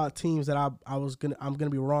talk about teams that I'm gonna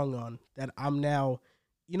be wrong on. That I'm now.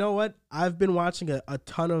 You know what? I've been watching a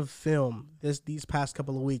ton of film these past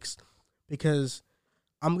couple of weeks because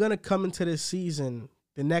I'm gonna come into this season,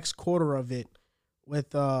 the next quarter of it,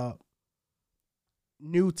 with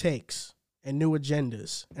new takes and new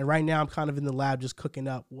agendas. And right now, I'm kind of in the lab just cooking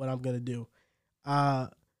up what I'm gonna do.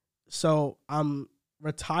 So I'm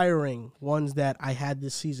retiring ones that I had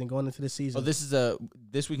this season, going into the season. Oh,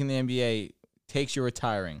 this week in the NBA takes you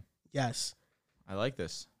retiring. Yes. I like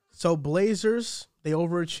this. So Blazers, they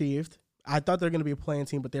overachieved. I thought they were going to be a playing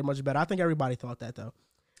team, but they're much better. I think everybody thought that, though.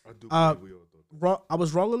 I do believe we all thought I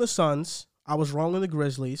was wrong on the Suns. I was wrong on the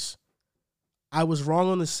Grizzlies. I was wrong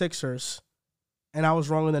on the Sixers. And I was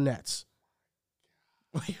wrong on the Nets.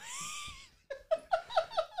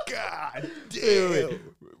 God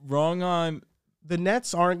damn. Wrong on. The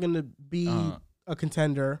Nets aren't going to be a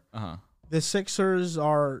contender. The Sixers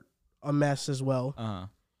are a mess as well.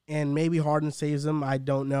 And maybe Harden saves them. I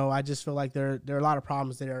don't know. I just feel like there are a lot of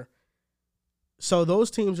problems there. So those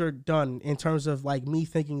teams are done in terms of like me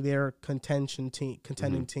thinking they're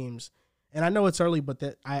contending teams. And I know it's early, but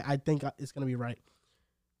I think it's going to be right.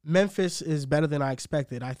 Memphis is better than I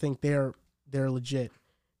expected. I think they're legit.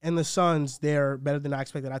 And the Suns, they're better than I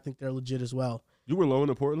expected. I think they're legit as well. You were low in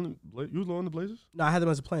the Portland. You were low in the Blazers. No, I had them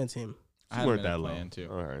as a playing team. I You weren't had that them low. playing too.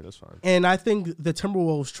 All right, that's fine. And I think the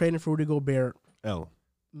Timberwolves trading for Rudy Gobert L.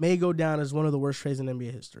 may go down as one of the worst trades in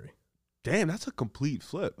NBA history. Damn, that's a complete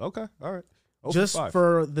flip. Okay, all right. 0 Just 5.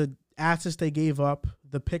 for the assets they gave up,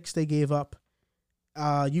 the picks they gave up.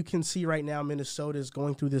 You can see right now Minnesota is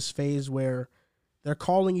going through this phase where they're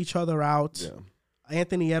calling each other out. Yeah.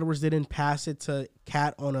 Anthony Edwards didn't pass it to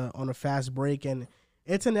Cat on a fast break, and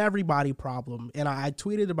it's an everybody problem. And I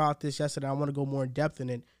tweeted about this yesterday. I want to go more in depth in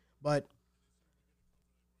it, but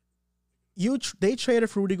they traded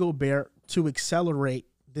for Rudy Gobert to accelerate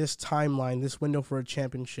this timeline, this window for a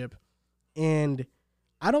championship, and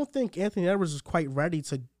I don't think Anthony Edwards is quite ready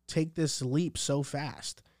to take this leap so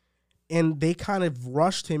fast. And they kind of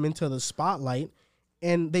rushed him into the spotlight,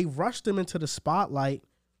 and they rushed him into the spotlight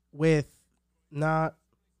with not...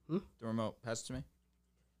 The remote, pass it to me.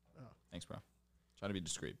 Oh. Thanks, bro. Try to be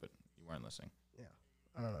discreet, but you weren't listening. Yeah,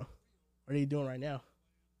 I don't know. What are you doing right now?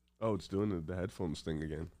 Oh, it's doing the headphones thing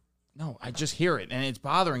again. No, I just hear it, and it's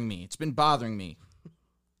bothering me. It's been bothering me.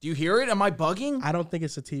 Do you hear it? Am I bugging? I don't think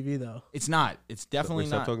it's a TV, though. It's not. It's definitely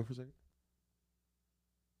not. Stop talking for a second.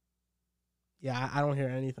 Yeah, I don't hear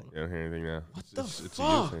anything. I don't hear anything now. What It's the a you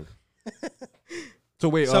fuck? thing. So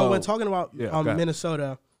wait. So when talking about okay.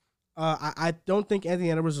 Minnesota, I don't think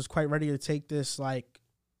Anthony Edwards is quite ready to take this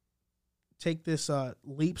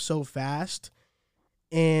leap so fast.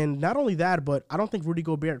 And not only that, but I don't think Rudy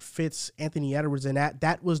Gobert fits Anthony Edwards, and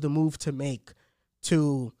that was the move to make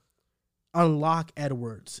to unlock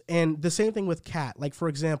Edwards. And the same thing with Cat. Like, for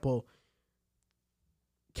example,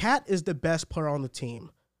 Cat is the best player on the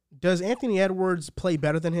team. Does Anthony Edwards play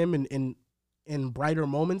better than him in brighter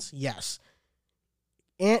moments? Yes.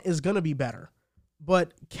 Ant is going to be better.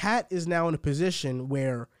 But Cat is now in a position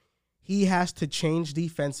where he has to change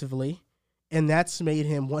defensively, and that's made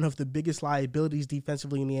him one of the biggest liabilities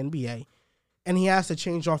defensively in the NBA. And he has to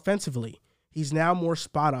change offensively. He's now more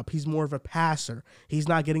spot up. He's more of a passer. He's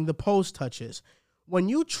not getting the post touches. When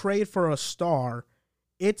you trade for a star,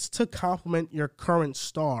 it's to complement your current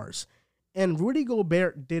stars. And Rudy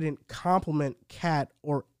Gobert didn't complement Cat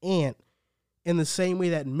or Ant in the same way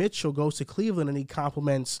that Mitchell goes to Cleveland and he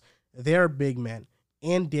complements their big men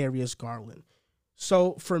and Darius Garland.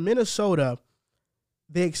 So for Minnesota,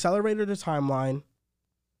 they accelerated the timeline.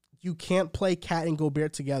 You can't play Cat and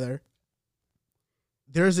Gobert together.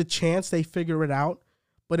 There's a chance they figure it out,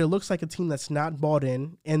 but it looks like a team that's not bought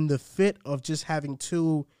in, and the fit of just having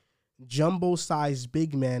two jumbo-sized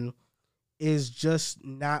big men is just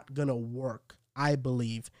not going to work, I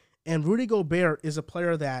believe. And Rudy Gobert is a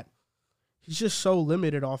player that he's just so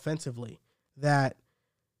limited offensively that,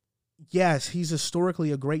 yes, he's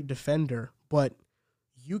historically a great defender, but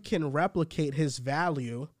you can replicate his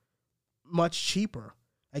value much cheaper.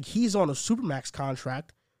 Like, he's on a Supermax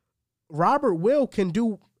contract. Robert Will can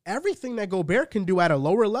do everything that Gobert can do at a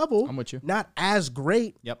lower level. I'm with you. Not as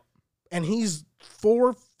great. Yep. And he's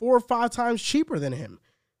four or five times cheaper than him.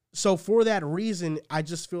 So for that reason, I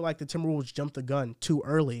just feel like the Timberwolves jumped the gun too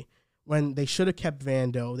early when they should have kept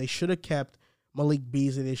Vando. They should have kept Malik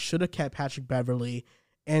Beasley. They should have kept Patrick Beverly.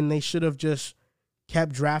 And they should have just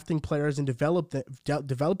kept drafting players and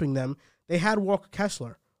developing them. They had Walker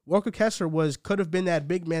Kessler. Walker Kessler could have been that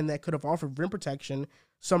big man that could have offered rim protection,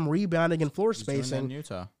 some rebounding and floor spacing. In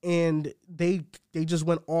Utah. And they just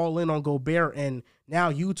went all in on Gobert, and now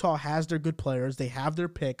Utah has their good players. They have their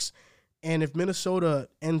picks. And if Minnesota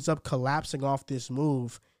ends up collapsing off this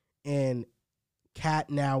move, and Cat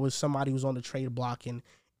now is somebody who's on the trade block, and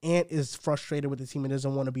Ant is frustrated with the team and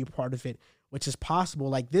doesn't want to be a part of it, which is possible.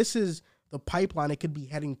 Like, this is the pipeline it could be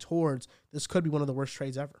heading towards. This could be one of the worst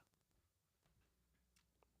trades ever.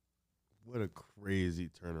 What a crazy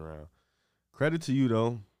turnaround. Credit to you,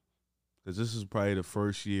 though, because this is probably the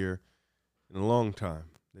first year in a long time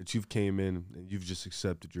that you've came in and you've just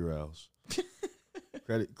accepted your L's.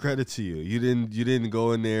 Credit to you. You didn't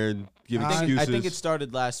go in there and give excuses. I think it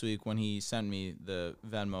started last week when he sent me the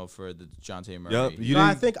Venmo for the DeJounte Murray. Yep.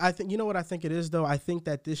 I think you know what I think it is, though? I think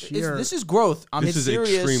that this year... This is growth. This is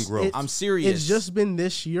extreme growth. I'm serious. It's just been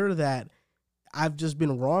this year that I've just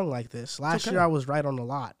been wrong like this. Last year I was right on a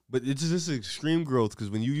lot. But it's just extreme growth because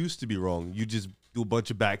when you used to be wrong, you just do a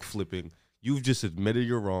bunch of backflipping. You've just admitted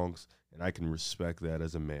your wrongs, and I can respect that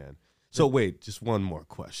as a man. So wait, just one more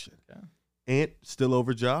question. Yeah. Ant still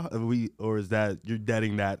over Ja? Or is that you're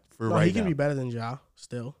betting that for No, right now? he can be better than Ja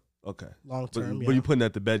still. Okay. Long term, But you're putting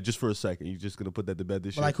that to bed just for a second. You're just going to put that to bed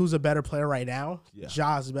this year? Like, who's a better player right now? Yeah.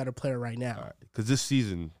 Ja's a better player right now. All right. Because this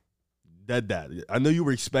season, that. I know you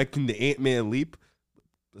were expecting the Ant-Man leap.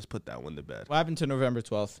 Let's put that one to bed. What happened to November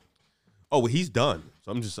 12th? Oh, well, he's done.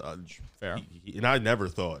 So I'm just fair. And I never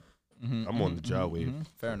thought. I'm on the Ja wave.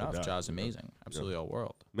 Fair enough. Ja's amazing. Absolutely all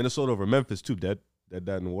world. Minnesota over Memphis, too. Dead in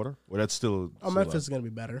the water? Or that's still... Memphis is going to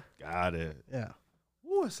be better. Got it. Yeah.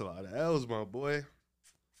 Ooh, that's a lot of L's, my boy.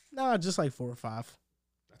 Nah, just like 4 or 5.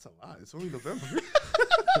 That's a lot. It's only November.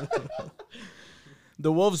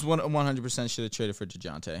 The Wolves 100% should have traded for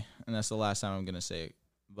DeJounte, and that's the last time I'm going to say it.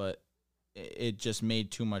 But it just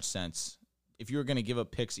made too much sense. If you were going to give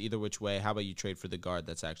up picks either which way, how about you trade for the guard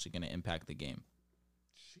that's actually going to impact the game?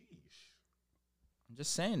 Sheesh. I'm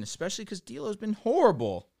just saying, especially because D'Lo's been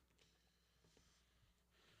horrible.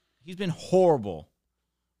 He's been horrible.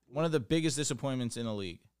 One of the biggest disappointments in the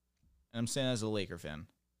league. And I'm saying that as a Laker fan.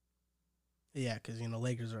 Yeah, because,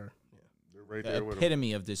 Lakers are They're right The there with him.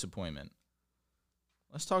 epitome of disappointment.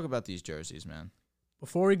 Let's talk about these jerseys, man.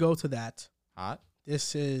 Before we go to that, Hot?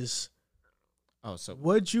 this is So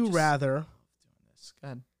Would You Rather. doing this. Go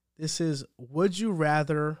ahead. This is Would You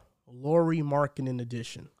Rather Lauri Markkanen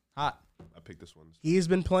edition. Hot. I picked this one. He's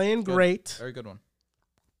been playing Good. great. Very good one.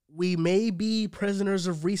 We may be prisoners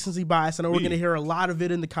of recency bias. I know we're going to hear a lot of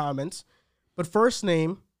it in the comments. But first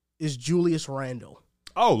name is Julius Randle.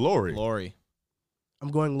 Oh, Lauri. Lauri. I'm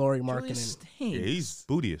going Lauri Markkanen. Julius Yeah, he's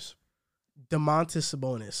bootious. DeMontis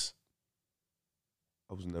Sabonis.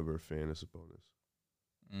 I was never a fan of Sabonis.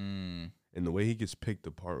 Mm. And the way he gets picked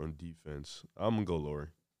apart on defense, I'm going to go Lauri.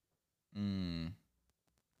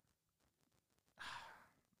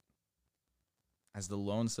 As the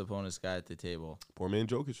lone Sabonis guy at the table, Poor man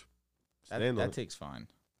Jokic. Stand on that it. takes fine.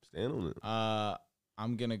 Stand on it.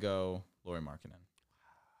 I'm going to go Lauri Markkanen.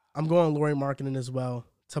 I'm going Lauri Markkanen as well.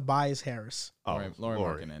 Tobias Harris. Lauri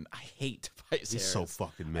Markkanen. I hate Tobias He's Harris. so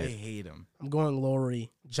fucking I mid. hate him. I'm going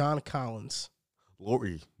Lauri. John Collins.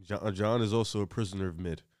 Lauri. John is also a prisoner of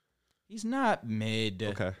mid. He's not mid.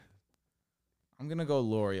 Okay. I'm going to go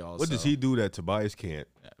Lauri also. What does he do that Tobias can't?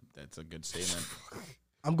 Yeah, that's a good statement.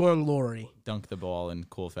 I'm going Lauri. Dunk the ball in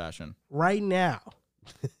cool fashion. Right now,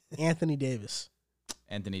 Anthony Davis.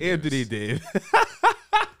 Anthony Davis.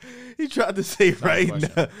 He tried to say right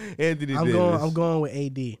question. now. Anthony Davis. I'm going with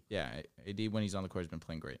AD. Yeah, AD when he's on the court has been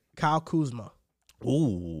playing great. Kyle Kuzma.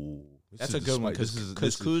 Ooh. That's a good one because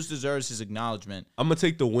Kuz deserves his acknowledgement. I'm going to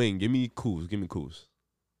take the wing. Give me Kuz.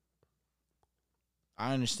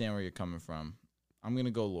 I understand where you're coming from. I'm going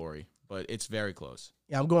to go Lauri, but it's very close.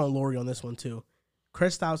 Yeah, I'm going Lauri on this one too.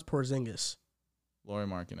 Kristaps Porzingis. Lauri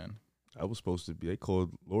Markkanen. I was supposed to be. They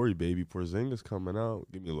called Lauri baby. Porzingis coming out.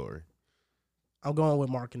 Give me Lauri. I'm going with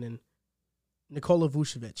Markkanen. Nikola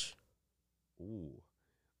Vucevic. Ooh.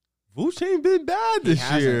 Vooch ain't been bad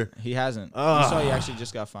this year. He hasn't. You saw he actually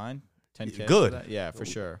just got fined? 10K. Good. For that? Yeah, for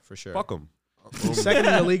sure. Fuck him. He's second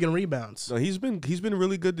in the league in rebounds. No, he's been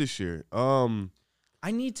really good this year. I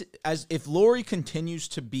need to, if Lauri continues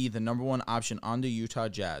to be the number one option on the Utah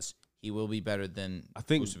Jazz, he will be better than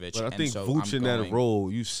Vucevic. But I think Vooch in that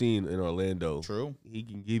role you've seen in Orlando. True. He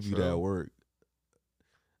can give you that work.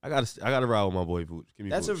 I gotta ride with my boy Vooch. Give me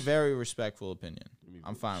That's Vooch. a very respectful opinion.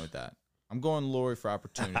 I'm fine with that. I'm going Lauri for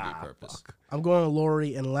opportunity purpose. Fuck. I'm going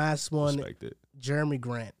Lauri, and last one, Respect it. Jeremy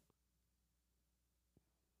Grant.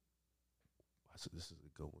 This is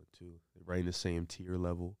a good one too. They're right in the same tier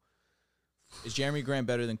level. Is Jeremy Grant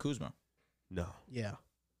better than Kuzma? No, Yeah.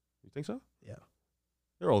 you think so? Yeah.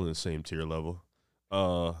 They're all in the same tier level.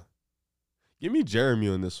 Give me Jeremy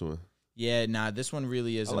on this one. Yeah, this one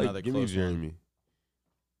really is another give me close Jeremy. one.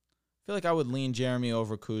 I feel like I would lean Jeremy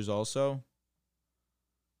over Kuz also.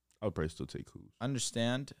 I would probably still take Kuz.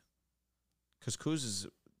 Understand? Because Kuz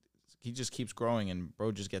he just keeps growing, and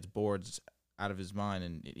bro just gets bored out of his mind,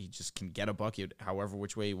 and he just can get a bucket however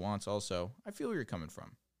which way he wants also. I feel where you're coming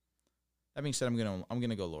from. That being said, I'm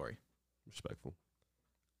gonna go Lauri. Respectful.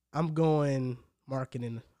 I'm going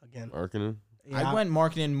Markkanen again. Markkanen. Yeah, I went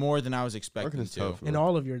Markkanen more than I was expecting Markkanen's to. tough, in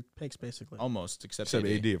all of your picks, basically. Almost, except Except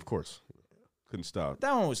AD. AD, of course. Couldn't stop.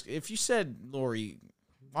 That one was. If you said Lauri,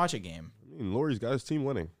 watch a game. I mean, Lauri's got his team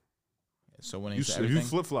winning. So winning's You everything.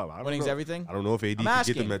 flip flop. I don't Winning's know. everything. I don't know if AD I'm can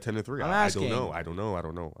asking. get them at 10-3. I'm I asking. don't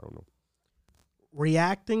know.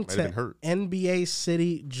 Reacting Might have been to hurt. NBA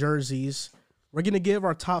City jerseys, we're going to give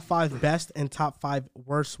our top 5 best and top 5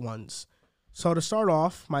 worst ones. So to start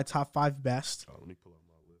off, my top 5 best, Let me pull out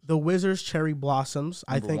my list. the Wizards Cherry Blossoms,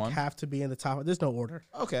 I Number think 1. have to be in the top. There's no order.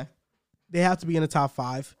 Okay. They have to be in the top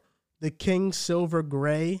 5. The King Silver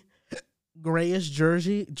grayish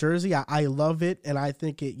jersey. I love it, and I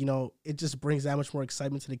think it just brings that much more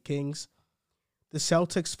excitement to the Kings. The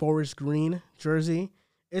Celtics Forest Green jersey.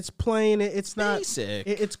 It's plain. It's not Basic.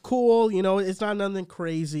 It's cool. It's not nothing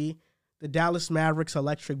crazy. The Dallas Mavericks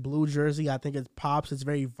Electric Blue jersey. I think it pops. It's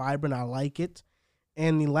very vibrant. I like it.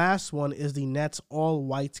 And the last one is the Nets all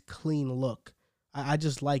white clean look. I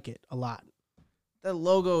just like it a lot. The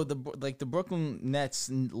logo, the Brooklyn Nets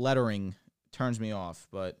lettering turns me off,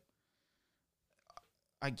 but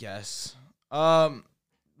I guess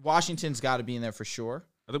Washington's got to be in there for sure.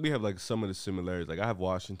 I think we have some of the similarities. I have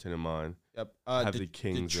Washington in mind. Yep. I have the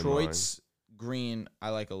Kings Detroit's green I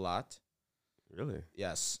like a lot. Really?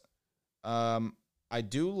 Yes. I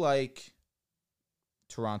do like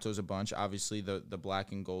Toronto's a bunch. Obviously, the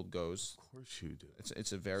black and gold goes. Of course you do.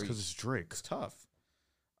 It's a very Because it's Drake. it's tough.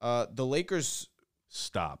 The Lakers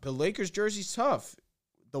Stop. the Lakers jersey's tough.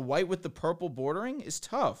 The white with the purple bordering is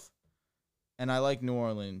tough, and I like New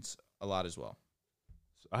Orleans a lot as well.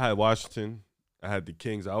 I had Washington. I had the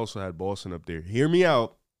Kings. I also had Boston up there. Hear me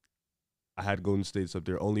out. I had Golden State's up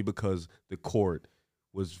there only because the court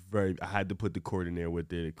was very. I had to put the court in there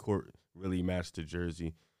with it. The court really matched the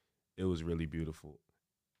jersey. It was really beautiful.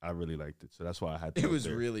 I really liked it, so that's why I had to. It was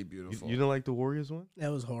there. really beautiful. You didn't like the Warriors one?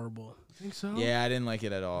 That was horrible. You think so? Yeah, I didn't like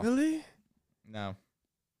it at all. Really? No.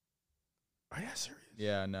 Are you serious?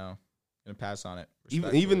 Yeah, no. Gonna pass on it.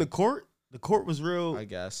 Even the court. The court was real. I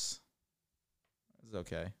guess. It's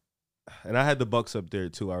okay. And I had the Bucks up there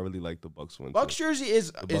too. I really like the Bucks one. Bucks too. jersey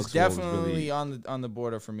is Bucks one was definitely really- on the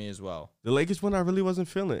border for me as well. The Lakers one I really wasn't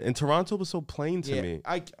feeling. And Toronto was so plain to me.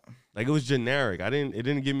 Like it was generic. It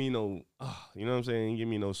didn't give me no you know what I'm saying? It didn't give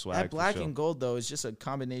me no swag. That black for sure. and gold though is just a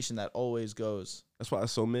combination that always goes. That's why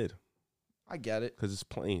it's so mid. I get it. Because it's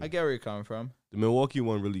plain. I get where you're coming from. The Milwaukee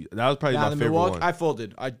one really that was probably Nah, my the favorite Milwaukee, one. I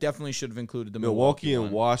folded. I definitely should have included the Milwaukee and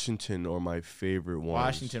one. Washington are my favorite ones.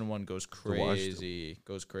 Washington one goes Washington. crazy.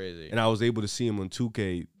 Goes crazy. And I was able to see him on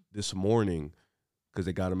 2K this morning because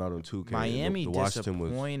they got him out on 2K. Miami the Washington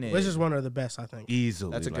was disappointed. Which is one of the best, I think.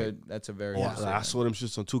 easily. That's a like, good. That's a very. Oh, good I statement. saw them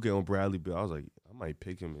shits on 2K on Bradley Bill. I was like, I might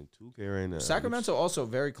pick him in 2K right now. Sacramento also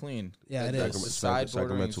very clean. Yeah, it The is. side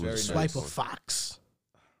bordering is Sacramento very was nice. Swipe a fox.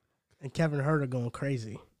 And Kevin Herter going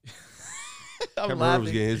crazy. Kevin Herter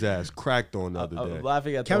was getting his ass cracked on the other day. I'm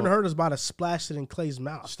laughing at Kevin the Herter's about to splash it in Clay's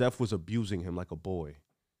mouth. Steph was abusing him like a boy.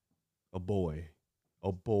 A boy.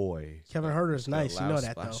 A boy. Kevin Herter's nice. You know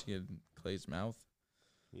that, though. splashing in Clay's mouth.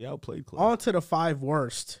 He outplayed Clay. On to the 5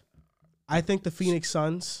 worst. I think the Phoenix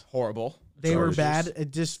Suns, Horrible. they were Chargers. bad.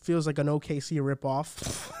 It just feels like an OKC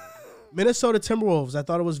ripoff. Minnesota Timberwolves, I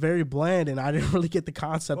thought it was very bland, and I didn't really get the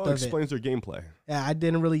concept Well, of it explains their gameplay. Yeah, I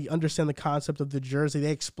didn't really understand the concept of the jersey.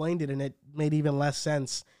 They explained it, and it made even less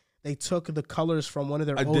sense. They took the colors from one of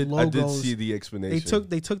their old logos. I did see the explanation.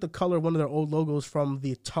 They took the color of one of their old logos from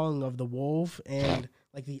the tongue of the wolf and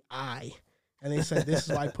like the eye, and they said this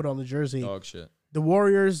is why I put on the jersey. Dog shit. The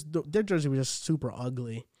Warriors, their jersey was just super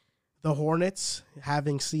ugly. The Hornets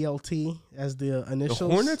having CLT as the The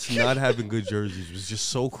initials. Hornets not having good jerseys was just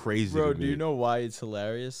so crazy Bro, to me. do you know why it's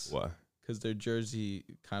hilarious? Why? Because their jersey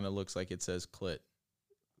kind of looks like it says clit.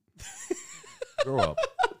 Grow up.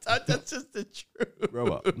 That's just the truth. Grow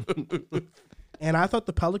up. And I thought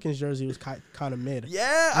the Pelicans jersey was kind of mid.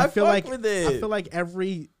 Yeah, I feel fuck like with it. I feel like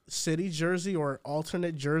every city jersey or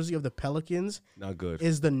alternate jersey of the Pelicans Not good.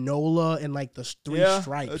 is the NOLA and like the 3 Yeah,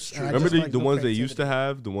 stripes. that's And true. I Remember just like the no ones they used to creativity.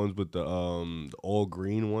 have? The ones with the all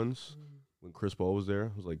green ones? When Chris Paul was there?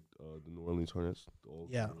 It was like the New Orleans Hornets. The all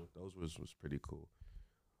Yeah. green. Those was pretty cool.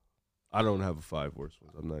 I don't have a 5 worst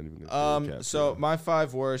ones. I'm not even going to So my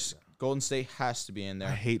 5 worst, Golden State has to be in I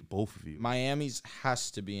there. hate both of you. Miami's has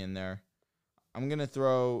to be in there. I'm gonna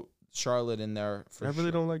throw Charlotte in there for I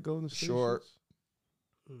really don't like Golden State. Sure.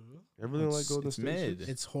 shits. I really don't like Golden it's State. mid. shits.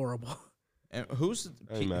 It's horrible. And who's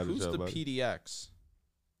I ain't mad at y'all the about it. PDX?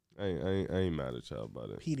 I ain't mad at y'all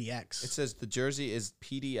about it. PDX. It says the jersey is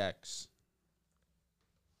PDX.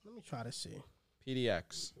 Let me try to see.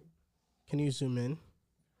 PDX. Can you zoom in?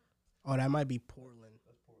 Oh, that might be Portland.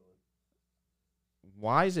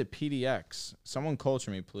 Why is it PDX? Someone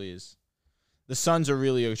culture me, please. The Suns are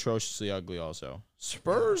really atrociously ugly also.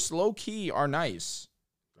 Spurs, low-key, are nice.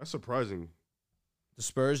 That's surprising The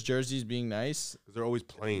Spurs jerseys being nice, because they're always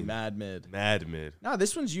playing mad mid. mad mid. No,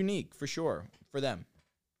 this one's unique for sure for them.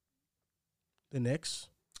 The Knicks.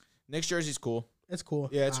 Knicks jersey's cool. It's cool.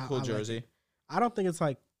 Yeah, it's a I cool like jersey. it. I don't think it's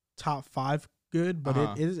like top 5 good, but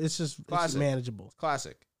Uh-huh. it's just it's Classic. manageable.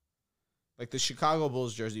 Classic. Like the Chicago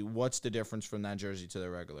Bulls jersey, what's the difference from that jersey to the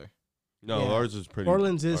regular? No, Yeah. ours is pretty.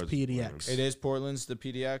 Portland's is ours PDX. It is Portland's the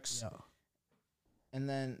PDX. Yeah. And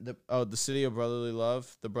then the City of Brotherly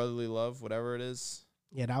Love, the Brotherly Love, whatever it is.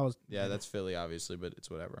 Yeah, that was Yeah, that's Philly, obviously, but it's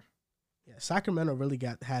whatever. yeah, Sacramento really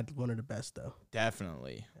had one of the best though.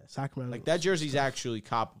 Definitely. Yeah, Sacramento. Like that jersey's actually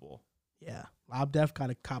coppable. Yeah. I'm def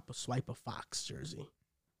gotta cop a Swipe a Fox jersey.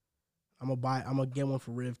 I'm gonna get one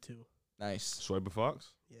for Riv too. Nice. Swipe a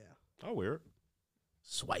Fox. Yeah. I'll wear it.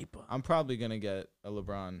 Swiper. I'm probably gonna get a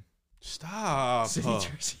LeBron Stop. City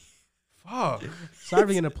jersey. Fuck. It's not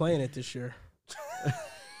even gonna play in it this year.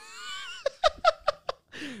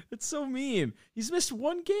 It's so mean. He's missed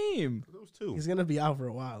one game. Those two. He's gonna be out for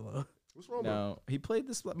a while though. What's wrong with him? No, he played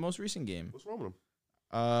this most recent game. What's wrong with him?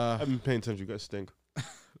 I I haven't been paying attention. You guys stink.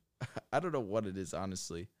 don't know what it is,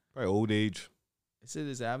 honestly. Probably old age. Is it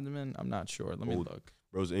his abdomen? I'm not sure. Let me Old. look.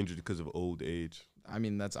 Bro's injured because of old age. I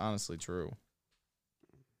mean, that's honestly true.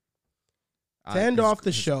 To end off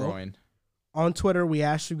the show, on Twitter, we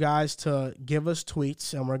asked you guys to give us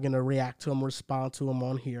tweets, and we're going to react to them, respond to them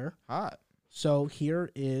on here. Hot. So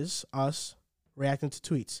here is us reacting to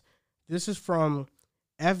tweets. This is from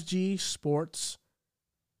FG Sports,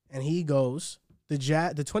 and he goes, the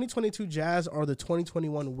 2022 Jazz are the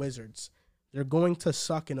 2021 Wizards. They're going to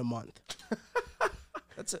suck in a month.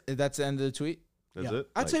 That's the end of the tweet? That's it?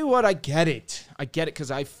 I'll tell you what, I get it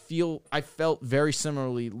because I felt very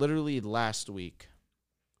similarly literally last week.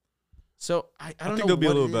 So I don't think know they'll be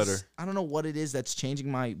a little better. I don't know what it is that's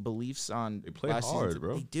changing my beliefs on. They play last hard, season.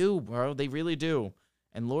 bro. They do, bro. They really do.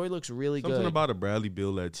 And Laurie looks really good. Something about a Bradley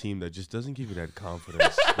Beal-led team that just doesn't give you that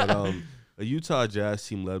confidence. But a Utah Jazz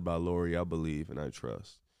team led by Laurie, I believe and I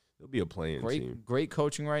trust. They'll be a playing team. Great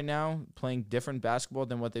coaching right now, playing different basketball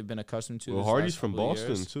than what they've been accustomed to. Well, Hardy's from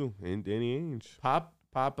Boston too, and Danny Ainge.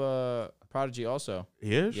 Papa Prodigy also.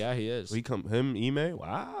 He is? Yeah, he is. Ime?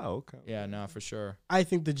 Wow, okay. Yeah, no, for sure. I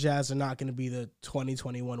think the Jazz are not going to be the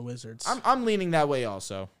 2021 Wizards. I'm leaning that way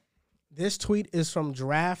also. This tweet is from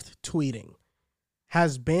Draft Tweeting.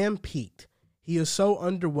 Has Bam peaked? He is so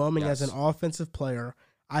underwhelming as an offensive player.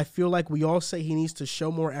 I feel like we all say he needs to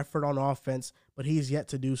show more effort on offense, but he's yet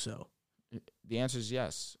to do so. The answer is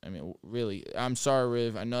yes. I mean, really. I'm sorry,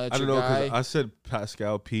 Riv. I know that's your guy. I don't know, guy. because I said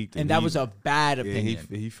Pascal peaked. And that was a bad opinion.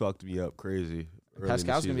 He fucked me up crazy.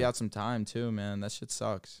 Pascal's going to be out some time, too, man. That shit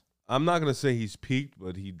sucks. I'm not going to say he's peaked,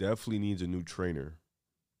 but he definitely needs a new trainer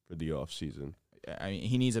for the offseason. I mean,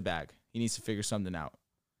 he needs a bag. He needs to figure something out.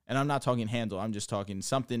 And I'm not talking handle. I'm just talking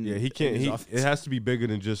something. Yeah, he can't. It has to be bigger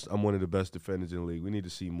than just I'm one of the best defenders in the league. We need to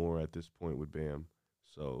see more at this point with Bam.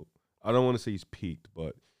 So I don't want to say he's peaked,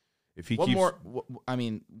 but if he keeps,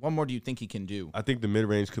 what more do you think he can do? I think the mid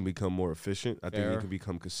range can become more efficient. I think he can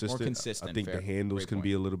become consistent. More consistent. I think the handles can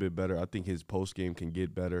be a little bit better. I think his post game can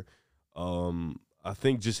get better. I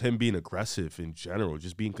think just him being aggressive in general,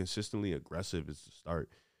 just being consistently aggressive is the start.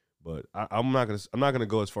 But I'm not gonna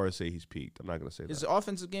go as far as say he's peaked. I'm not gonna say his that. His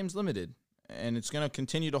offensive game's limited, and it's gonna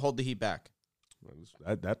continue to hold the Heat back.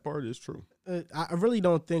 That part is true. I really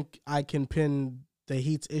don't think I can pin the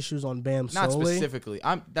Heat's issues on Bam solely. Not specifically.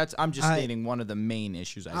 I'm just stating one of the main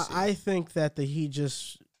issues I see. I think that the Heat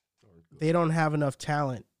they don't have enough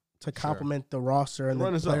talent to complement the roster and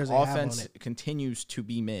the players they have on it. Offense continues to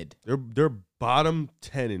be mid. They're bottom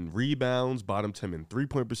 10 in rebounds, bottom 10 in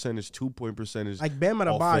 3-point percentage, 2-point percentage. Like Bam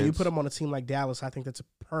Adebayo, you put him on a team like Dallas, I think that's a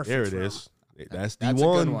perfect. There it is. That's the one.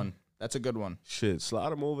 A good one. That's a good one. Shit,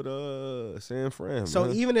 slide him over to San Fran. So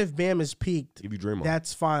man. even if Bam is peaked, Draymond,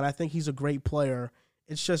 that's fine. I think he's a great player.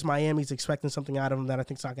 It's just Miami's expecting something out of him that I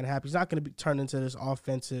think is not going to happen. He's not going to be turned into this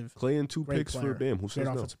offensive. Clay and 2 picks for Bam. Who says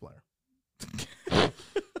no? Offensive player.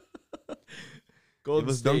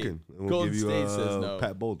 Golden State. Duncan. And we'll give you State says no.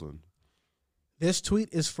 Pat Baldwin. This tweet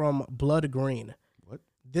is from Blood Green. What?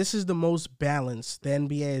 This is the most balanced the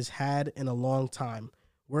NBA has had in a long time.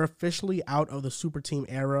 We're officially out of the super team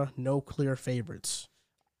era. No clear favorites.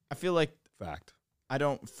 I feel like fact. I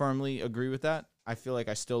don't firmly agree with that. I feel like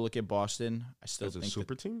I still look at Boston. I still as a think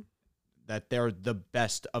super team that they're the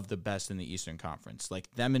best of the best in the Eastern Conference.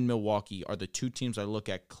 Like them and Milwaukee are the two teams I look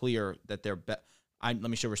at clear that they're best. Let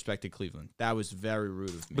me show respect to Cleveland. That was very rude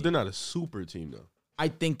of me. But they're not a super team, though. I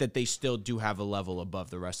think that they still do have a level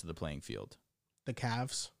above the rest of the playing field. The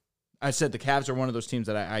Cavs? I said the Cavs are one of those teams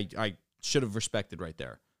that I should have respected right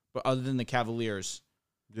there. But other than the Cavaliers.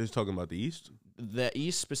 You're just talking about the East? The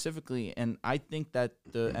East specifically, and I think that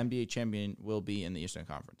the NBA champion will be in the Eastern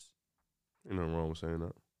Conference. Ain't nothing wrong with saying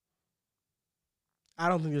that. I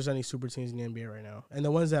don't think there's any super teams in the NBA right now. And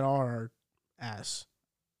the ones that are ass.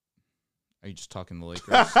 Are you just talking the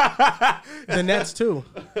Lakers? The Nets, too.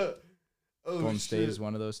 Golden State is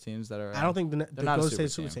one of those teams that are. I don't think the Golden State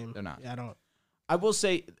is a super team. They're not. Yeah, I don't. I will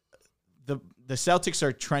say the Celtics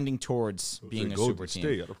are trending towards being a super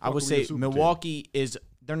team. I would say Milwaukee is.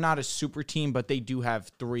 They're not a super team, but they do have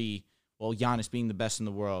three. Well, Giannis being the best in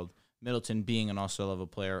the world, Middleton being an all-star level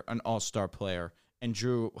player, an all-star player, and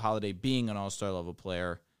Drew Holiday being an all-star level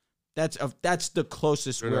player. That's the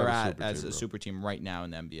closest we're at as a super team right now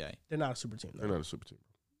in the NBA. They're not a super team, though. They're not a super team.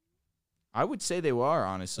 I would say they are,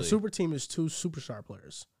 honestly. A super team is 2 superstar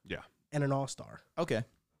players. Yeah. And an all-star. Okay.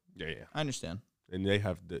 Yeah. I understand. And they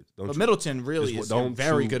have but Middleton really is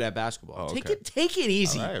very good at basketball. Oh, okay. Take it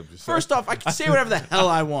easy. Right, First off, I can say whatever the hell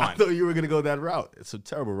I want. I thought you were going to go that route. It's a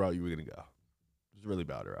terrible route you were going to go. It's a really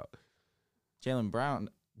bad route. Jaylen Brown.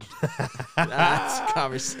 That's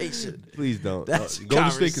conversation. Please don't. That's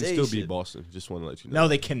Golden State can still beat Boston. Just want to let you know. No,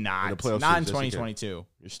 they cannot. In the playoffs, not in 2022.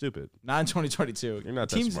 You're stupid. Not in 2022. You're not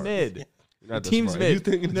that Team's smart. mid. You're Not Team's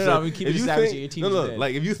mid. No, we keep it establishing your team's mid.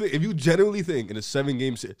 Like if you genuinely think in a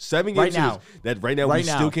 7-game series that right now we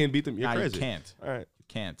still can't beat them, you're crazy. You can't. All right, you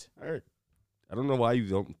can't. All right. I don't know why you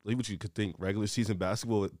don't. What you could think regular season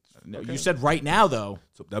basketball. No, you said right now though.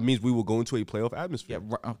 So that means we will go into a playoff atmosphere.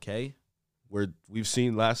 Yeah. Okay. Where we've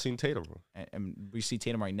seen Tatum, and we see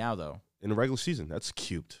Tatum right now though in the regular season. That's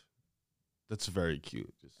cute. That's very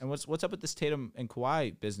cute. And what's up with this Tatum and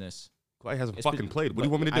Kawhi business? Kawhi hasn't fucking played. What do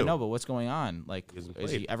you want me to do? I know, but what's going on? Like,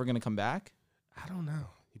 is he ever going to come back? I don't know.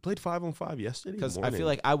 He played 5-on-5 yesterday. Because I feel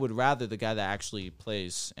like I would rather the guy that actually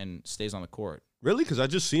plays and stays on the court. Really? Because I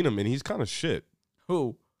just seen him and he's kind of shit.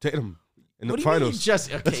 Who? Tatum. In what the do you finals. Mean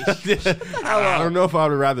just okay. I don't know if I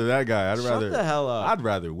would rather that guy. Shut the hell up. I'd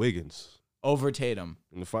rather Wiggins over Tatum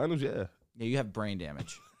in the finals. Yeah. Yeah, you have brain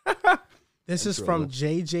damage. This is from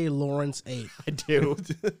JJ Lawrence 8. I do.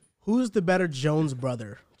 Who's the better Jones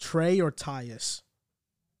brother, Trey or Tyus?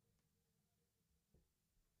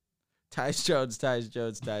 Tyus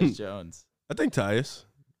Jones. I think Tyus.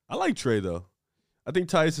 I like Trey though. I think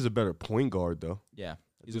Tyus is a better point guard though. Yeah,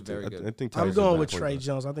 he's very good. I think Tyus I'm going with Trey guard.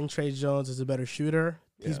 Jones. I think Trey Jones is a better shooter.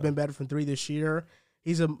 Yeah. He's been better from 3 this year.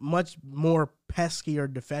 He's a much more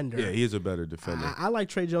peskier defender. Yeah, he is a better defender. I like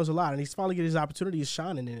Trey Jones a lot, and he's finally getting his opportunity. He's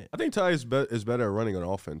shining in it. I think Tyus is better at running an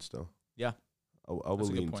offense though. Yeah. I will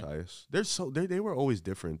lean Tyus. They were always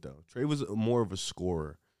different though. Trey was more of a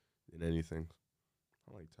scorer than anything.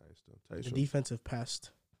 I like Tyus though. Tyus the defensive pest.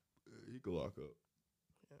 He could lock up.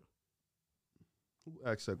 Yeah. Who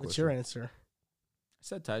asked that question? What's your answer? I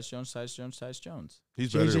said Tyus Jones.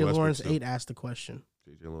 He's better than JJ Westbrook. Lawrence still. 8 asked the question.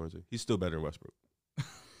 JJ Lawrence 8. He's still better than Westbrook.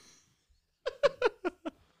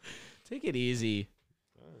 Take it easy.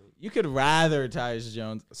 You could rather Tyus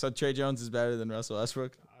Jones. So Trey Jones is better than Russell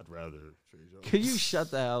Westbrook? I'd rather Trey Jones. Could you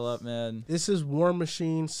shut the hell up, man? This is War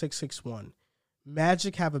Machine 661.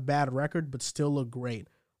 Magic have a bad record, but still look great.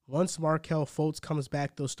 Once Markelle Fultz comes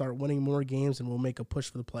back, they'll start winning more games and will make a push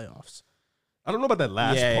for the playoffs. I don't know about that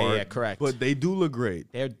last part. Yeah, correct. But they do look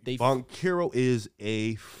great. Boncaro is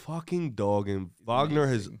a fucking dog, and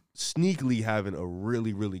Wagner is sneakily having a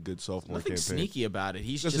really, really good sophomore Nothing campaign. Sneaky about it.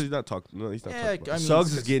 He's not talking. No, he's not talking about it. I mean,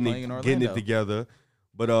 Suggs is getting it together.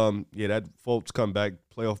 But that Fultz comeback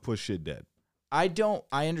playoff push shit dead. I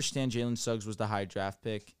understand Jalen Suggs was the high draft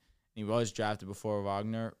pick. He was drafted before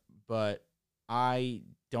Wagner, but I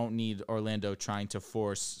don't need Orlando trying to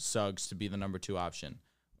force Suggs to be the number 2 option.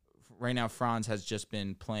 Right now, Franz has just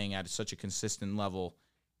been playing at such a consistent level.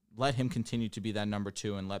 Let him continue to be that number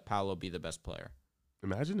 2 and let Paolo be the best player.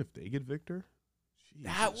 Imagine if they get Victor.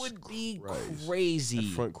 That would be crazy.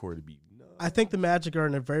 That front court would be nuts. I think the Magic are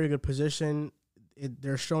in a very good position.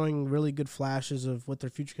 They're showing really good flashes of what their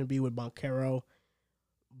future can be with Boncaro,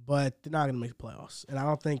 but they're not going to make the playoffs. And I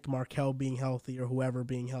don't think Markelle being healthy or whoever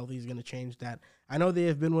being healthy is going to change that. I know they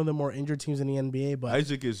have been one of the more injured teams in the NBA, but I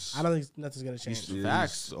don't think nothing's going to change.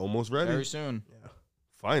 Facts. Almost ready. Very soon. Yeah.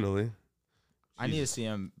 Finally. I need to see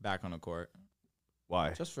him back on the court.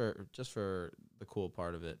 Why? Just for the cool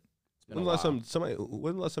part of it. When the last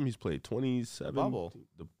time he's played? 27? Bubble.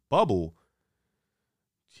 The bubble?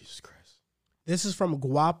 Jesus Christ. This is from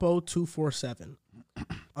Guapo247.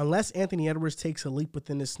 Unless Anthony Edwards takes a leap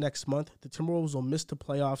within this next month, the Timberwolves will miss the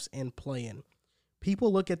playoffs and play in.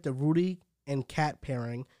 People look at the Rudy and Cat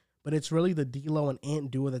pairing, but it's really the D'Lo and Ant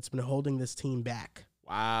duo that's been holding this team back.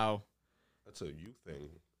 Wow. That's a you thing,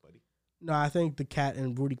 buddy. No, I think the Cat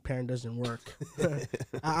and Rudy pairing doesn't work.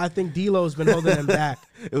 I think D'Lo's been holding them back.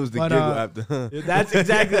 It was the giggle after. That's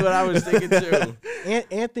exactly what I was thinking too.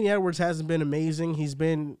 Anthony Edwards hasn't been amazing. He's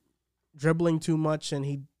been dribbling too much,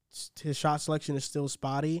 and his shot selection is still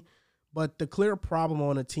spotty. But the clear problem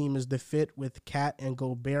on the team is the fit with Cat and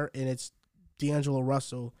Gobert, and it's D'Angelo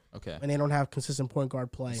Russell. Okay. And they don't have consistent point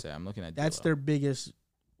guard play. I'm looking at That's D'Lo. their biggest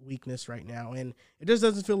weakness right now. And it just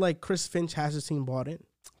doesn't feel like Chris Finch has his team bought in.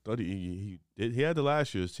 Thought he did. He had the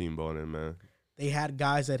last year's team bought in, man. They had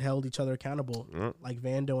guys that held each other accountable, like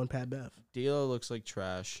Vando and Pat Bev. D'Lo looks like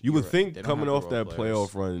trash. You would think coming off that players.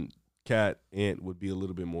 playoff run, Cat, Ant would be a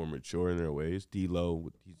little bit more mature in their ways.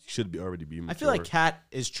 D'Lo, he should already be mature. I feel like Cat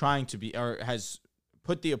is trying to be, or has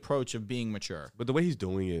put the approach of being mature. But the way he's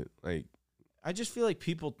doing it, like, I just feel like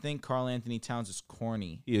people think Karl Anthony Towns is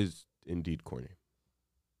corny. he is indeed corny.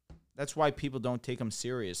 That's why people don't take him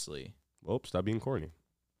seriously. Well, stop being corny.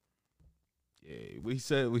 Yeah, we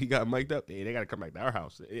said we got mic'd up. Hey, they got to come back to our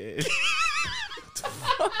house. What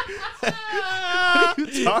are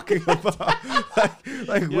you talking about?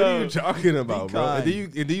 Like what are you talking about, bro?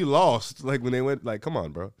 And then you lost. Like when they went, like, come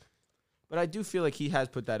on, bro. But I do feel like he has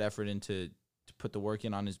put that effort into put the work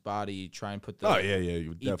in on his body, try and put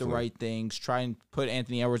the eat the right things, try and put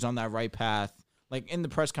Anthony Edwards on that right path. Like in the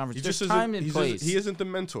press conference, there's time and place. He isn't the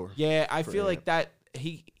mentor. Yeah, I feel like that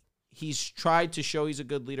he's tried to show he's a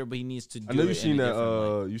good leader, but he needs to do it. I know you've seen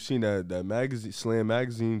that. You've seen that magazine, Slam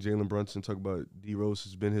magazine. Jalen Brunson talk about D Rose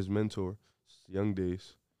has been his mentor, young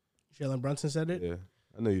days. Jalen Brunson said it. Yeah,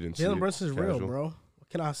 I know you didn't. Jalen Brunson's real, bro. What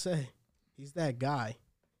can I say? He's that guy.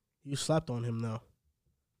 You slept on him though.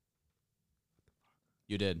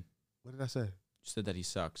 You did. What did I say? You said that he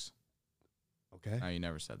sucks. Okay. No, you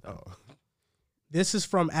never said that. Oh. This is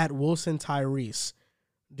from @WilsonTyrese.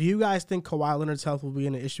 Do you guys think Kawhi Leonard's health will be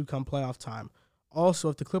an issue come playoff time? Also,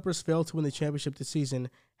 if the Clippers fail to win the championship this season,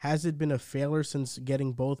 has it been a failure since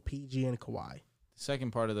getting both PG and Kawhi? The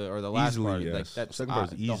second part of the last Easily, part, yes. like that. Second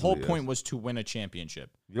part is The easily, whole yes. point was to win a championship.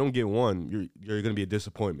 You don't get one, you're going to be a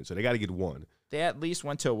disappointment. So they got to get one. They at least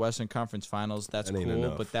went to a Western Conference Finals. That's That ain't cool,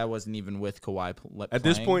 enough. but that wasn't even with Kawhi playing. At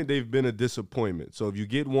this point, they've been a disappointment. So if you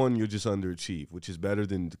get one, you're just underachieved, which is better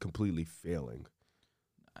than completely failing.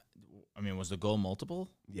 I mean, was the goal multiple?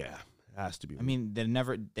 Yeah, it has to be. I mean,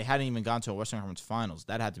 they hadn't even gone to a Western Conference Finals.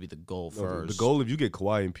 That had to be the goal No, first. The goal, if you get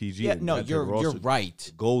Kawhi and PG, Yeah, and no, that type you're of roster, right.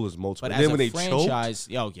 The goal is multiple. But And as then when a they franchise,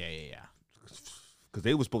 choked, yeah. because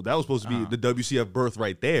that was supposed to be the WCF berth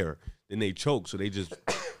right there. Then they choked, so they just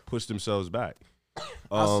pushed themselves back.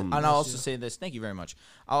 And I'll also say this. Thank you very much.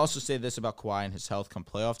 I'll also say this about Kawhi and his health come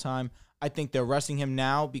playoff time. I think they're resting him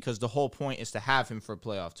now because the whole point is to have him for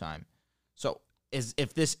playoff time. So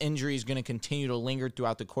if this injury is going to continue to linger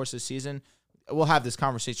throughout the course of the season, we'll have this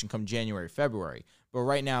conversation come January, February. But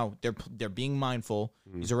right now, they're being mindful.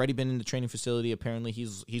 He's already been in the training facility. Apparently,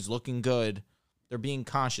 he's looking good. They're being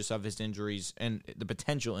conscious of his injuries and the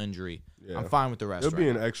potential injury. Yeah. I'm fine with the rest. They're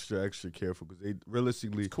being extra careful because they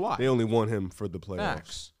realistically they only want him for the playoffs.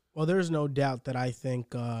 Facts. Well, there's no doubt that I think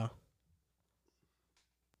that.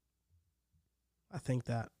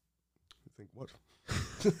 You think what?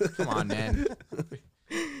 Come on, man.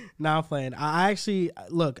 Now I'm playing. I actually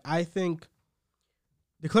look. I think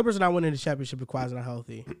the Clippers are not winning the championship if Kawhi's not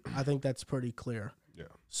healthy. I think that's pretty clear. Yeah.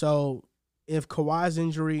 So if Kawhi's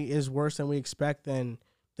injury is worse than we expect, then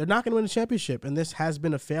they're not going to win the championship. And this has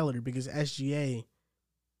been a failure because SGA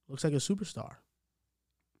looks like a superstar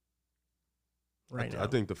right now. I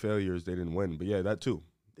think the failure is they didn't win, but yeah, that too.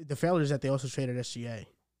 The failure is that they also traded SGA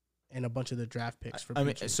and a bunch of the draft picks for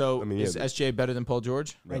PG. Is SGA better than Paul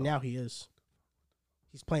George? Right now he is.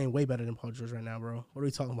 He's playing way better than Paul George right now, bro. What are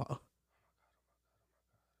we talking about?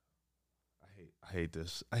 I hate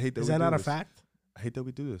this. I hate that. Is that not a fact? I hate that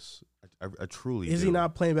we do this. I truly do. Is he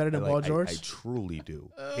not playing better than Paul George? I truly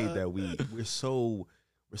do. I hate that we're so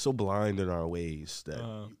blind in our ways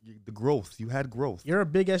that the growth. You had growth. You're a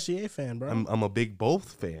big SGA fan, bro. I'm a big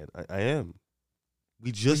both fan. I am.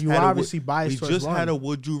 We just you had obviously biased. We just had a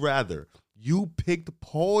would you rather. You picked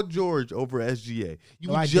Paul George over SGA.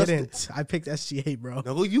 I didn't. I picked SGA, bro.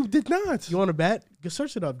 No, you did not. You want to bet? Go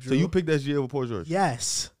search it up, Drew. So you picked SGA over Paul George?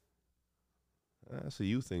 Yes. That's a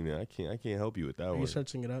you thing there. I can't help you with that one. Are you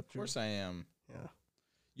searching it up, Drew? Of course I am. Yeah.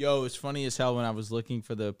 Yo, it's funny as hell when I was looking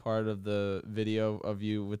for the part of the video of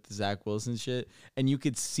you with the Zach Wilson shit, and you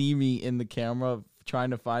could see me in the camera trying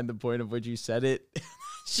to find the point of which you said it.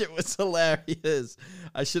 Shit was hilarious.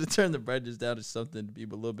 I should have turned the brightness down to something to be a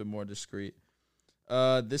little bit more discreet.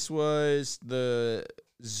 This was the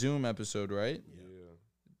Zoom episode, right?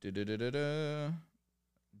 Yeah.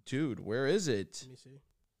 Dude, where is it? Let me see.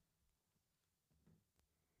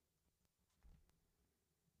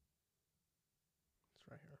 It's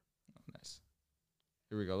right here. Oh, nice.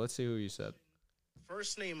 Here we go. Let's see who you said.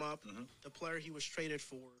 First name up, the player he was traded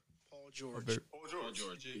for, Paul George. Paul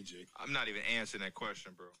George. PG. I'm not even answering that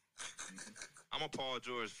question, bro. I'm a Paul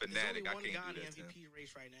George fanatic. I can't do that. There's only one guy in the MVP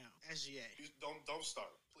race right now. SGA. Don't start,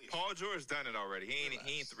 please. Paul George done it already.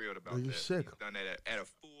 He ain't thrilled about that. You're sick. He's done that at a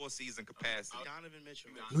full season capacity. Donovan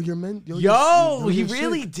Mitchell. He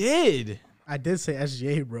really did. I did say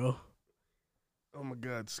SGA, bro. Oh my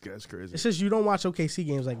God, this guy's crazy. It's just you don't watch OKC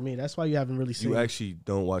games like me. That's why you haven't really seen. You actually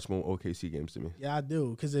don't watch more OKC games to me. Yeah, I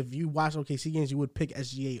do. Because if you watch OKC games, you would pick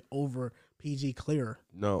SGA over PG clear.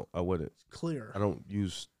 No, I wouldn't. Clear. I don't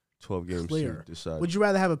use 12 games to decide. Would you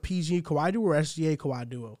rather have a PG Kawhi duo or SGA Kawhi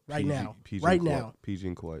duo right now? PG right and Kawhi, now. PG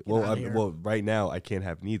and Kawhi. Well, right now I can't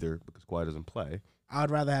have neither because Kawhi doesn't play.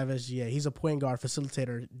 I'd rather have SGA. He's a point guard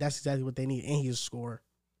facilitator. That's exactly what they need, and he's a scorer.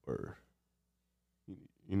 Or,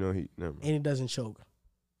 never mind. And he doesn't choke.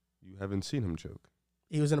 You haven't seen him choke.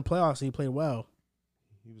 He was in the playoffs and he played well.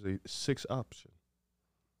 He was a 6 option.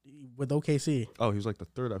 With OKC. Oh, he was like the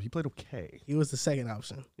 3rd option. He played okay. He was the 2nd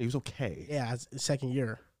option. He was okay. Yeah, second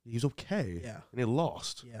year. He was okay. Yeah. And they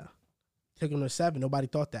lost. Yeah. Took him to 7. Nobody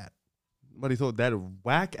thought that. Nobody thought that a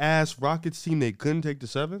whack-ass Rockets team they couldn't take to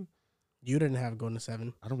 7? You didn't have it going to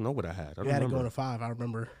 7. I don't know what I had. I You had remember. it going to 5. I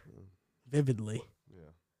remember vividly. Yeah.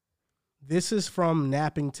 This is from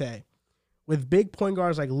Napping Tay. With big point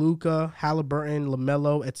guards like Luka, Halliburton,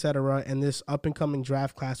 LaMelo, etc., and this up-and-coming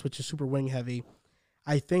draft class, which is super wing-heavy,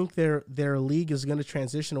 I think their league is going to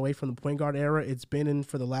transition away from the point guard era it's been in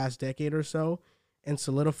for the last decade or so and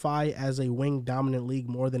solidify as a wing-dominant league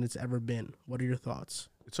more than it's ever been. What are your thoughts?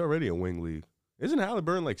 It's already a wing league. Isn't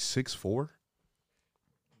Halliburton like 6'4"?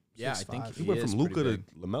 Yeah, 6'5". I think He went from Luka to big.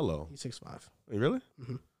 LaMelo. He's 6'5". Hey, really?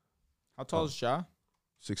 Mm-hmm. How tall is Ja?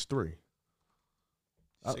 6'3".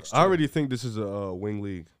 6'2". I already think this is a wing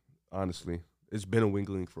league, honestly. It's been a wing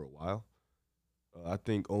league for a while. I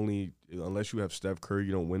think only unless you have Steph Curry,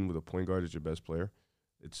 you don't win with a point guard as your best player.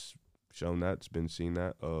 It's shown that. It's been seen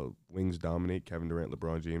that. Wings dominate. Kevin Durant,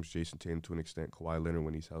 LeBron James, Jason Tatum to an extent, Kawhi Leonard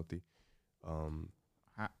when he's healthy.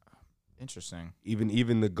 Interesting.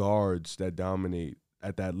 Even the guards that dominate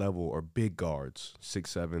at that level are big guards,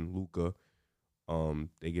 6'7", Luka.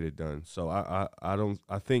 They get it done. So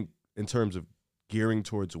I think in terms of gearing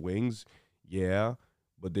towards wings, yeah,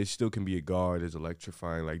 but they still can be a guard as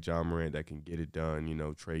electrifying like John Morant that can get it done. You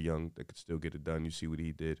know, Trae Young that could still get it done. You see what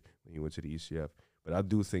he did when he went to the ECF. But I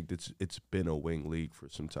do think it's been a wing league for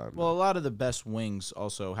some time. Well, a lot of the best wings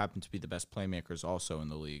also happen to be the best playmakers also in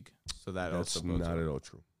the league. So that's also not at all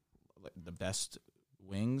true. the best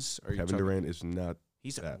wings. Are Kevin Durant is not.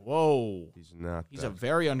 He's that. Whoa. He's not. He's that. a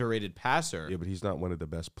very underrated passer. Yeah, but he's not one of the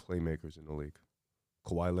best playmakers in the league.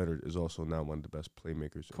 Kawhi Leonard is also not one of the best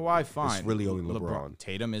playmakers. Kawhi, fine. It's really only LeBron.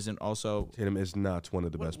 Tatum isn't also. Tatum is not one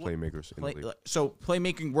of the best playmakers in the league. So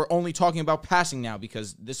playmaking, we're only talking about passing now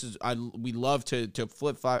because this is we love to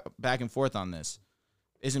flip back and forth on this.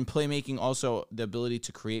 Isn't playmaking also the ability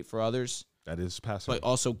to create for others? That is passing. But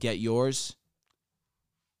also get yours.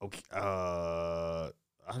 Okay. I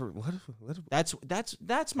don't. What?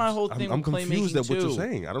 That's my whole thing. I'm with confused at playmaking what you're too.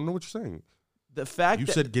 saying. I don't know what you're saying. The fact You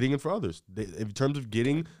that said getting it for others. In terms of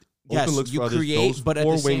getting yes, open looks you for others, create, those but at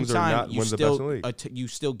four the same wings are time, not you one of the best in the league. you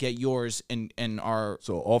still get yours and are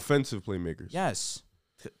So offensive playmakers. yes.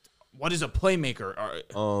 What is a playmaker?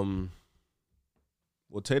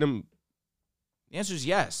 Well, Tatum, The answer is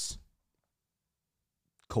yes.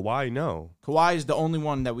 Kawhi, no. Kawhi is the only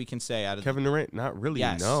one that we can say out of Kevin Durant, not really.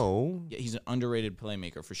 Yes. No. Yeah, he's an underrated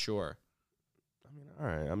playmaker for sure. I mean, all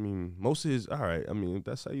right. I mean, most of his. All right. I mean, if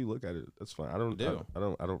that's how you look at it, that's fine. I don't know.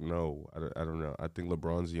 I don't know. I think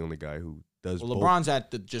LeBron's the only guy who does. Well, both. LeBron's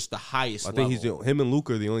at the highest. I think level. him and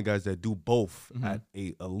Luka are the only guys that do both Mhm. at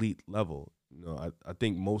a elite level. You know, I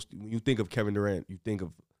think most when you think of Kevin Durant, you think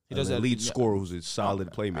of He does an that- elite yeah. scorer who's a solid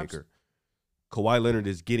Oh, playmaker. Kawhi Leonard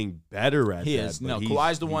is getting better at He that. is. but No, he's-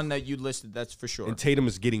 Kawhi's the he's- one that you listed. That's for sure. And Tatum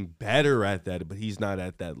is getting better at that, but he's not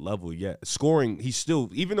at that level yet. Scoring, he's still,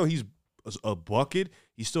 even though he's a bucket,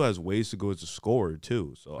 he still has ways to go as a scorer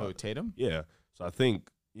too. So Oh, Tatum? yeah. So I think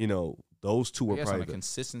those two I are guess probably on a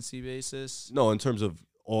consistency basis. no in terms of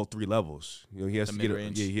all three levels. You know, he has The to get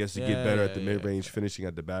mid-range. he has to get Yeah, better yeah, at the yeah, mid range, finishing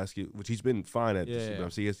at the basket, which he's been fine at. this Yeah, year, yeah.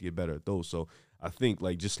 so he has to get better at those. So I think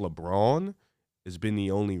like just LeBron has been the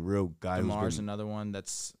only real guy DeMar's who's been. another one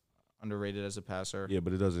that's underrated as a passer. Yeah,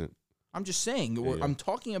 but it doesn't. I'm just saying. Yeah. I'm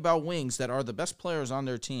talking about wings that are the best players on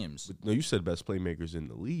their teams. But no, you said best playmakers in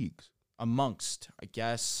the leagues. Amongst, I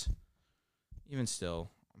guess. Even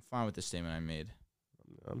still, I'm fine with the statement I made.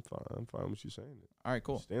 I'm fine. I'm fine with you saying it. All right,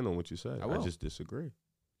 cool. Stand on what you said. I will. just disagree.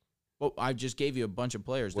 Well, I just gave you a bunch of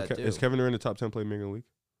players that do. Is Kevin Durant the top 10 playmaker in the league?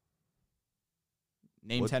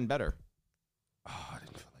 Name what? 10 better. Oh, I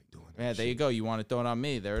didn't feel like doing that. Yeah, there you go. You want to throw it on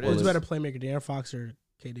me. There it Who's is. a better playmaker, De'Aaron Fox or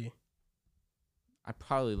KD? I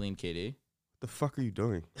probably lean KD. What the fuck are you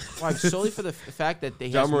doing? Why? Solely for the fact that they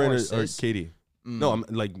have John more Moran or assists. KD? No, I'm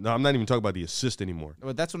not even talking about the assist anymore.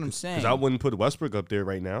 But that's what I'm saying. Because I wouldn't put Westbrook up there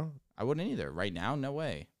right now. I wouldn't either. Right now, no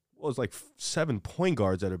way. Well, it's like 7 point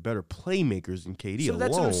guards that are better playmakers than KD So alone.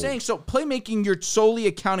 that's what I'm saying. So playmaking, you're solely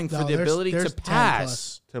accounting for No, the ability to 10 pass.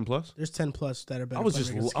 plus. 10 plus? There's 10 plus that are better. I was playmakers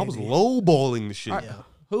than I was KD. lowballing the shit. Yeah.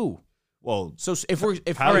 Who? Well, So if we're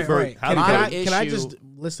if All we're, right, Can Halliburton. I just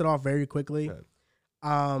list it off very quickly?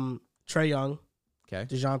 Go Trae Young, okay.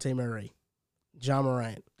 DeJounte Murray, John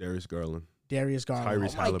Morant, Darius Garland, Darius Garland.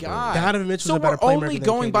 Tyrese Oh my Halliburton. God. Donovan Mitchell's So a better we're playmaker only than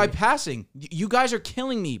going KD. by passing. You guys are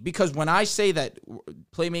killing me because when I say that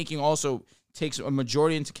playmaking also takes a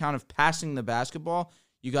majority into account of passing the basketball,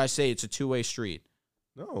 you guys say it's a two-way street.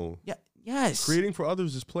 No. Yeah. Yes. Creating for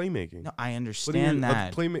others is playmaking. No, I understand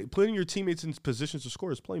that. Putting your teammates in positions to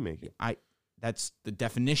score is playmaking. That's the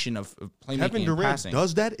definition of playmaking Kevin and Durant passing.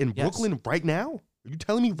 does that in Yes. Brooklyn right now? Are you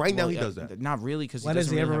telling me right now he does that? Not really, because When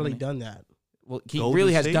has he ever really done that? Well, he Golden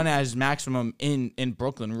really has State? done it at his maximum in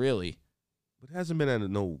Brooklyn, really. But it hasn't been at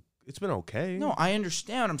it's been okay. No, I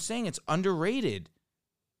understand. I'm saying it's underrated.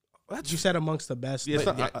 You said amongst the best. Yeah, it's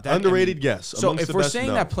But not, that- underrated, yes. So Amongst if the we're best, saying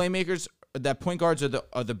no. that point guards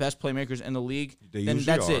are the best playmakers in the league, They then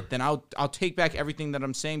usually that's are. it. Then I'll take back everything that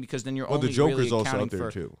I'm saying because then you're Well, the only Joker's really also accounting out there,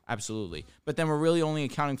 for too. absolutely. But then we're really only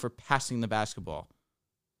accounting for passing the basketball.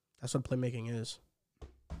 That's what playmaking is.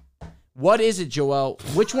 What is it, Joel?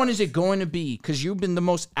 Which one is it going to be? Because you've been the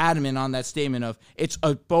most adamant on that statement of it's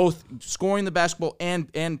both scoring the basketball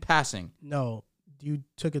and passing. No, you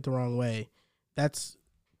took it the wrong way. That's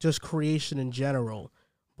just creation in general.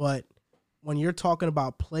 But when you're talking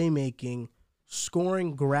about playmaking,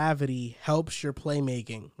 scoring gravity helps your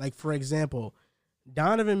playmaking. Like, for example,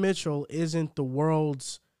 Donovan Mitchell isn't the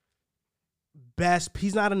world's best.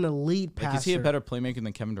 He's not an elite passer. Like, is he a better playmaker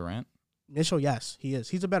than Kevin Durant? Mitchell, yes, he is.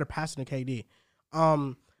 He's a better passer than KD.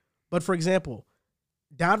 But for example,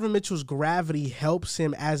 Donovan Mitchell's gravity helps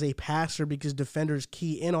him as a passer because defenders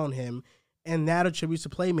key in on him, and that attributes to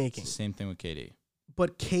playmaking. It's the same thing with KD.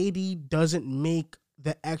 But KD doesn't make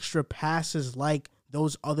the extra passes like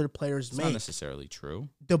those other players It's make. not necessarily true.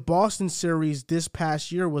 The Boston series this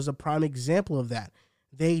past year was a prime example of that.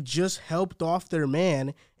 They just helped off their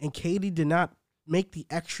man, and KD did not make the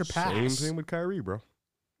extra pass. Same thing with Kyrie, bro.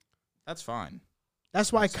 That's fine.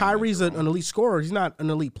 That's why That's not Kyrie's an wrong. elite scorer. He's not an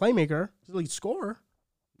elite playmaker. He's an elite scorer.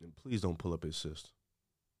 And please don't pull up his assist.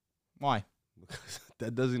 Why?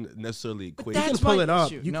 That doesn't necessarily equate. You can That's pull my it up.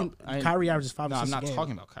 issue. You No, can. Kyrie averages 5 No, I'm assists not a game.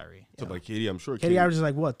 talking about Kyrie. So by KD, I'm sure KD averages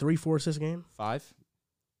like what, 3-4 assists a game? 5?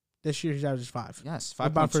 This year he averages 5. Yes, What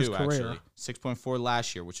about for his 5.2 career? actually. 6.4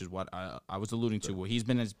 last year, which is what I was alluding to. Well, he's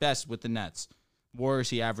been his best with the Nets. Warriors,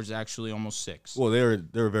 he averaged actually almost 6. Well,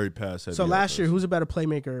 they're very pass heavy. So last year, offense. who's a better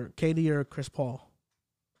playmaker, KD or Chris Paul?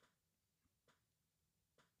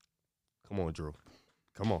 Come on, Drew.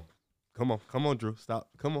 Come on, Drew. Stop.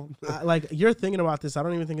 Come on. Like, you're thinking about this. I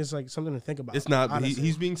don't even think it's like something to think about. It's not. honestly.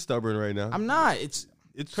 He's being stubborn right now. I'm not. It's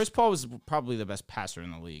It's Chris Paul was probably the best passer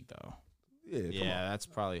in the league, though. Yeah. Come Yeah, on. that's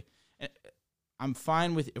probably. I'm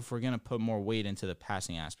fine with if we're gonna put more weight into the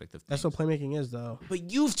passing aspect of things. That's what playmaking is, though. But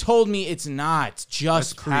you've told me it's not That's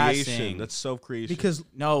just creation. passing. That's self-creation. Because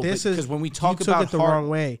No, this because is when we you talk took about it the hard- wrong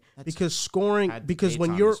way. That's- Because scoring, had because debates when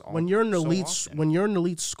on you're this when you're an so elite often. when you're an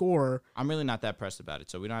elite scorer, I'm really not that pressed about it,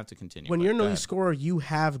 so we don't have to continue. when but you're an go elite ahead. scorer, you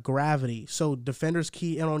have gravity. So defenders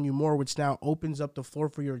key in on you more, which now opens up the floor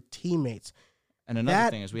for your teammates. And another that-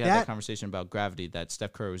 thing is, we had that that- conversation about gravity. That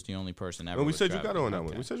Steph Curry was the only person ever. Well, we with said you got gravity. it on that one.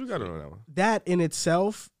 Okay. We said you got it on that one. That in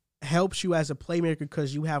itself helps you as a playmaker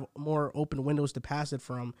because you have more open windows to pass it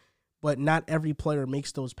from. But not every player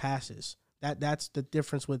makes those passes. That's the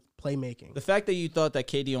difference with playmaking. The fact that you thought that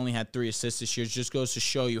KD only had 3 assists this year just goes to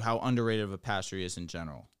show you how underrated of a passer he is in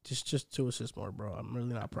general. Just 2 assists more, bro. I'm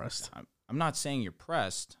really not pressed. I'm not saying you're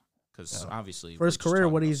pressed because obviously For his we're just career,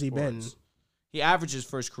 talking what about has he been? sports. He averages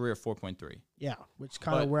for his career 4.3. Yeah, which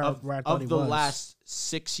kind But of where I thought he of the was. last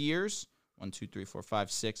 6 years, 1, 2, 3, 4, 5,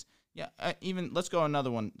 6. Yeah, even let's go another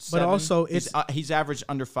one. But 7. also, he's averaged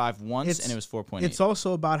under 5 once, and it was 4.8. It's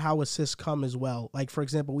also about how assists come as well. Like, for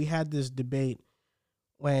example, we had this debate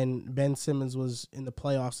when Ben Simmons was in the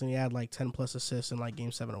playoffs and he had like 10 plus assists in like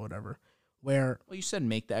Game 7 or whatever. Where Well, you said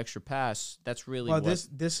make the extra pass. That's really well, what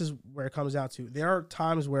this is where it comes down to. There are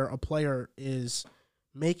times where a player is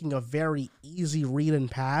making a very easy read and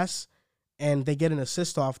pass, and they get an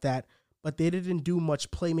assist off that, but they didn't do much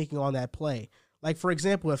playmaking on that play. Like, for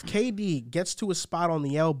example, if KD gets to a spot on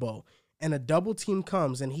the elbow and a double team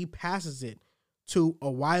comes and he passes it to a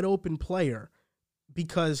wide open player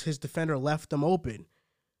because his defender left them open,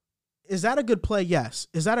 is that a good play? Yes.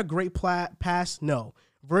 Is that a great pass? No.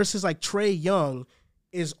 Versus like Trae Young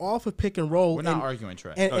is off a pick and roll. We're not arguing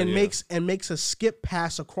Trae. And makes a skip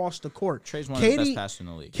pass across the court. Trae's one of the best passers in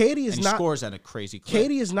the league. KD is and he not scores at a crazy clip.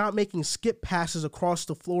 KD is not making skip passes across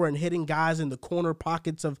the floor and hitting guys in the corner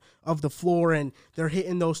pockets of the floor, and they're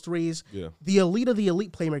hitting those threes. Yeah. The elite of the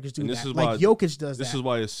elite playmakers do And this that. is Like why Jokic does This that. is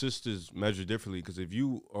why assists is measured differently, because if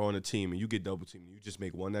you are on a team and you get double teamed, you just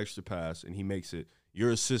make one extra pass and he makes it.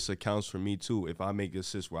 Your assist accounts for me too. If I make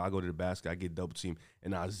assists where I go to the basket, I get double teamed,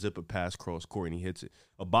 and I zip a pass cross court and he hits it.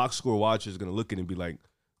 A box score watcher is gonna look at it and be like,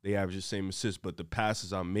 they average the same assists, but the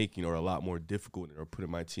passes I'm making are a lot more difficult and are putting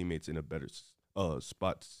my teammates in a better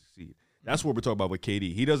spot to succeed. That's what we're talking about with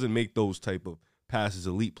KD. He doesn't make those type of passes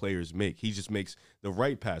elite players make. He just makes the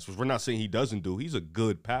right pass, which we're not saying he doesn't do. He's a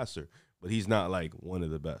good passer, but he's not like one of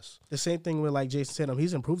the best. The same thing with like Jason Tatum.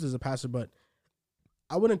 He's improved as a passer, but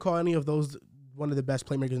I wouldn't call any of those one of the best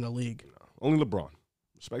playmakers in the league. Only LeBron.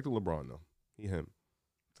 Respect to LeBron, though. Him.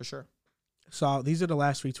 For sure. So these are the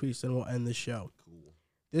last 3 tweets, and we'll end the show. Cool.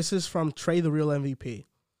 This is from Trey, the real MVP.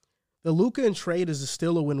 The Luka and trade is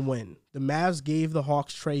still a win-win. The Mavs gave the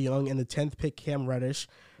Hawks Trae Young and the 10th pick Cam Reddish.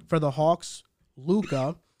 For the Hawks,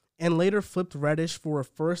 Luka, and later flipped Reddish for a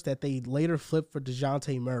first that they later flipped for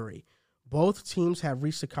DeJounte Murray. Both teams have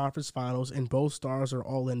reached the conference finals, and both stars are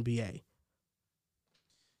all NBA.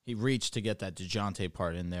 He reached to get that DeJounte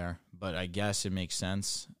part in there, but I guess it makes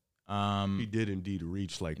sense. He did indeed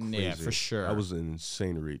reach like crazy. Yeah, for sure. That was an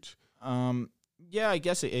insane reach. Yeah, I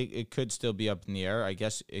guess it could still be up in the air. I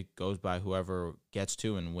guess it goes by whoever gets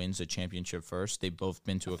to and wins a championship first. They've both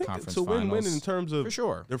been to a conference it's a finals. win-win in terms of for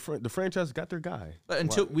sure. The franchise got their guy. But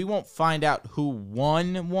until we won't find out who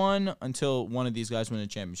won one until one of these guys win a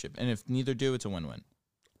championship, and if neither do, it's a win-win.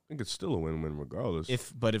 I think it's still a win-win regardless.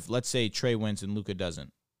 If let's say Trae wins and Luka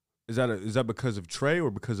doesn't, is that because of Trae or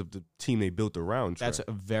because of the team they built around Trae? That's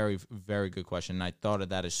a very, very good question, and I thought of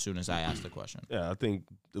that as soon as I asked the question. Yeah, I think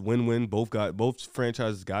the win-win. Both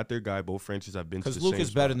franchises got their guy. Both franchises have been to the same spot. Because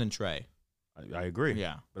Luka's better than Trae. I agree.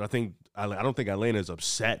 Yeah, but I don't think Atlanta is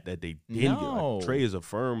upset that they didn't get. Like, Trae is a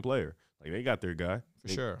firm player. Like they got their guy for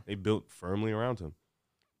sure. They built firmly around him.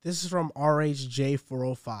 This is from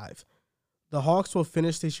RHJ405. The Hawks will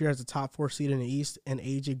finish this year as the top 4 seed in the East, and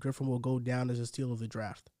AJ Griffin will go down as a steal of the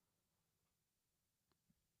draft.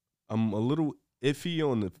 I'm a little iffy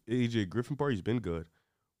on the AJ Griffin part. He's been good.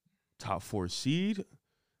 Top 4 seed.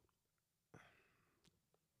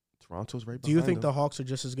 Toronto's right behind Do you think them. the Hawks are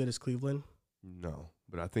just as good as Cleveland? No,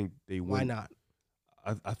 but I think they win. Why not?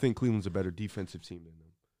 I think Cleveland's a better defensive team than them.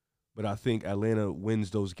 But I think Atlanta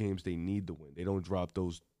wins those games they need to win. They don't drop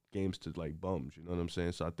those games to, like, bums. You know what I'm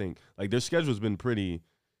saying? So I think, like, their schedule's been pretty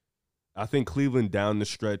 – I think Cleveland down the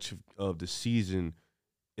stretch of the season –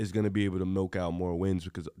 is going to be able to milk out more wins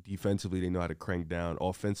because defensively they know how to crank down.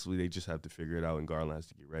 Offensively, they just have to figure it out, and Garland has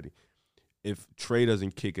to get ready. If Trae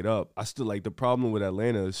doesn't kick it up, I still like the problem with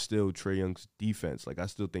Atlanta is still Trae Young's defense. Like, I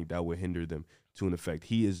still think that would hinder them to an effect.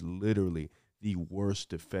 He is literally the worst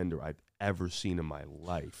defender I've ever seen in my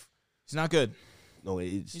life. He's not good. No,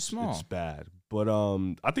 he's small. It's bad. But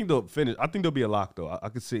I think they'll finish. I think they'll be a lock, though. I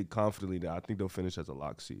could say confidently that I think they'll finish as a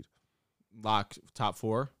lock seed. Lock top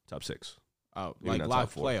 4? Top 6. Oh, Maybe like not lock top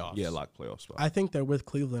 4. playoffs. Yeah, lock playoff spot. I think they're with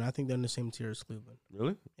Cleveland. I think they're in the same tier as Cleveland.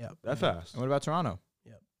 Really? Yeah. That fast? And what about Toronto?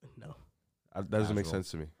 Yep. No. That doesn't make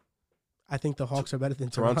sense to me. I think the Hawks are better than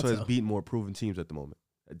Toronto. Toronto has beaten more proven teams at the moment.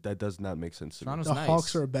 That does not make sense to Toronto's me. The nice.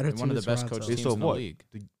 Hawks are a better They're team one of the than best Toronto. coached teams Based in on the what? league.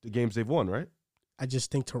 The games they've won, right? I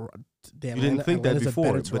just think You didn't think that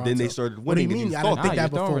before, but then they started winning. What do you and mean? you I thought didn't think you that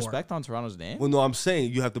throwing before. respect on Toronto's name? Well, no, I'm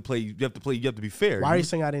saying you have to play. You have to be fair. Why are you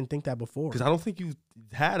saying I didn't think that before? Because I don't think you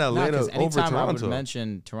had Nah, Atlanta 'cause over anytime I would Toronto.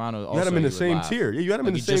 mention Toronto, You had them in the same tier. Yeah, you had them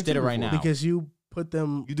in the you same just did tier it right before. now. Because you put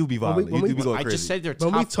them. You do be When we- violent. when You do we- be going I crazy. just said they're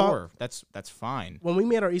When we top 4. That's fine. When we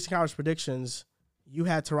made our Eastern Conference predictions, you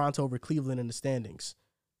had Toronto over Cleveland in the standings.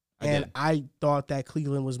 I thought that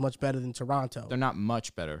Cleveland was much better than Toronto. They're not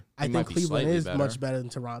much better. I They think might be Cleveland slightly is better. much better than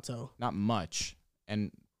Toronto. Not much.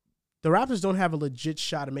 And The Raptors don't have a legit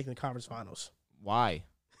shot at making the conference finals. why?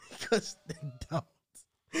 Because they don't.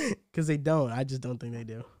 Because they don't. I just don't think they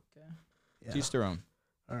do. Okay. Yeah. To each their own.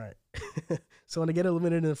 All right. So when they get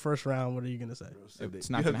eliminated in the first round, what are you going to say? It's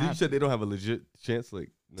not going to You happen. said they don't have a legit chance, like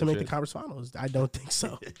To make the conference finals? I don't think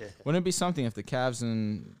so. Wouldn't it be something if the Cavs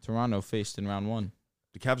and Toronto faced in round 1?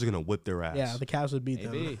 The Cavs are gonna whip their ass. Yeah, the Cavs would beat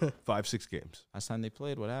Maybe. them. 5-6 games. Last time they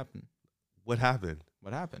played, what happened? What happened?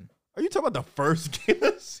 What happened? Are you talking about the first game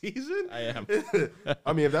of the season? I am.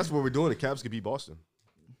 I mean, if that's what we're doing, the Cavs could beat Boston.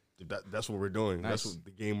 If that's what we're doing. Nice. That's what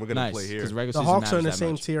the game we're gonna play here. Because regular The season Hawks are in the matters that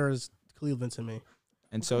same much. tier as Cleveland to me.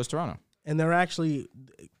 And so is Toronto. And they're actually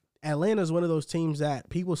 – Atlanta's one of those teams that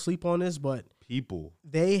people sleep on this, but People.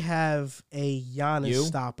 they have a Giannis You?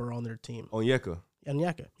 stopper on their team. Onyeka.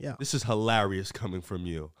 Onyeka, yeah. This is hilarious coming from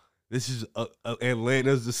you. This is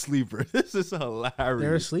Atlanta's the sleeper. This is hilarious.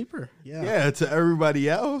 They're a sleeper, yeah. Yeah, to everybody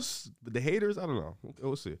else, but the haters, I don't know.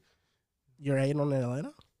 We'll see. You're hating on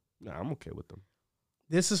Atlanta? Nah, I'm okay with them.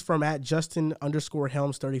 This is from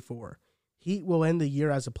 @Justin_Helms34. Heat will end the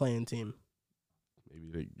year as a playing team.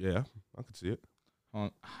 Maybe yeah, I could see it.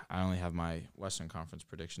 Well, I only have my Western Conference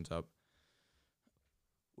predictions up.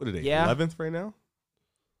 What are they? Yeah. 11th right now?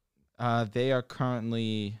 They are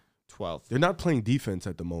currently 12th. They're not playing defense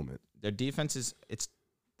at the moment. Their defense is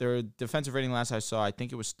their defensive rating last I saw, I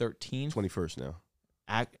think it was 13. 21st now.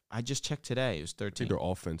 I just checked today. It was I think 13. their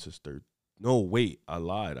offense is third. No, wait, I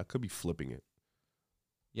lied. I could be flipping it.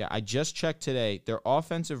 Yeah, I just checked today. Their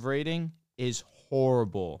offensive rating is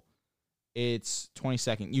horrible. It's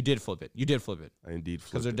 22nd. You did flip it. I indeed Because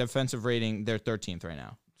flipped their it. defensive rating, they're 13th right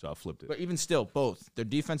now. So I flipped it. But even still, both. Their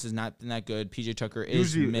defense is not that good. PJ Tucker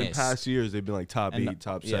is Usually missed. in past years, they've been like top 8,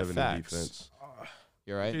 top 7 in facts. defense.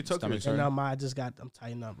 You're right. PJ Tucker Stomach's is- And hurt. I'm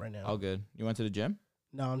tightening up right now. All good. You went to the gym?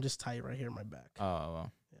 No, I'm just tight right here in my back. Oh,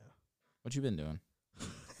 well. Yeah. What you been doing?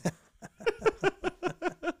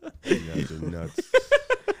 You guys are nuts.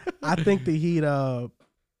 I think the Heat.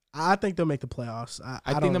 I think they'll make the playoffs.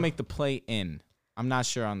 I think they'll make the play in. I'm not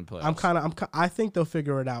sure on the playoffs. I think they'll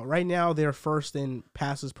figure it out. Right now, they're first in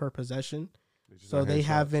passes per possession, so they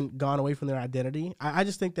haven't gone away from their identity. I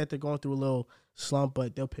just think that they're going through a little slump,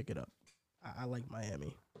 but they'll pick it up. I like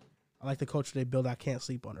Miami. I like the culture they build. I can't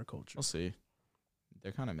sleep on their culture. We'll see.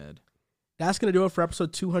 They're kind of mid. That's going to do it for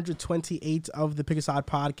episode 228 of the Pick a Side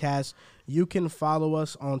Podcast. You can follow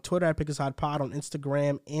us on Twitter at Pick a Side Pod, on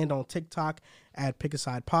Instagram, and on TikTok at Pick a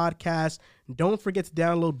Side Podcast. Don't forget to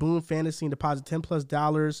download Boom Fantasy and deposit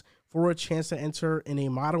 $10+ for a chance to enter in a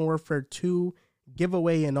Modern Warfare 2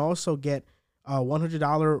 giveaway and also get a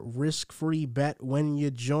 $100 risk-free bet when you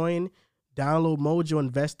join. Download Mojo,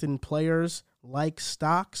 invest in players like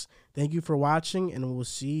stocks. Thank you for watching, and we'll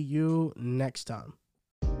see you next time.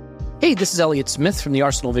 Hey, this is Elliot Smith from the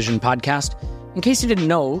Arsenal Vision podcast. In case you didn't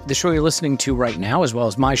know, the show you're listening to right now, as well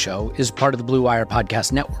as my show, is part of the Blue Wire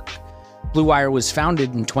Podcast Network. Blue Wire was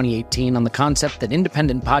founded in 2018 on the concept that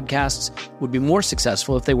independent podcasts would be more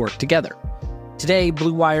successful if they worked together. Today,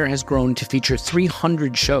 Blue Wire has grown to feature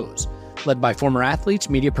 300 shows, led by former athletes,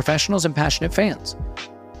 media professionals, and passionate fans.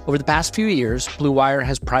 Over the past few years, Blue Wire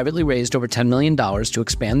has privately raised over $10 million to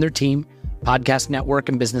expand their team, podcast network,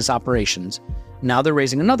 and business operations. Now they're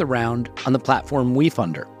raising another round on the platform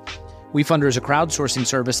WeFunder. WeFunder is a crowdsourcing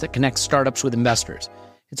service that connects startups with investors.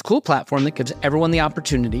 It's a cool platform that gives everyone the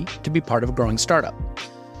opportunity to be part of a growing startup.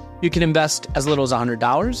 You can invest as little as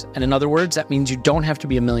 $100, and in other words, that means you don't have to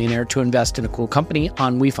be a millionaire to invest in a cool company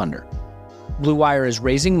on WeFunder. Blue Wire is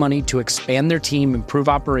raising money to expand their team, improve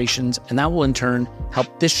operations, and that will in turn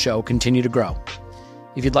help this show continue to grow.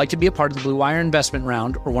 If you'd like to be a part of the Blue Wire investment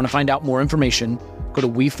round or want to find out more information, go to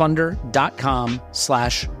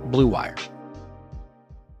wefunder.com/bluewire.